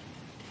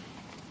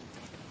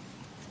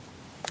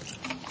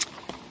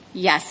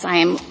 Yes, I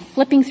am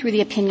flipping through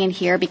the opinion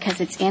here because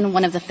it's in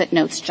one of the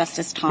footnotes,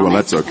 Justice Thomas. Well,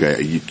 that's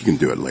okay. You can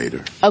do it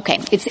later. Okay.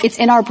 It's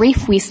in our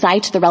brief. We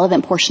cite the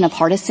relevant portion of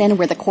Hardison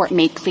where the court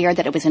made clear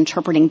that it was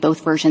interpreting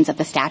both versions of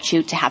the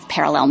statute to have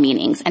parallel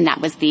meanings, and that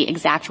was the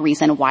exact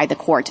reason why the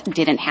court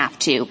didn't have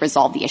to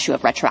resolve the issue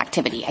of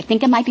retroactivity. I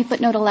think it might be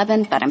footnote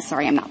 11, but I'm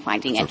sorry I'm not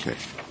finding it. Okay.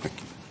 Thank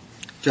you.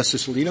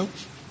 Justice Alito?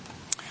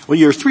 Well,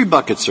 your three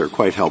buckets are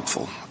quite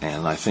helpful,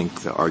 and I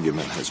think the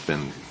argument has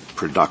been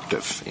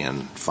productive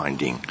in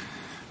finding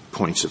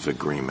points of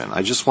agreement.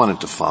 I just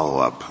wanted to follow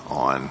up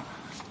on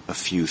a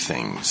few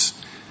things.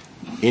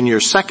 In your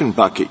second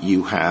bucket,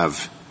 you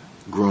have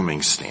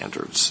grooming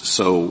standards.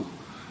 So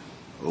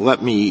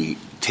let me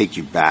take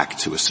you back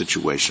to a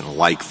situation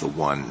like the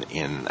one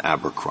in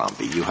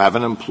Abercrombie. You have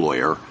an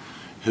employer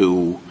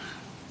who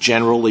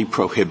generally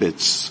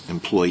prohibits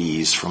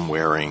employees from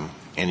wearing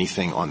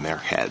anything on their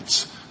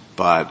heads,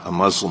 but a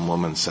Muslim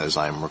woman says,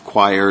 I'm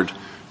required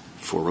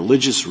for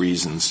religious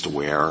reasons to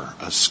wear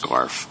a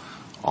scarf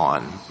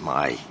on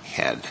my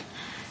head.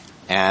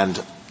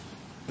 And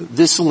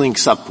this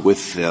links up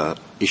with the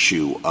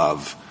issue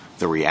of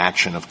the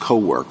reaction of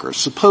coworkers.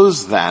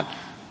 Suppose that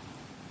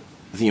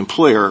the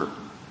employer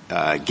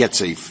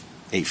gets a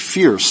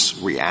fierce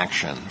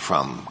reaction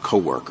from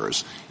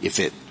coworkers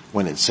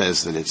when it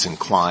says that it's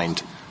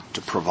inclined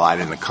to provide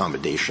an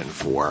accommodation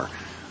for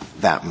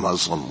that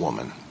Muslim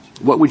woman.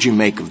 What would you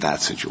make of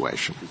that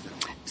situation?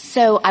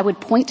 So I would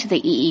point to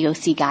the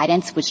EEOC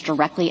guidance, which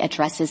directly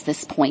addresses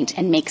this point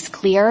and makes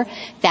clear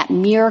that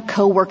mere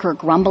coworker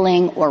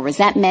grumbling or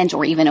resentment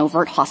or even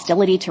overt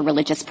hostility to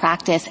religious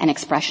practice and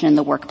expression in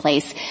the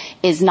workplace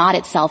is not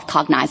itself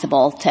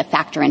cognizable to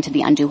factor into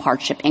the undue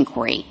hardship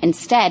inquiry.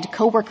 Instead,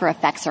 coworker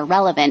effects are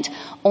relevant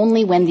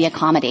only when the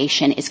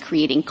accommodation is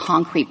creating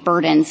concrete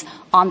burdens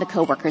on the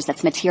coworkers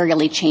that's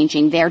materially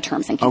changing their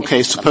terms and conditions.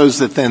 Okay, suppose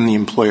that then the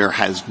employer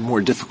has more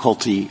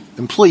difficulty.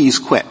 Employees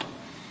quit.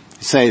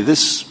 Say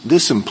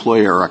this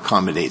employer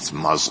accommodates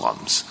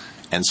Muslims,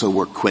 and so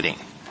we're quitting.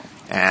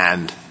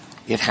 And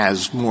it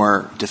has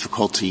more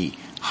difficulty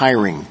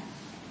hiring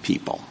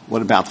people.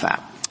 What about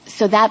that?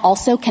 So that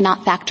also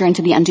cannot factor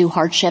into the undue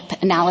hardship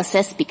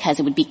analysis because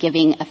it would be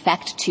giving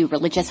effect to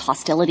religious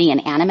hostility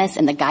and animus,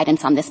 and the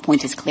guidance on this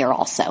point is clear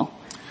also.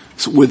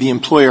 So would the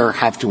employer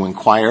have to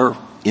inquire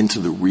into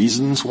the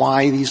reasons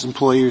why these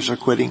employers are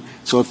quitting?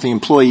 So if the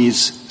employees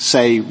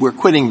say, we're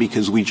quitting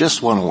because we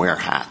just want to wear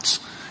hats,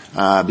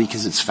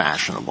 because it's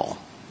fashionable,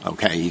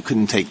 okay, you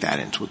couldn't take that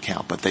into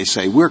account, but they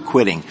say, we're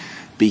quitting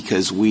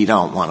because we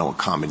don't want to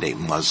accommodate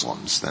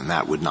Muslims, then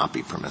that would not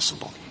be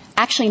permissible.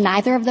 Actually,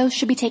 neither of those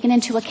should be taken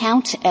into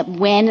account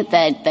when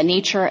the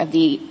nature of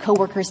the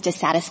coworker's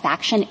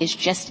dissatisfaction is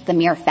just the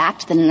mere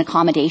fact that an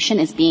accommodation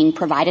is being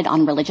provided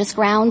on religious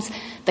grounds.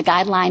 The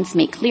guidelines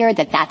make clear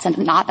that that's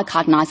not a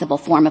cognizable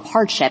form of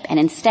hardship, and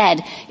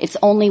instead, it's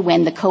only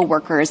when the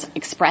coworkers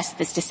express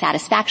this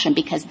dissatisfaction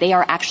because they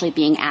are actually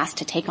being asked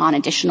to take on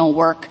additional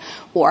work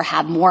or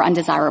have more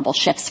undesirable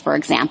shifts, for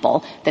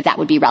example, that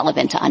would be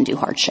relevant to undue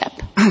hardship.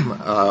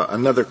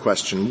 Another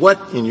question.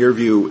 What, in your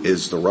view,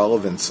 is the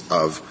relevance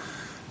of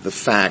the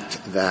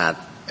fact that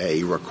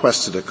a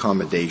requested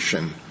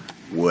accommodation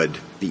would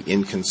be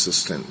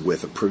inconsistent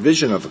with a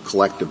provision of a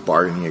collective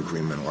bargaining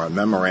agreement or a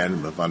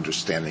memorandum of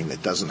understanding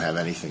that doesn't have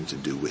anything to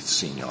do with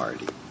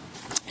seniority?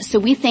 So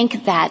we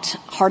think that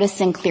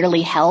Hardison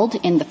clearly held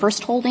in the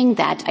first holding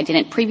that I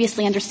didn't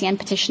previously understand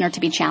petitioner to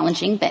be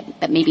challenging,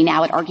 but maybe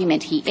now at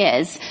argument he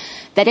is,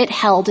 that it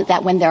held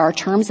that when there are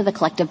terms of the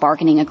collective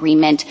bargaining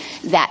agreement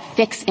that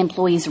fix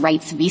employees'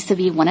 rights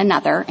vis-a-vis one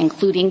another,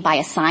 including by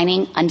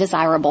assigning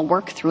undesirable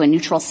work through a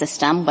neutral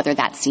system, whether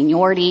that's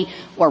seniority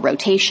or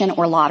rotation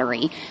or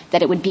lottery,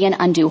 that it would be an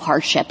undue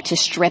hardship to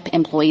strip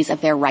employees of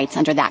their rights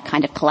under that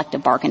kind of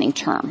collective bargaining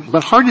term.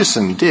 But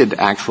Hardison did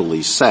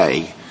actually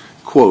say,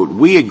 quote,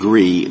 we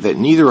agree that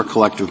neither a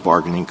collective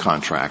bargaining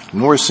contract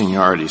nor a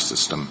seniority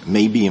system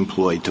may be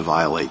employed to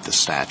violate the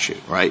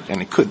statute, right?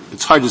 And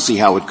it's hard to see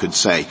how it could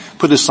say,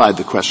 put aside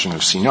the question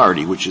of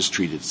seniority, which is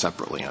treated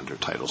separately under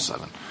Title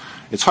VII.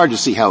 It's hard to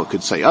see how it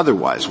could say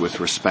otherwise with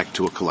respect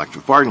to a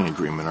collective bargaining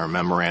agreement or a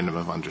memorandum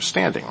of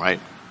understanding, right?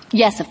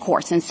 Yes, of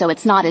course. And so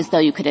it's not as though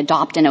you could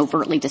adopt an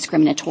overtly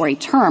discriminatory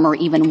term or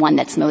even one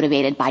that's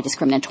motivated by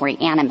discriminatory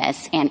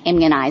animus and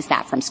immunize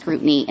that from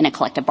scrutiny in a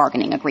collective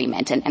bargaining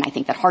agreement. And I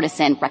think that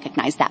Hardison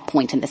recognized that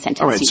point in the sentence.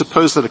 All right.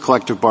 Suppose that a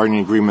collective bargaining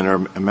agreement or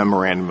a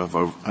memorandum of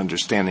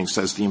understanding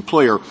says the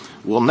employer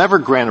will never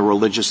grant a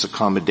religious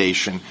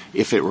accommodation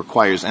if it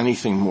requires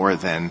anything more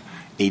than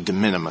a de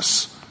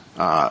minimis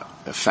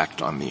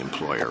effect on the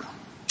employer.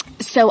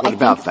 So what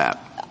about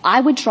that? I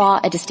would draw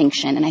a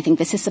distinction, and I think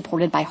this is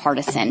supported by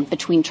Hardison,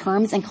 between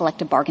terms and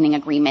collective bargaining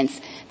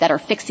agreements that are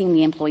fixing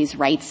the employee's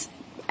rights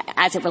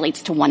as it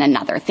relates to one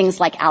another. Things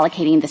like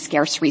allocating the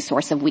scarce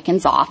resource of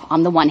weekends off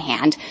on the one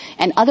hand,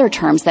 and other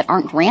terms that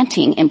aren't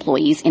granting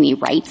employees any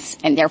rights,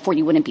 and therefore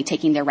you wouldn't be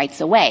taking their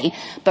rights away,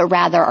 but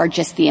rather are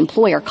just the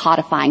employer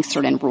codifying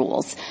certain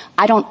rules.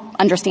 I don't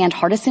understand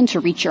Hardison to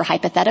reach your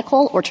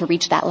hypothetical or to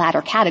reach that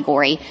latter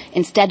category.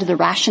 Instead, the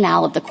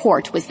rationale of the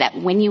court was that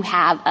when you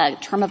have a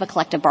term of a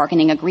collective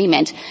bargaining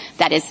agreement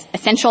that is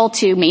essential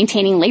to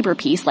maintaining labor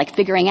peace, like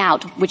figuring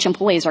out which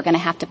employees are going to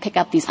have to pick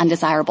up these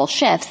undesirable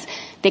shifts,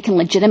 they can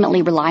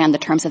legitimately rely on the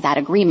terms of that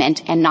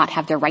agreement and not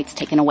have their rights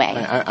taken away.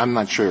 I'm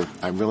not sure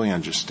I really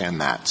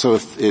understand that. So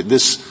if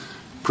this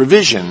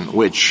provision,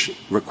 which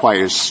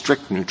requires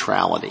strict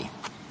neutrality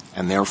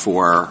and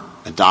therefore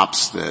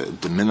adopts the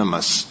de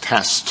minimis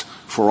test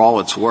for all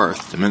it's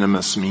worth, de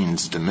minimis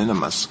means de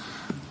minimis,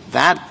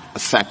 that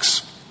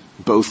affects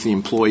both the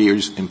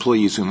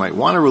employees who might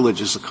want a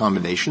religious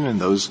accommodation and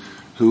those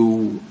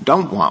who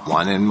don't want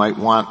one and might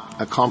want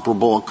a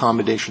comparable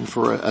accommodation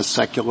for a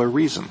secular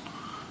reason.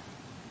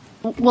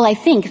 Well, I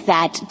think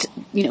that,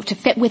 to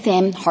fit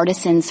within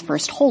Hardison's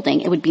first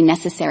holding, it would be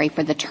necessary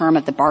for the term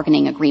of the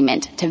bargaining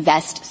agreement to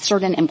vest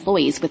certain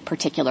employees with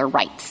particular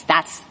rights.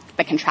 That's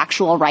the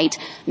contractual right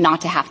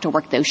not to have to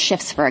work those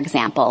shifts, for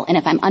example. And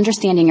if I'm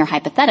understanding your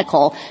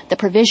hypothetical, the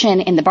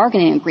provision in the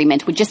bargaining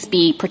agreement would just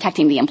be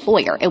protecting the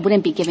employer. It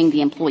wouldn't be giving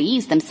the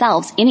employees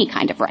themselves any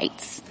kind of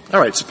rights. All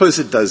right. Suppose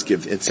it does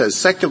give. It says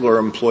secular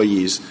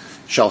employees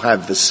shall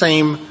have the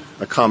same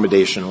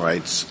accommodation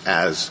rights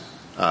as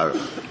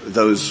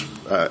those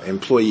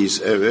employees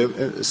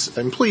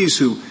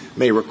who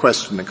may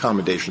request an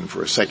accommodation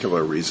for a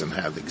secular reason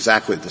have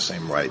exactly the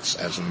same rights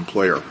as an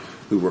employer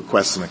who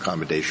requests an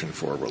accommodation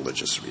for a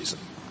religious reason.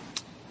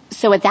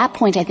 So at that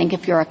point, I think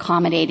if you're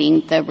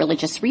accommodating the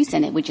religious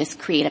reason, it would just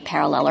create a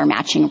parallel or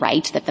matching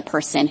right that the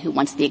person who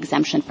wants the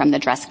exemption from the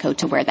dress code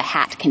to wear the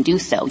hat can do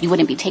so. You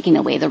wouldn't be taking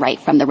away the right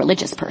from the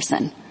religious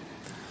person.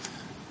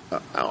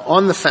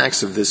 On the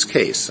facts of this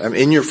case,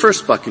 in your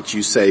first bucket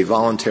you say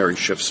voluntary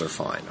shifts are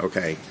fine,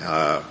 okay?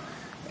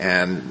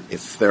 And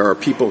if there are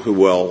people who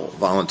will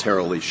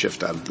voluntarily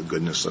shift out of the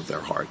goodness of their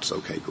hearts,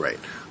 okay, great.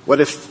 What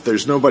if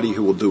there's nobody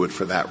who will do it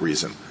for that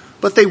reason?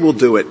 But they will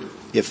do it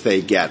if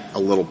they get a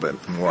little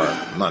bit more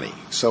money.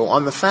 So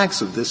on the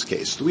facts of this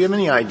case, do we have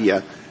any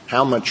idea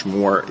how much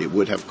more it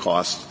would have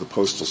cost the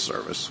Postal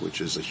Service, which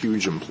is a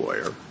huge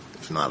employer,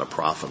 if not a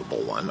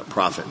profitable one, a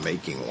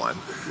profit-making one,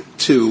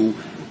 to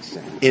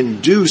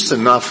induce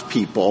enough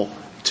people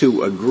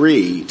to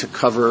agree to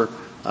cover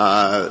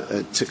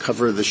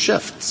the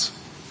shifts?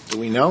 Do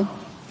we know?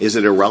 Is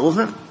it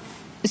irrelevant?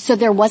 So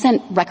there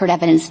wasn't record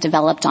evidence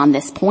developed on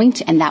this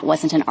point, and that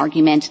wasn't an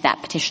argument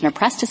that petitioner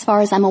pressed, as far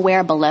as I'm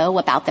aware, below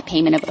about the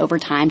payment of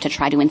overtime to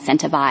try to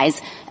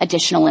incentivize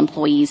additional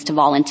employees to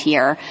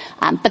volunteer.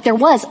 But there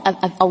was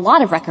a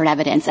lot of record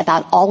evidence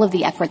about all of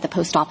the effort the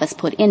post office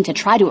put in to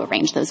try to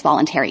arrange those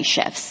voluntary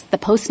shifts. The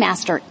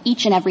postmaster,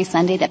 each and every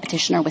Sunday that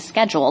petitioner was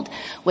scheduled,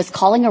 was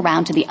calling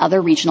around to the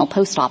other regional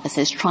post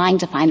offices trying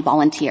to find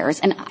volunteers.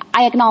 And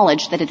I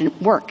acknowledge that it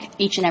didn't work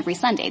each and every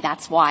Sunday.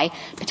 That's why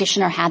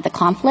petitioner had the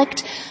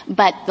conflict.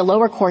 But the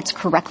lower courts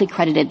correctly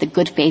credited the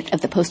good faith of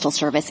the Postal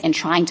Service in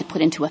trying to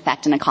put into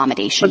effect an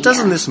accommodation. But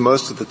doesn't this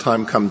most of the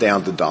time come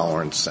down to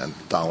dollars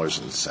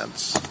and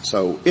cents?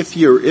 So if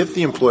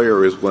the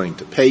employer is willing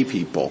to pay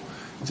people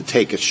to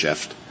take a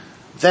shift,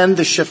 then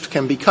the shift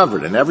can be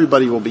covered and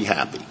everybody will be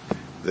happy.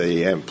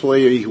 The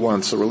employee who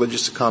wants a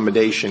religious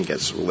accommodation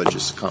gets a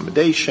religious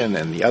accommodation,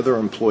 and the other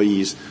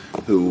employees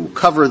who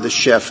cover the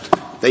shift,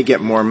 they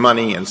get more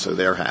money, and so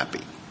they're happy.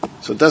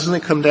 So doesn't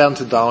it come down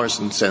to dollars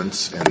and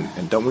cents,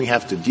 and don't we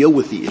have to deal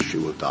with the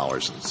issue of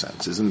dollars and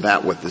cents? Isn't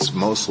that what this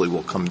mostly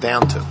will come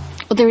down to?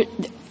 Well,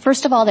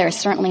 first of all, there is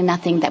certainly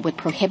nothing that would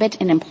prohibit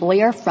an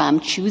employer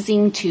from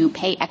choosing to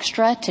pay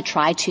extra to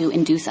try to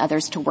induce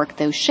others to work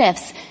those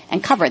shifts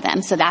and cover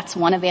them. So that's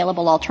one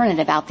available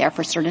alternative out there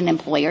for certain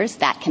employers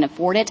that can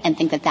afford it and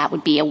think that that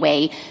would be a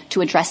way to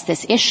address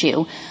this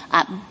issue.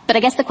 But I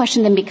guess the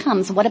question then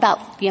becomes, what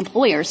about the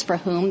employers for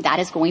whom that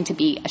is going to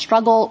be a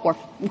struggle, or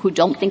who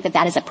don't think that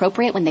that is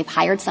appropriate when they've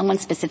hired someone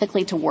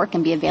specifically to work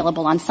and be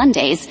available on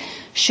Sundays?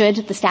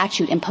 Should the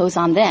statute impose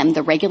on them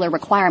the regular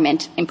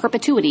requirement in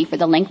perpetuity for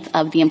the length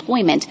of the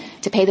employment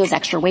to pay those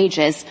extra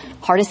wages?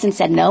 Hardison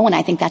said no, and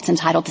I think that's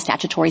entitled to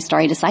statutory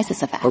stare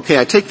decisis effect. Okay,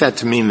 I take that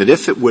to mean that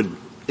if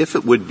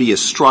it would be a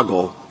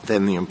struggle,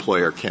 then the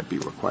employer can't be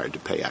required to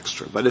pay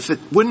extra. But if it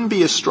wouldn't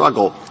be a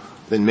struggle,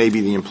 then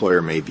maybe the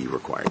employer may be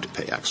required to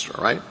pay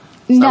extra, right?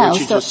 Is that what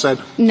you just said?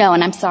 No,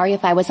 and I'm sorry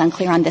if I was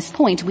unclear on this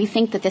point. We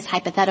think that this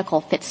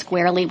hypothetical fits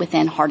squarely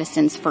within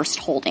Hardison's first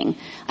holding.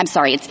 I'm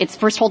sorry, it's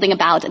first holding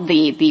about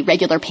the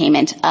regular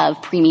payment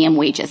of premium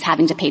wages,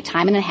 having to pay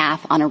time and a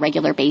half on a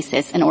regular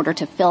basis in order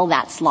to fill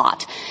that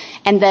slot.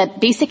 And the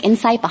basic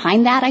insight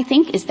behind that, I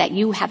think, is that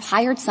you have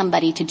hired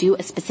somebody to do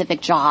a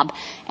specific job,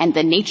 and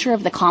the nature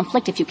of the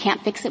conflict, if you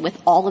can't fix it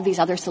with all of these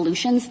other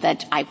solutions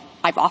that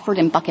I've offered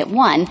in bucket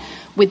one,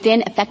 would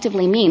then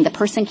effectively mean the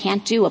person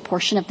can't do a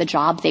portion of the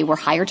job they were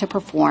hired to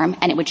perform,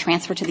 and it would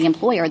transfer to the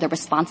employer the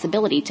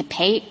responsibility to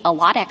pay a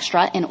lot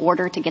extra in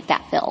order to get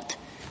that filled.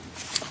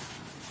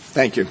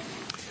 Thank you.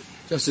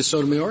 Justice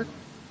Sotomayor?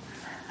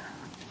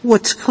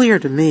 What's clear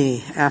to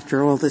me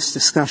after all this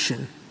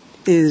discussion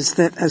is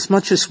that as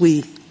much as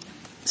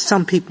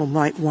some people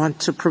might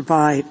want to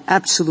provide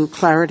absolute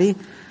clarity,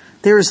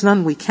 there is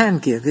none we can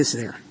give, is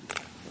there?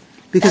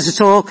 Because it's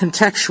all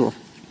contextual.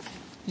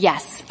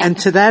 Yes. And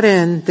to that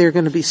end, there are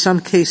going to be some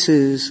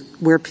cases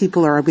where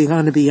people are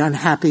going to be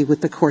unhappy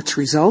with the court's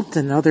result,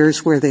 and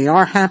others where they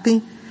are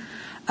happy.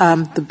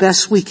 The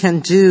best we can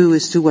do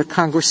is do what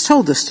Congress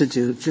told us to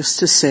do, just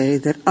to say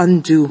that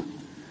undue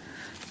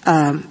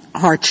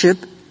hardship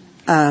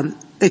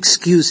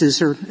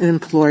excuses an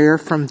employer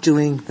from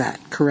doing that,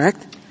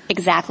 correct?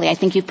 Exactly. I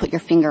think you put your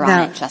finger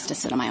on it, Justice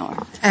Sotomayor.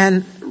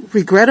 And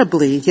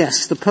regrettably,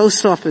 yes, the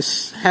post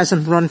office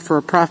hasn't run for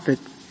a profit,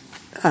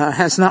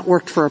 has not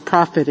worked for a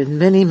profit in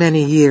many,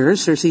 many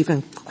years. There's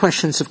even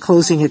questions of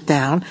closing it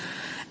down.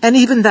 And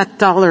even that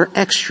dollar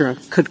extra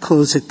could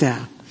close it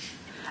down.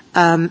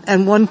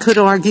 And one could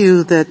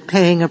argue that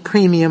paying a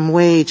premium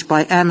wage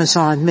by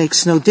Amazon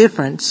makes no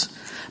difference.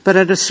 But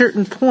at a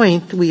certain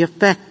point, we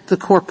affect the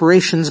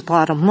corporation's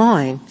bottom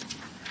line.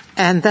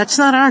 And that's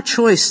not our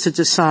choice to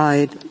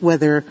decide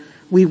whether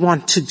we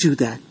want to do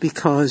that,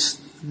 because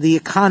the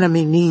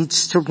economy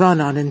needs to run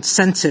on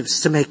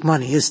incentives to make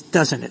money,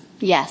 doesn't it?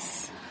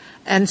 Yes.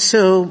 And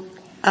so,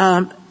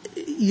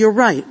 you're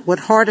right. What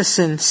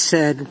Hardison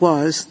said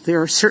was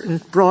there are certain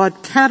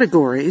broad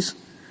categories,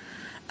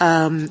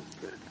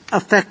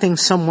 affecting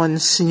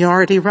someone's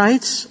seniority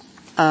rights,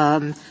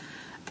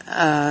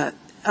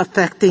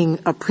 affecting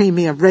a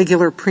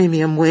regular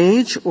premium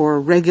wage or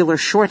regular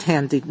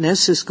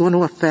shorthandedness is going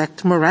to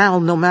affect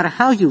morale no matter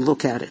how you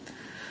look at it.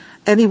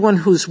 Anyone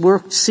who's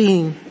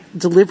seeing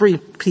delivery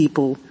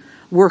people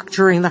work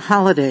during the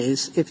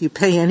holidays, if you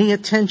pay any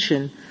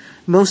attention,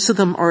 most of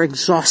them are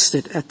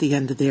exhausted at the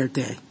end of their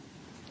day.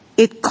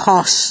 It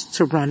costs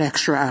to run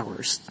extra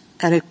hours,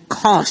 and it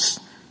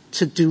costs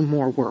to do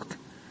more work.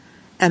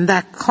 And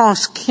that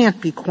cost can't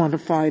be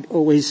quantified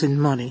always in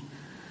money.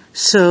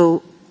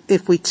 So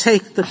if we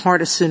take the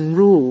Hardison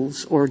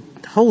rules or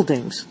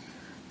holdings,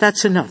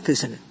 that's enough,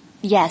 isn't it?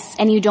 Yes,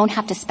 and you don't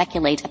have to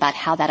speculate about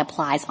how that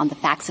applies on the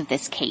facts of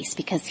this case,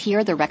 because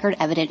here the record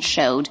evidence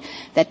showed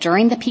that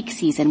during the peak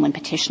season when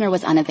petitioner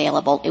was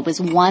unavailable, it was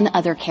one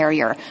other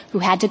carrier who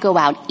had to go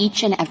out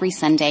each and every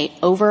Sunday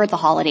over the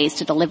holidays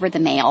to deliver the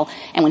mail,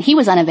 and when he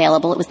was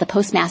unavailable, it was the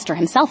postmaster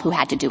himself who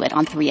had to do it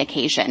on 3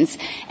 occasions.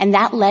 And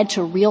that led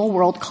to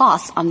real-world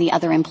costs on the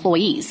other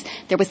employees.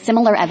 There was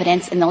similar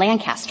evidence in the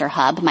Lancaster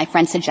hub. My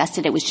friend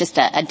suggested it was just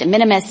a de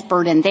minimis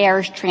burden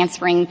there,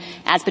 transferring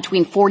as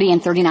between 40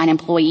 and 39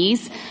 employees.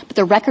 But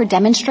the record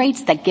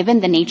demonstrates that given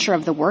the nature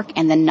of the work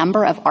and the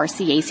number of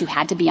RCAs who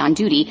had to be on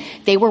duty,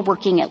 they were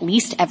working at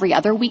least every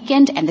other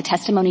weekend, and the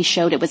testimony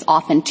showed it was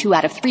often 2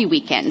 out of 3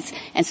 weekends.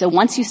 And so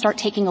once you start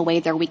taking away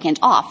their weekend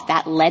off,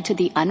 that led to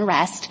the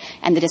unrest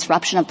and the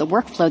disruption of the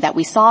workflow that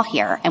we saw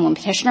here. And when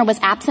petitioner was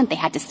absent, they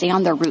had to stay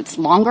on their routes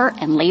longer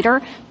and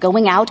later,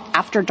 going out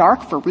after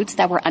dark for routes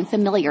that were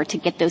unfamiliar to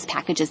get those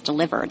packages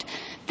delivered.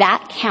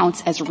 That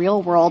counts as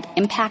real-world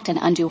impact and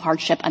undue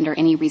hardship under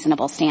any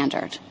reasonable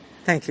standard.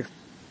 Thank you.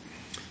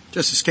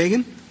 Justice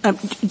Kagan?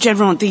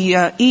 General, the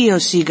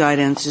EEOC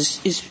guidance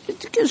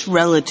gives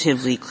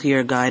relatively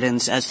clear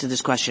guidance as to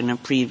this question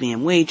of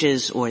premium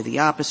wages or the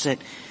opposite.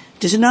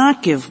 Does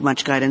not give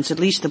much guidance, at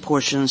least the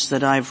portions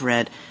that I've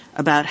read,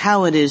 about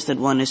how it is that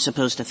one is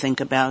supposed to think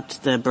about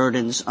the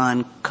burdens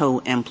on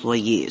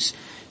co-employees.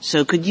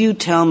 So could you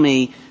tell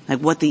me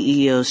what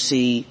the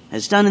EEOC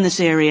has done in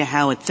this area,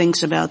 how it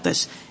thinks about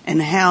this,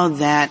 and how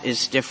that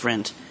is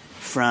different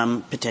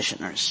from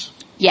petitioners?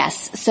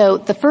 Yes. So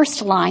the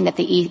first line that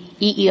the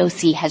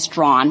EEOC has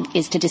drawn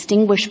is to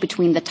distinguish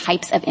between the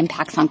types of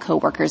impacts on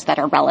coworkers that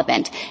are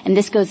relevant. And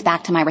this goes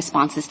back to my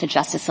responses to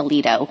Justice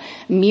Alito.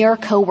 Mere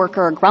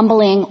coworker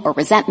grumbling or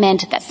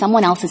resentment that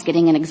someone else is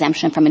getting an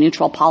exemption from a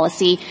neutral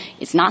policy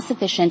is not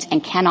sufficient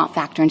and cannot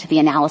factor into the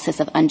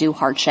analysis of undue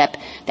hardship.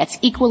 That's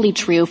equally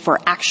true for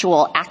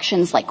actual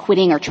actions like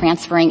quitting or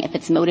transferring if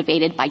it's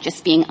motivated by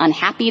just being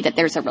unhappy that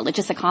there's a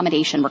religious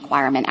accommodation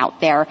requirement out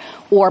there,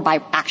 or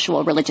by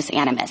actual religious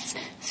animus.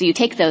 So you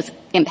take those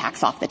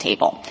impacts off the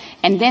table.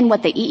 And then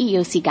what the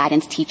EEOC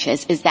guidance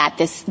teaches is that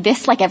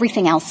this, like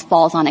everything else,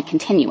 falls on a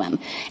continuum.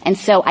 And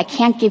so I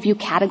can't give you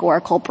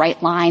categorical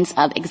bright lines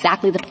of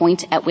exactly the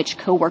point at which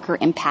coworker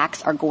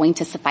impacts are going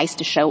to suffice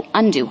to show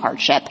undue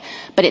hardship.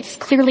 But it's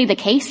clearly the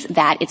case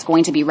that it's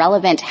going to be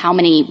relevant how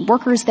many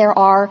workers there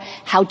are,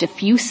 how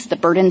diffuse the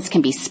burdens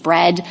can be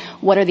spread,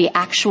 what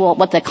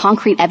the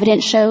concrete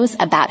evidence shows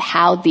about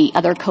how the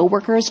other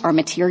coworkers are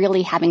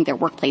materially having their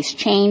workplace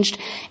changed,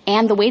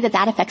 and the way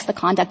that affects the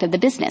conduct of the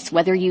business,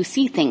 whether you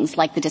see things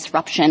like the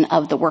disruption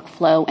of the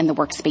workflow and the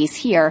workspace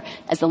here,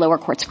 as the lower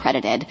courts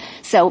credited.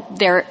 So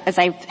there, as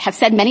I have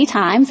said many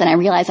times, and I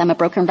realize I'm a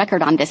broken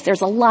record on this, there's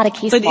a lot of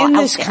case law out there. But in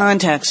this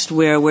context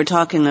where we're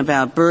talking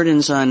about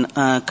burdens on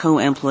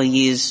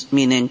co-employees,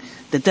 meaning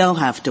that they'll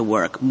have to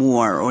work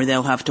more or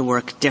they'll have to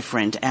work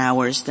different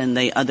hours than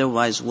they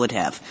otherwise would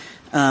have,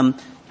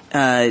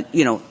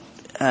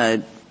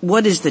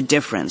 what is the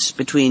difference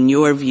between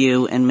your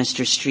view and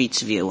Mr.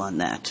 Street's view on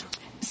that?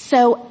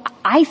 So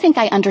I think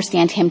I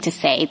understand him to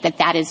say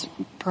that is,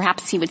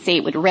 perhaps he would say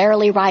it would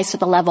rarely rise to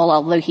the level,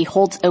 although he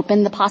holds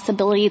open the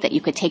possibility that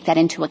you could take that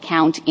into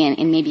account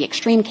in maybe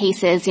extreme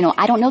cases.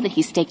 I don't know that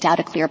he's staked out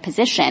a clear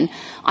position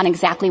on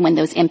exactly when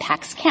those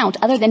impacts count,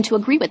 other than to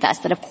agree with us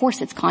that, of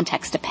course, it's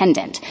context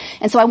dependent.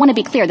 And so I want to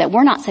be clear that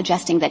we're not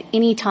suggesting that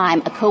any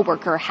time a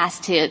coworker has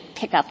to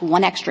pick up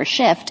one extra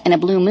shift in a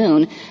blue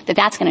moon,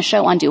 that's going to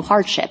show undue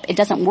hardship. It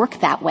doesn't work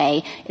that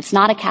way. It's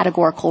not a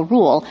categorical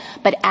rule.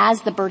 But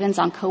as the burdens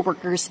on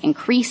coworkers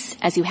increase,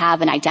 as you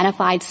have an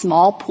identified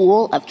small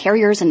pool of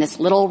carriers in this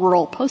little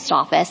rural post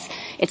office,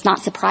 it's not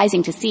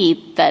surprising to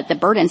see that the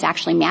burdens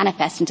actually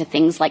manifest into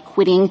things like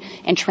quitting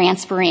and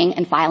transferring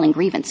and filing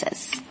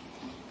grievances.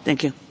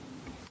 Thank you.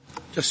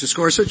 Justice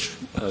Gorsuch?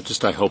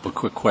 I hope, a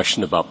quick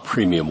question about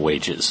premium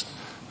wages.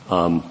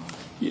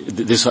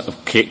 This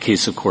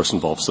case, of course,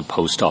 involves the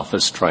post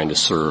office trying to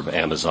serve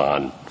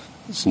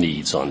Amazon's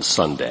needs on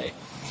Sunday.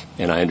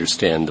 And I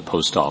understand the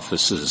post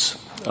office's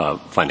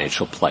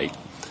financial plight.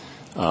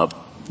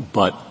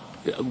 But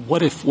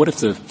what if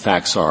the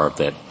facts are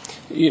that,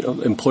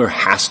 employer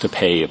has to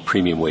pay a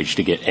premium wage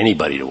to get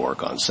anybody to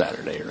work on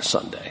Saturday or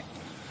Sunday?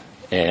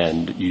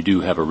 And you do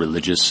have a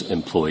religious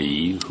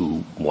employee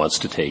who wants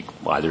to take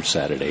either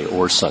Saturday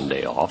or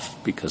Sunday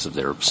off because of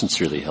their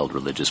sincerely held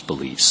religious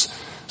beliefs.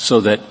 So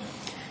that,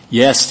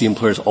 yes, the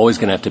employer is always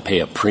going to have to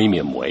pay a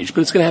premium wage,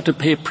 but it's going to have to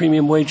pay a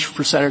premium wage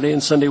for Saturday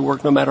and Sunday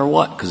work no matter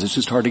what, because it's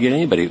just hard to get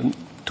anybody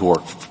to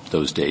work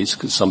those days,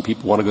 because some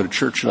people want to go to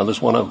church and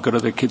others want to go to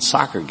their kids'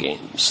 soccer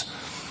games.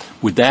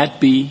 Would that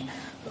be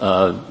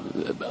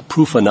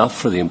proof enough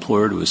for the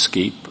employer to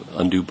escape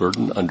undue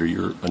burden under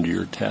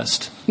your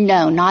test?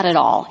 No, not at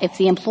all. If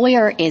the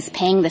employer is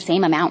paying the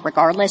same amount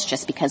regardless,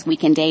 just because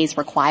weekend days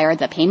require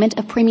the payment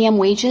of premium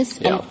wages,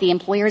 and if the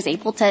employer is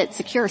able to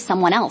secure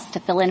someone else to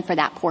fill in for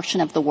that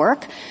portion of the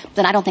work,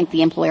 then I don't think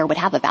the employer would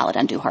have a valid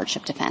undue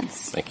hardship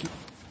defense. Thank you.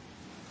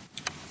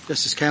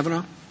 Justice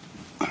Kavanaugh?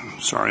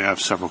 Sorry, I have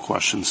several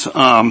questions.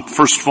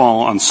 First of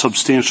all, on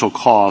substantial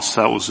costs,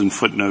 that was in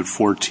footnote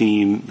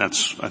 14.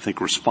 That's, I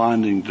think,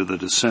 responding to the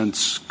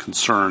dissent's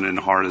concern in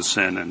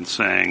Hardison and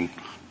saying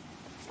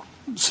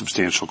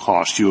substantial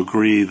cost. Do you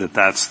agree that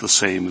that's the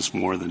same as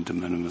more than de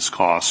minimis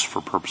costs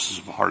for purposes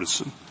of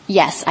Hardison?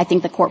 Yes, I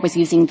think the court was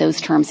using those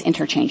terms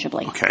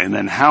interchangeably. Okay, and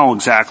then how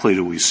exactly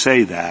do we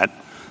say that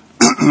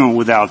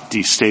without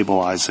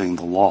destabilizing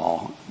the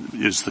law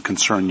is the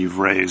concern you've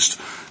raised.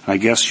 I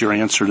guess your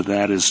answer to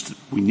that is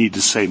we need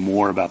to say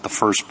more about the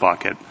first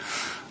bucket,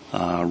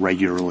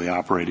 regularly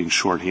operating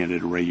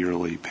shorthanded,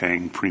 regularly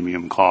paying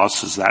premium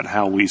costs. Is that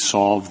how we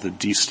solve the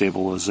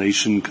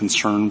destabilization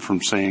concern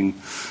from saying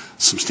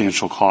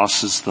substantial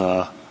costs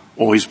is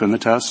always been the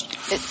test?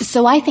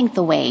 So I think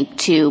the way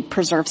to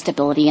preserve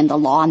stability in the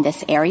law in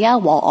this area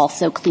while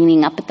also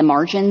cleaning up at the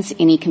margins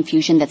any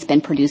confusion that's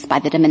been produced by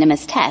the de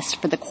minimis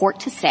test for the court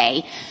to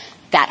say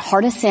that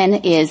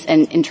Hardison is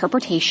an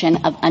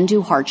interpretation of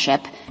undue hardship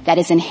that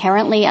is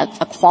inherently a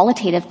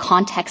qualitative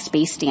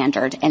context-based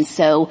standard. And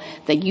so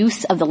the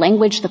use of the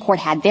language the court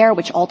had there,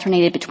 which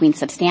alternated between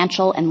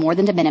substantial and more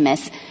than de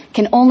minimis,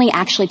 can only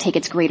actually take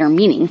its greater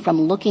meaning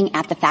from looking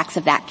at the facts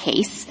of that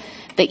case.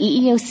 The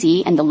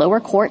EEOC and the lower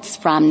courts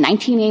from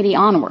 1980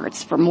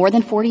 onwards for more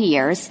than 40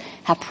 years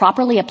have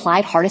properly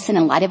applied Hardison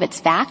in light of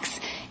its facts.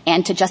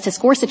 And to Justice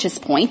Gorsuch's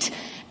point,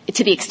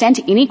 to the extent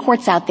any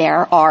courts out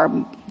there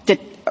are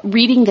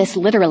reading this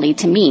literally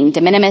to mean de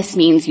minimis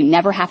means you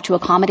never have to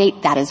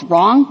accommodate, that is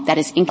wrong. That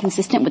is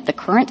inconsistent with the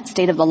current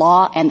state of the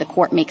law, and the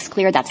court makes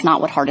clear that's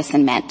not what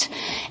Hardison meant.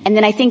 And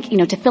then I think,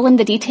 to fill in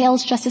the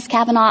details, Justice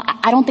Kavanaugh,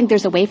 I don't think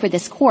there's a way for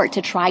this court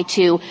to try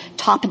to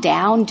top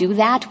down do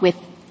that with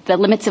the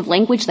limits of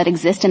language that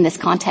exist in this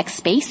context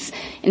space.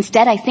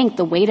 Instead, I think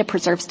the way to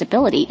preserve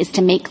stability is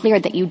to make clear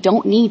that you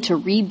don't need to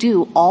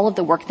redo all of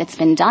the work that's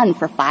been done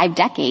for 5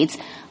 decades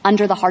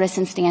under the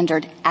Hardison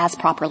standard as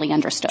properly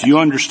understood. Do you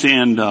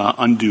understand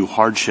undue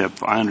hardship?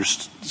 I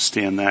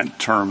understand that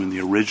term in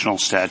the original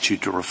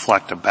statute to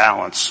reflect a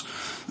balance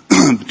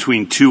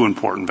between two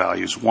important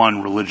values.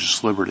 One,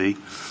 religious liberty,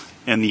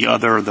 and the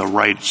other, the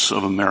rights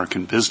of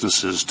American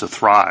businesses to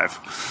thrive.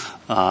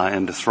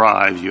 And to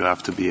thrive, you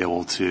have to be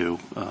able to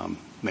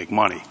make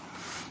money.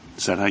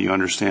 Is that how you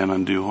understand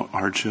undue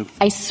hardship?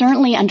 I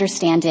certainly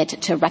understand it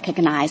to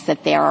recognize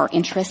that there are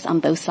interests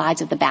on both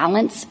sides of the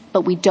balance,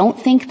 but we don't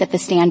think that the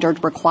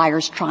standard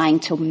requires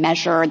trying to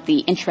measure the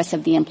interests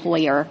of the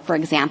employer, for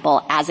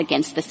example, as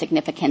against the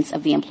significance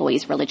of the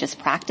employee's religious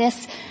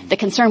practice. The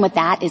concern with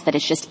that is that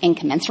it's just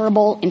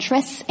incommensurable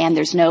interests, and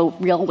there's no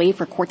real way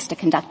for courts to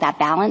conduct that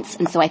balance.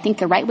 And so I think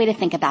the right way to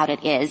think about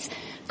it is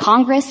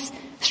Congress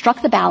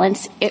struck the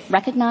balance. It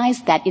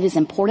recognized that it is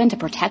important to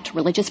protect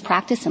religious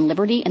practice and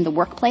liberty in the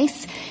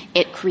workplace.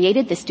 It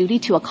created this duty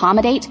to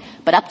accommodate,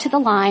 but up to the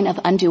line of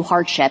undue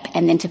hardship.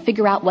 And then to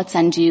figure out what's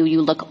undue,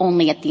 you look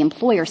only at the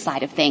employer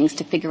side of things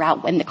to figure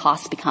out when the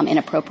costs become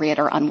inappropriate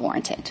or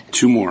unwarranted.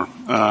 Two more.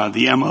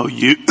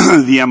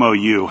 The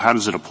MOU, how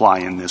does it apply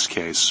in this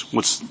case?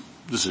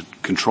 Does it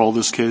control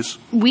this case?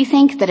 We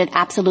think that it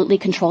absolutely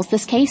controls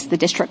this case. The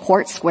district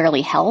court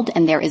squarely held,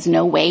 and there is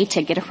no way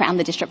to get around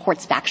the district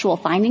court's factual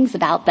findings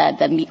about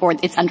or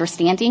its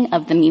understanding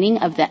of the meaning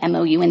of the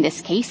MOU in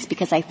this case,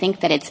 because I think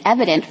that it's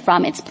evident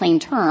from its plain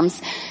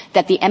terms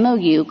that the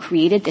MOU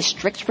created this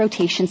strict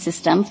rotation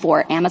system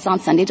for Amazon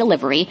Sunday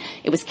delivery.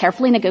 It was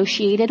carefully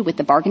negotiated with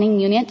the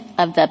bargaining unit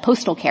of the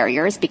postal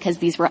carriers because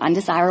these were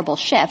undesirable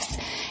shifts,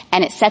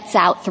 and it sets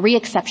out 3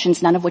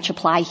 exceptions, none of which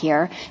apply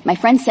here. My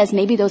friend says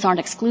maybe those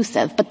aren't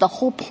exclusive, but the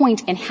whole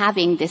point in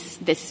having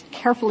this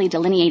carefully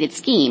delineated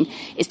scheme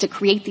is to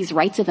create these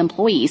rights of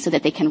employees so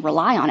that they can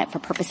rely on it for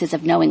purposes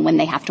of knowing when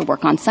they have to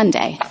work on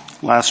Sunday.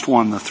 Last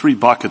one, the 3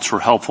 buckets were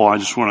helpful. I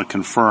just want to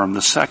confirm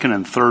the second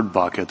and third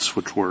buckets,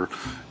 which were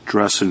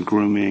dress and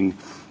grooming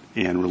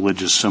and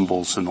religious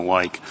symbols and the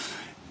like,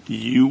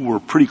 you were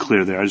pretty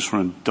clear there. I just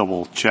want to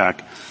double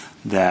check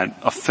that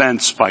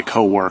offense by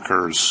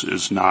coworkers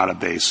is not a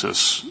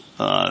basis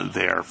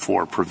there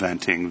for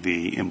preventing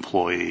the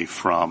employee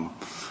from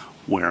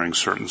wearing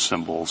certain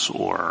symbols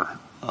or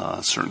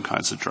certain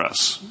kinds of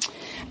dress.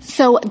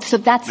 So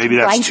that's maybe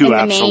that's right too in the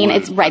absolute. main.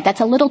 It's right.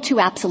 That's a little too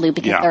absolute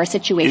because there are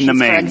situations,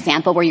 for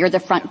example, where you're the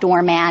front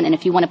doorman, and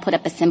if you want to put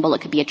up a symbol,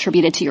 it could be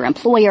attributed to your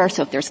employer.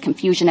 So if there's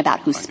confusion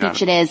about whose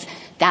speech it is,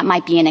 that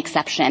might be an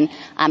exception.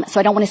 So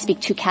I don't want to speak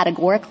too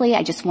categorically.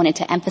 I just wanted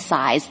to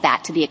emphasize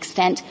that to the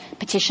extent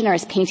petitioner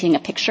is painting a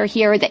picture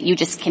here that you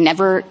just can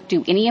never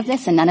do any of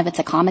this and none of it's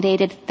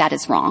accommodated, that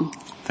is wrong.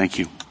 Thank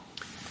you.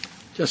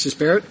 Justice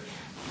Barrett?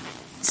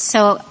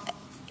 So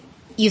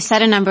you've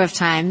said a number of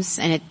times,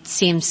 and it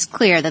seems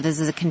clear that this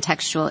is a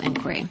contextual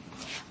inquiry.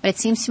 But it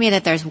seems to me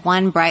that there's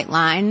one bright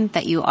line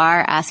that you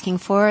are asking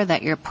for,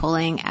 that you're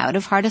pulling out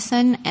of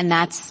Hardison, and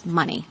that's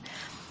money.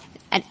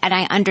 And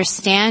I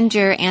understand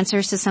your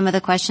answers to some of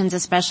the questions,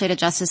 especially to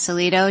Justice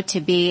Alito,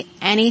 to be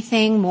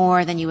anything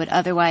more than you would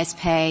otherwise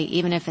pay,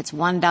 even if it's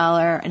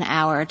 $1 an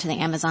hour to the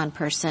Amazon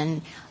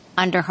person.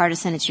 Under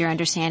Hardison, it's your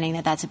understanding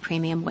that that's a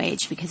premium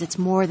wage because it's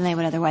more than they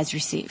would otherwise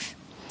receive.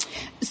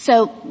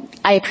 So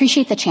I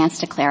appreciate the chance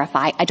to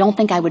clarify. I don't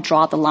think I would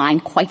draw the line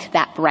quite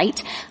that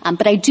bright,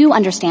 but I do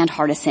understand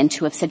Hardison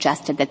to have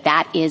suggested that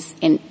that is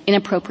an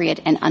inappropriate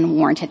and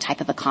unwarranted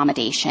type of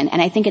accommodation.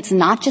 And I think it's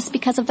not just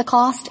because of the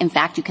cost. In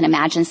fact, you can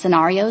imagine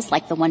scenarios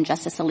like the one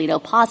Justice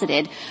Alito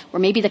posited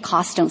where maybe the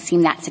costs don't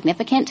seem that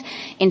significant.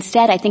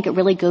 Instead, I think it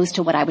really goes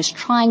to what I was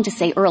trying to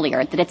say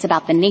earlier, that it's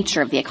about the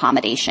nature of the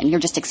accommodation. You're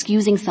just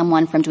excusing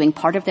someone from doing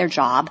part of their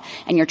job,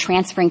 and you're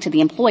transferring to the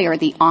employer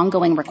the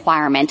ongoing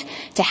requirement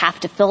to have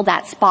to fill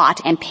that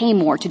spot and pay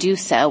more to do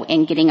so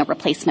in getting a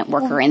replacement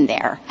worker in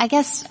there. I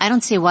guess I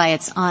don't see why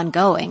it's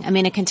ongoing. I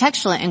mean, a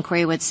contextual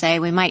inquiry would say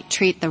we might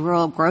treat the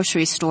rural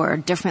grocery store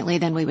differently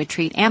than we would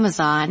treat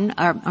Amazon,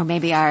 or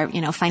maybe our,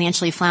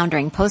 financially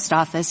floundering post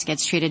office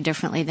gets treated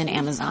differently than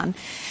Amazon.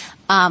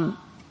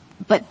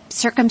 But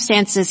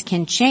circumstances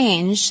can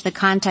change, the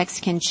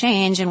context can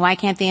change, and why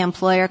can't the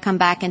employer come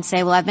back and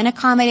say, well, I've been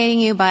accommodating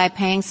you by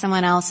paying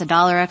someone else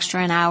 $1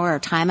 extra an hour or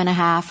time and a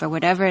half or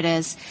whatever it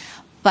is,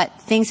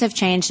 but things have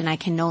changed and I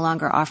can no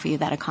longer offer you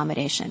that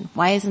accommodation.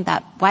 Why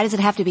does it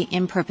have to be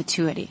in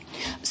perpetuity?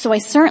 So I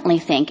certainly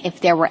think if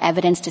there were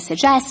evidence to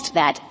suggest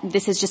that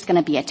this is just going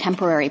to be a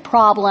temporary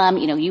problem,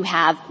 you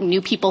have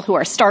new people who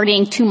are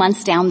starting 2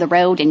 months down the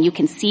road and you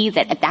can see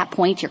that at that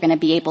point you're going to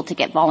be able to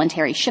get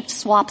voluntary shift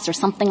swaps or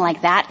something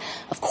like that,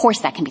 of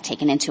course that can be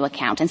taken into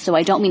account. And so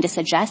I don't mean to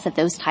suggest that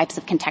those types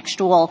of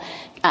contextual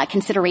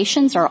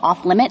considerations are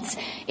off limits.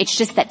 It's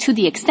just that to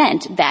the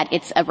extent that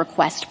it's a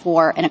request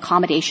for an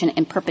accommodation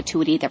in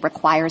perpetuity that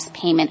requires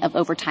payment of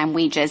overtime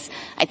wages,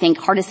 I think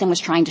Hardison was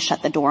trying to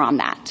shut the door on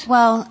that.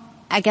 Well,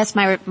 I guess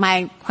my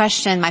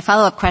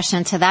follow-up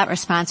question to that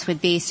response would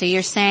be, so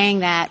you're saying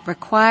that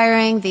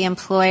requiring the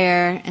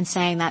employer and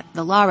saying that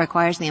the law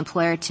requires the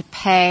employer to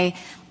pay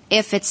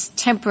if it's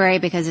temporary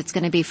because it's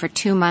going to be for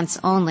 2 months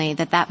only,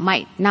 that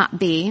might not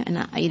be an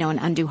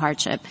undue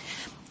hardship.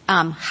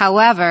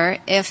 However,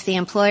 if the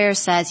employer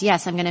says,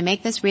 yes, I'm going to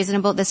make this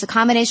reasonable, this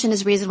accommodation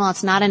is reasonable,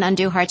 it's not an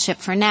undue hardship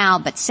for now,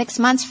 but 6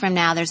 months from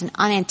now there's an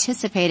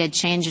unanticipated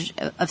change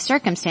of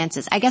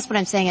circumstances. I guess what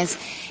I'm saying is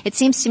it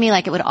seems to me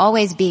like it would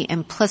always be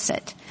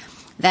implicit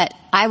that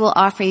I will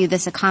offer you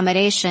this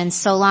accommodation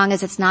so long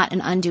as it's not an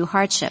undue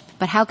hardship.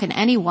 But how can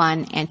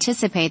anyone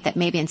anticipate that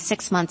maybe in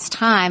 6 months'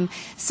 time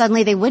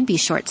suddenly they would be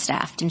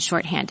short-staffed and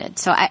short-handed?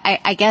 So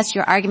I guess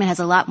your argument has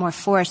a lot more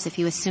force if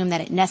you assume that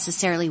it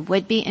necessarily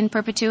would be in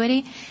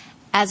perpetuity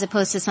as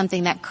opposed to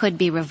something that could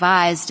be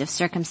revised if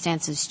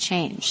circumstances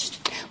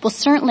changed. Well,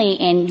 certainly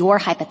in your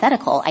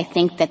hypothetical, I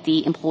think that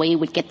the employee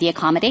would get the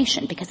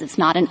accommodation because it's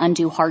not an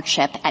undue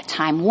hardship at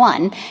time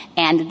one.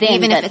 And then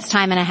even if it's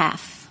time and a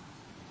half.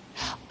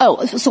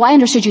 Oh, so I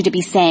understood you to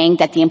be saying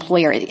that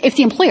if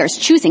the employer is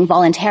choosing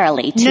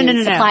voluntarily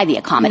to supply the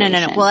accommodation.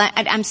 No. Well,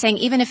 I'm saying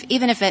even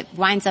if it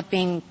winds up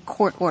being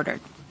court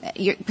ordered,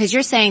 because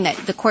you're saying that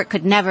the court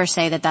could never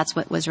say that that's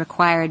what was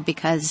required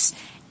because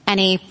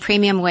any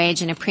premium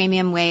wage, and a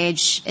premium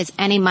wage is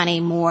any money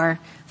more,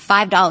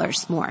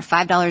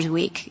 $5 a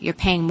week. You're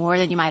paying more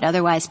than you might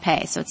otherwise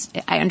pay. So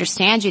I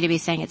understand you to be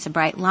saying it's a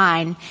bright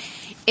line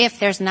if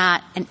there's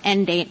not an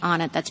end date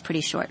on it that's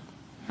pretty short.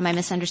 Am I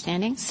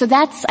misunderstanding? So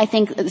I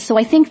think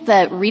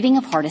the reading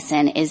of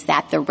Hardison is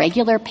that the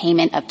regular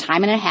payment of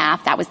time and a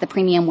half, that was the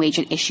premium wage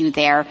at issue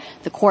there,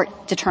 the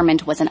court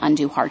determined was an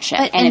undue hardship.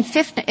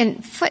 But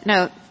in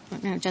footnote,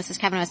 Justice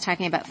Kavanaugh was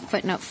talking about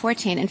footnote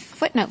 14. In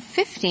footnote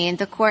 15,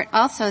 the court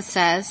also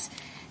says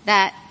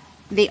that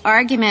the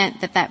argument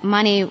that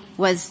money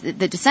was,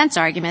 the dissent's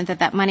argument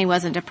that money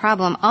wasn't a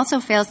problem also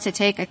fails to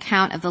take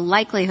account of the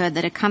likelihood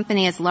that a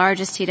company as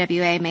large as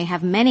TWA may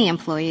have many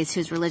employees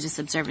whose religious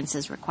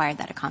observances required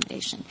that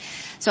accommodation.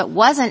 So it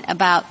wasn't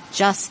about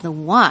just the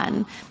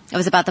one. It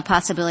was about the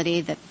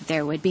possibility that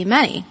there would be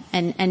many.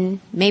 And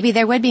maybe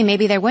there would be,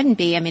 maybe there wouldn't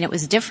be. I mean, it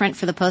was different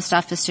for the post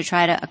office to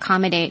try to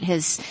accommodate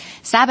his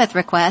Sabbath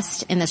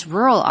request in this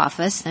rural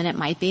office than it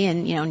might be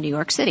in, New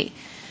York City.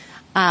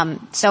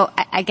 So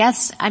I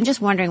guess I'm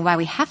just wondering why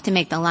we have to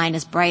make the line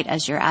as bright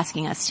as you're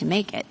asking us to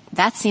make it.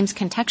 That seems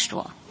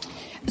contextual.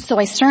 So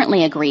I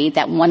certainly agree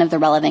that one of the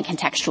relevant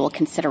contextual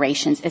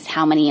considerations is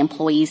how many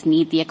employees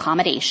need the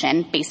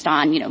accommodation based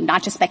on,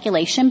 not just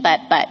speculation,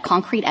 but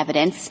concrete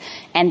evidence,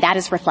 and that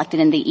is reflected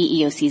in the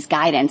EEOC's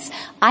guidance.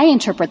 I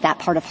interpret that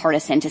part of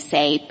Hardison to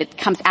say it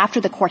comes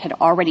after the court had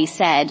already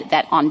said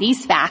that on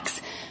these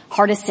facts,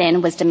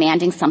 Hardison was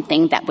demanding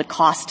something that would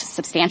cost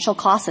substantial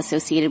costs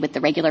associated with the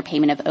regular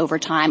payment of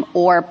overtime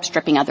or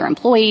stripping other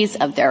employees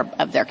of their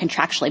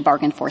contractually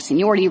bargained for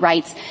seniority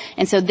rights.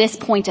 And so this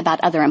point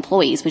about other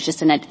employees was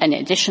just an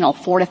additional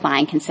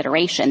fortifying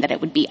consideration that it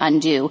would be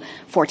undue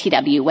for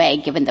TWA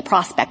given the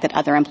prospect that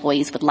other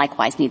employees would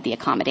likewise need the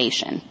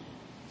accommodation.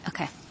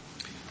 Okay.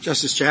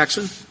 Justice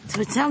Jackson? So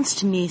it sounds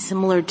to me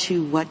similar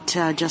to what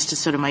Justice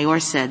Sotomayor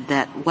said,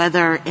 that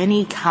whether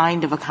any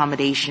kind of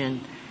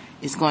accommodation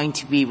is going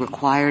to be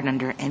required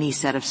under any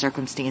set of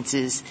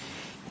circumstances,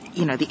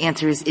 the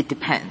answer is it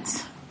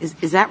depends.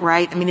 Is that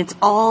right? I mean, it's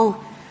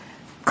all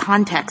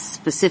context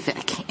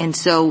specific. And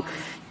so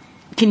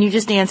can you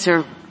just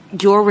answer,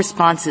 your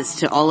responses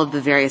to all of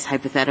the various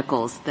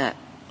hypotheticals that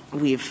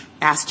we've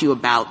asked you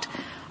about,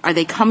 are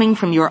they coming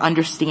from your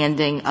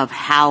understanding of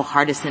how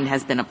Hardison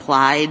has been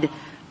applied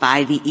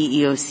by the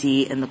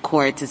EEOC and the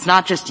courts? It's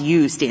not just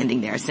you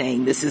standing there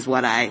saying, this is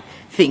what I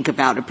think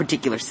about a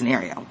particular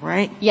scenario,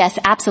 right? Yes,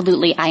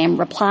 absolutely. I am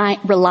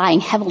relying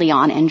heavily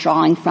on and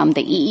drawing from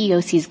the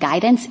EEOC's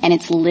guidance and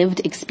its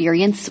lived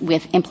experience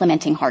with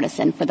implementing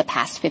Hardison for the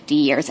past 50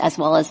 years, as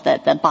well as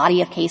the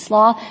body of case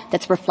law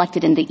that's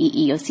reflected in the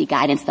EEOC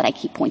guidance that I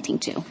keep pointing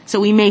to. So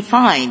we may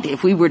find,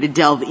 if we were to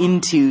delve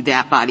into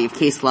that body of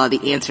case law,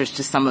 the answers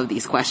to some of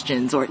these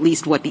questions, or at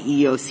least what the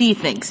EEOC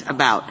thinks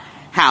about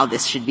how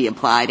this should be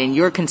applied, and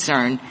your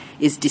concern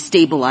is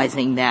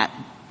destabilizing that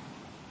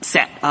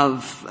set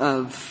of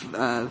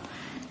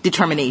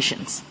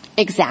determinations.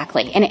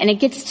 Exactly. And it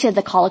gets to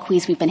the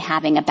colloquies we've been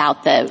having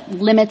about the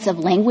limits of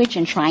language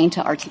and trying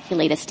to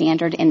articulate a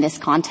standard in this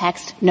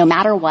context. No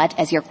matter what,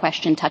 as your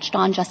question touched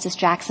on, Justice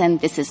Jackson,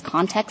 this is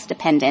context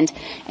dependent,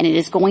 and it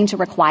is going to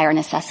require an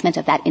assessment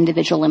of that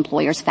individual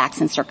employer's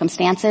facts and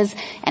circumstances.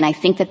 And I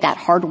think that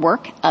hard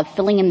work of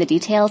filling in the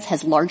details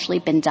has largely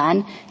been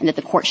done, and that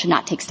the court should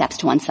not take steps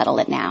to unsettle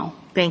it now.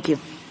 Thank you.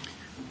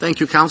 Thank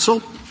you,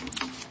 counsel.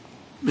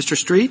 Mr.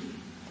 Street?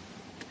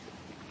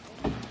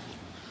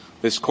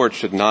 This court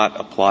should not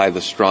apply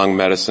the strong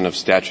medicine of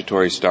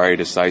statutory stare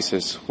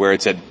decisis, where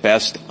it's at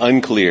best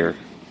unclear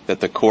that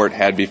the court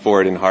had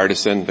before it in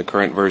Hardison the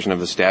current version of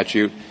the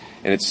statute,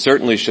 and it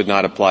certainly should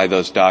not apply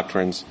those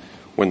doctrines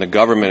when the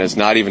government is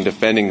not even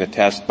defending the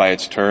test by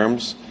its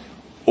terms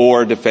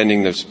or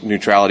defending the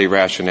neutrality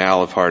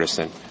rationale of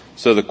Hardison.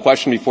 So the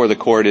question before the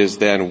court is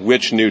then,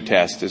 which new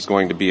test is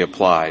going to be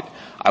applied?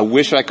 I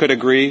wish I could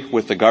agree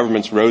with the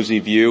government's rosy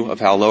view of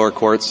how lower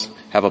courts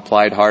have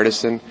applied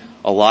Hardison.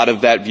 A lot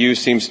of that view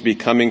seems to be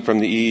coming from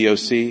the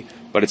EEOC,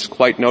 but it's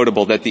quite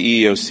notable that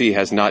the EEOC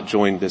has not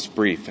joined this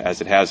brief, as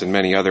it has in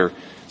many other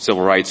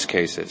civil rights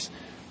cases.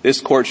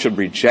 This court should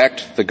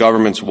reject the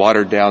government's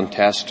watered-down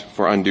test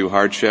for undue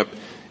hardship.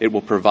 It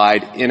will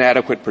provide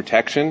inadequate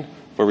protection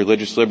for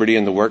religious liberty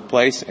in the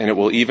workplace, and it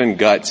will even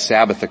gut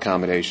Sabbath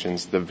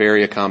accommodations, the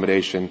very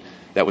accommodation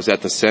that was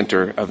at the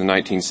center of the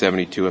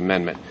 1972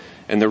 amendment.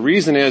 And the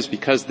reason is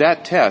because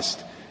that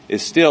test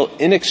is still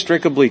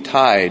inextricably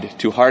tied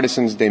to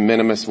Hardison's de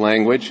minimis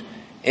language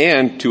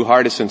and to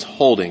Hardison's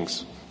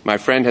holdings. My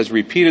friend has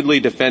repeatedly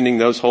defended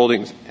those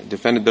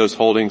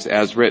holdings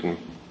as written.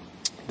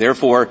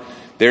 Therefore,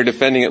 they're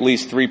defending at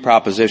least three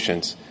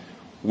propositions.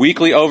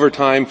 Weekly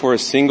overtime for a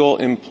single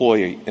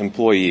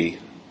employee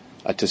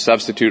to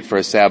substitute for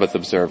a Sabbath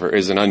observer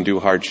is an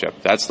undue hardship.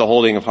 That's the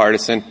holding of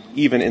Hardison,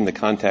 even in the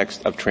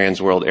context of Trans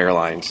World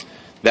Airlines.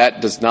 That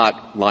does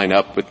not line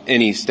up with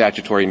any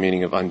statutory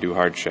meaning of undue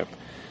hardship.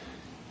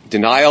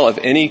 Denial of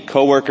any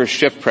coworker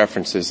shift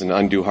preferences is an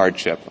undue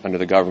hardship under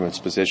the government's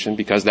position,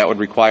 because that would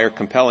require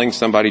compelling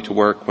somebody to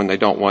work when they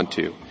don't want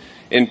to.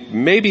 And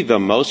maybe the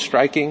most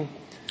striking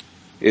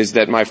is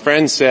that my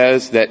friend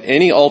says that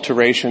any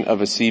alteration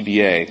of a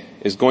CBA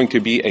is going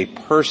to be a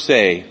per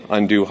se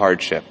undue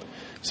hardship.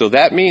 So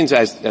that means,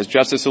 as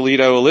Justice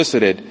Alito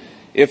elicited,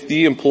 if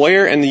the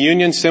employer and the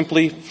union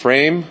simply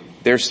frame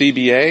their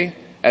CBA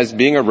as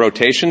being a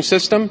rotation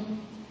system,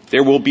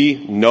 there will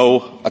be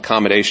no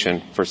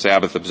accommodation for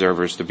Sabbath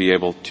observers to be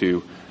able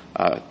to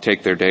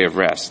take their day of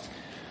rest.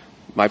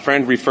 My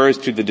friend refers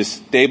to the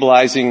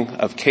destabilizing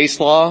of case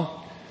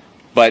law,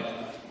 but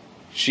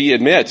she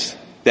admits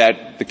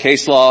that the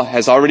case law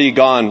has already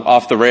gone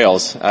off the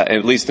rails,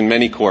 at least in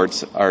many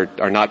courts,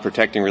 are not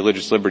protecting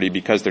religious liberty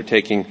because they're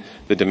taking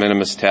the de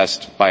minimis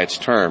test by its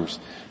terms.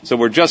 So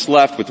we're just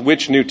left with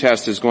which new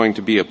test is going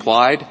to be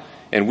applied,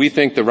 and we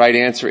think the right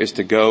answer is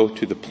to go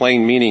to the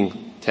plain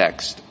meaning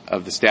text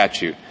of the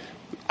statute.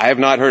 I have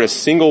not heard a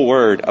single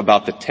word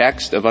about the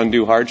text of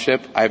undue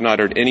hardship. I have not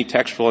heard any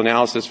textual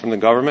analysis from the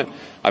government.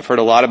 I've heard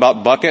a lot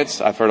about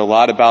buckets. I've heard a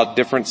lot about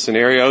different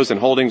scenarios and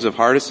holdings of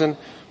Hardison,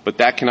 but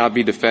that cannot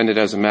be defended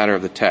as a matter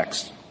of the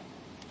text.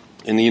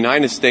 In the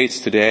United States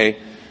today,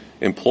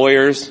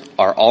 employers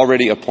are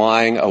already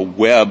applying a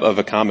web of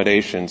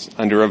accommodations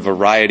under a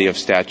variety of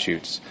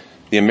statutes.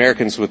 The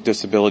Americans with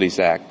Disabilities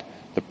Act,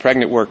 the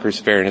Pregnant Workers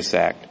Fairness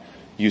Act,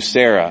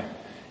 USERRA.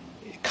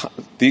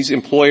 These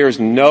employers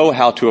know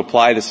how to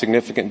apply the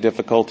significant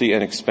difficulty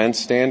and expense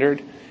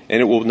standard,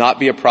 and it will not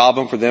be a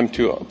problem for them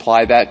to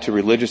apply that to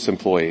religious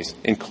employees,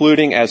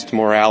 including as to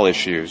morale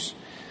issues.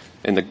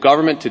 And the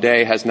government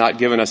today has not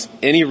given us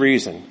any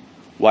reason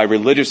why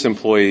religious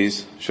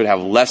employees should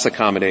have less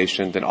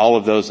accommodation than all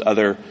of those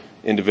other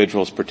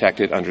individuals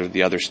protected under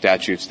the other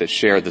statutes that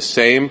share the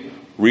same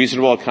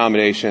reasonable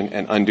accommodation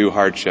and undue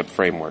hardship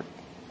framework.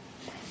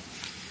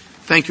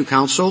 Thank you,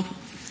 counsel.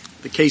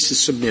 The case is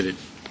submitted.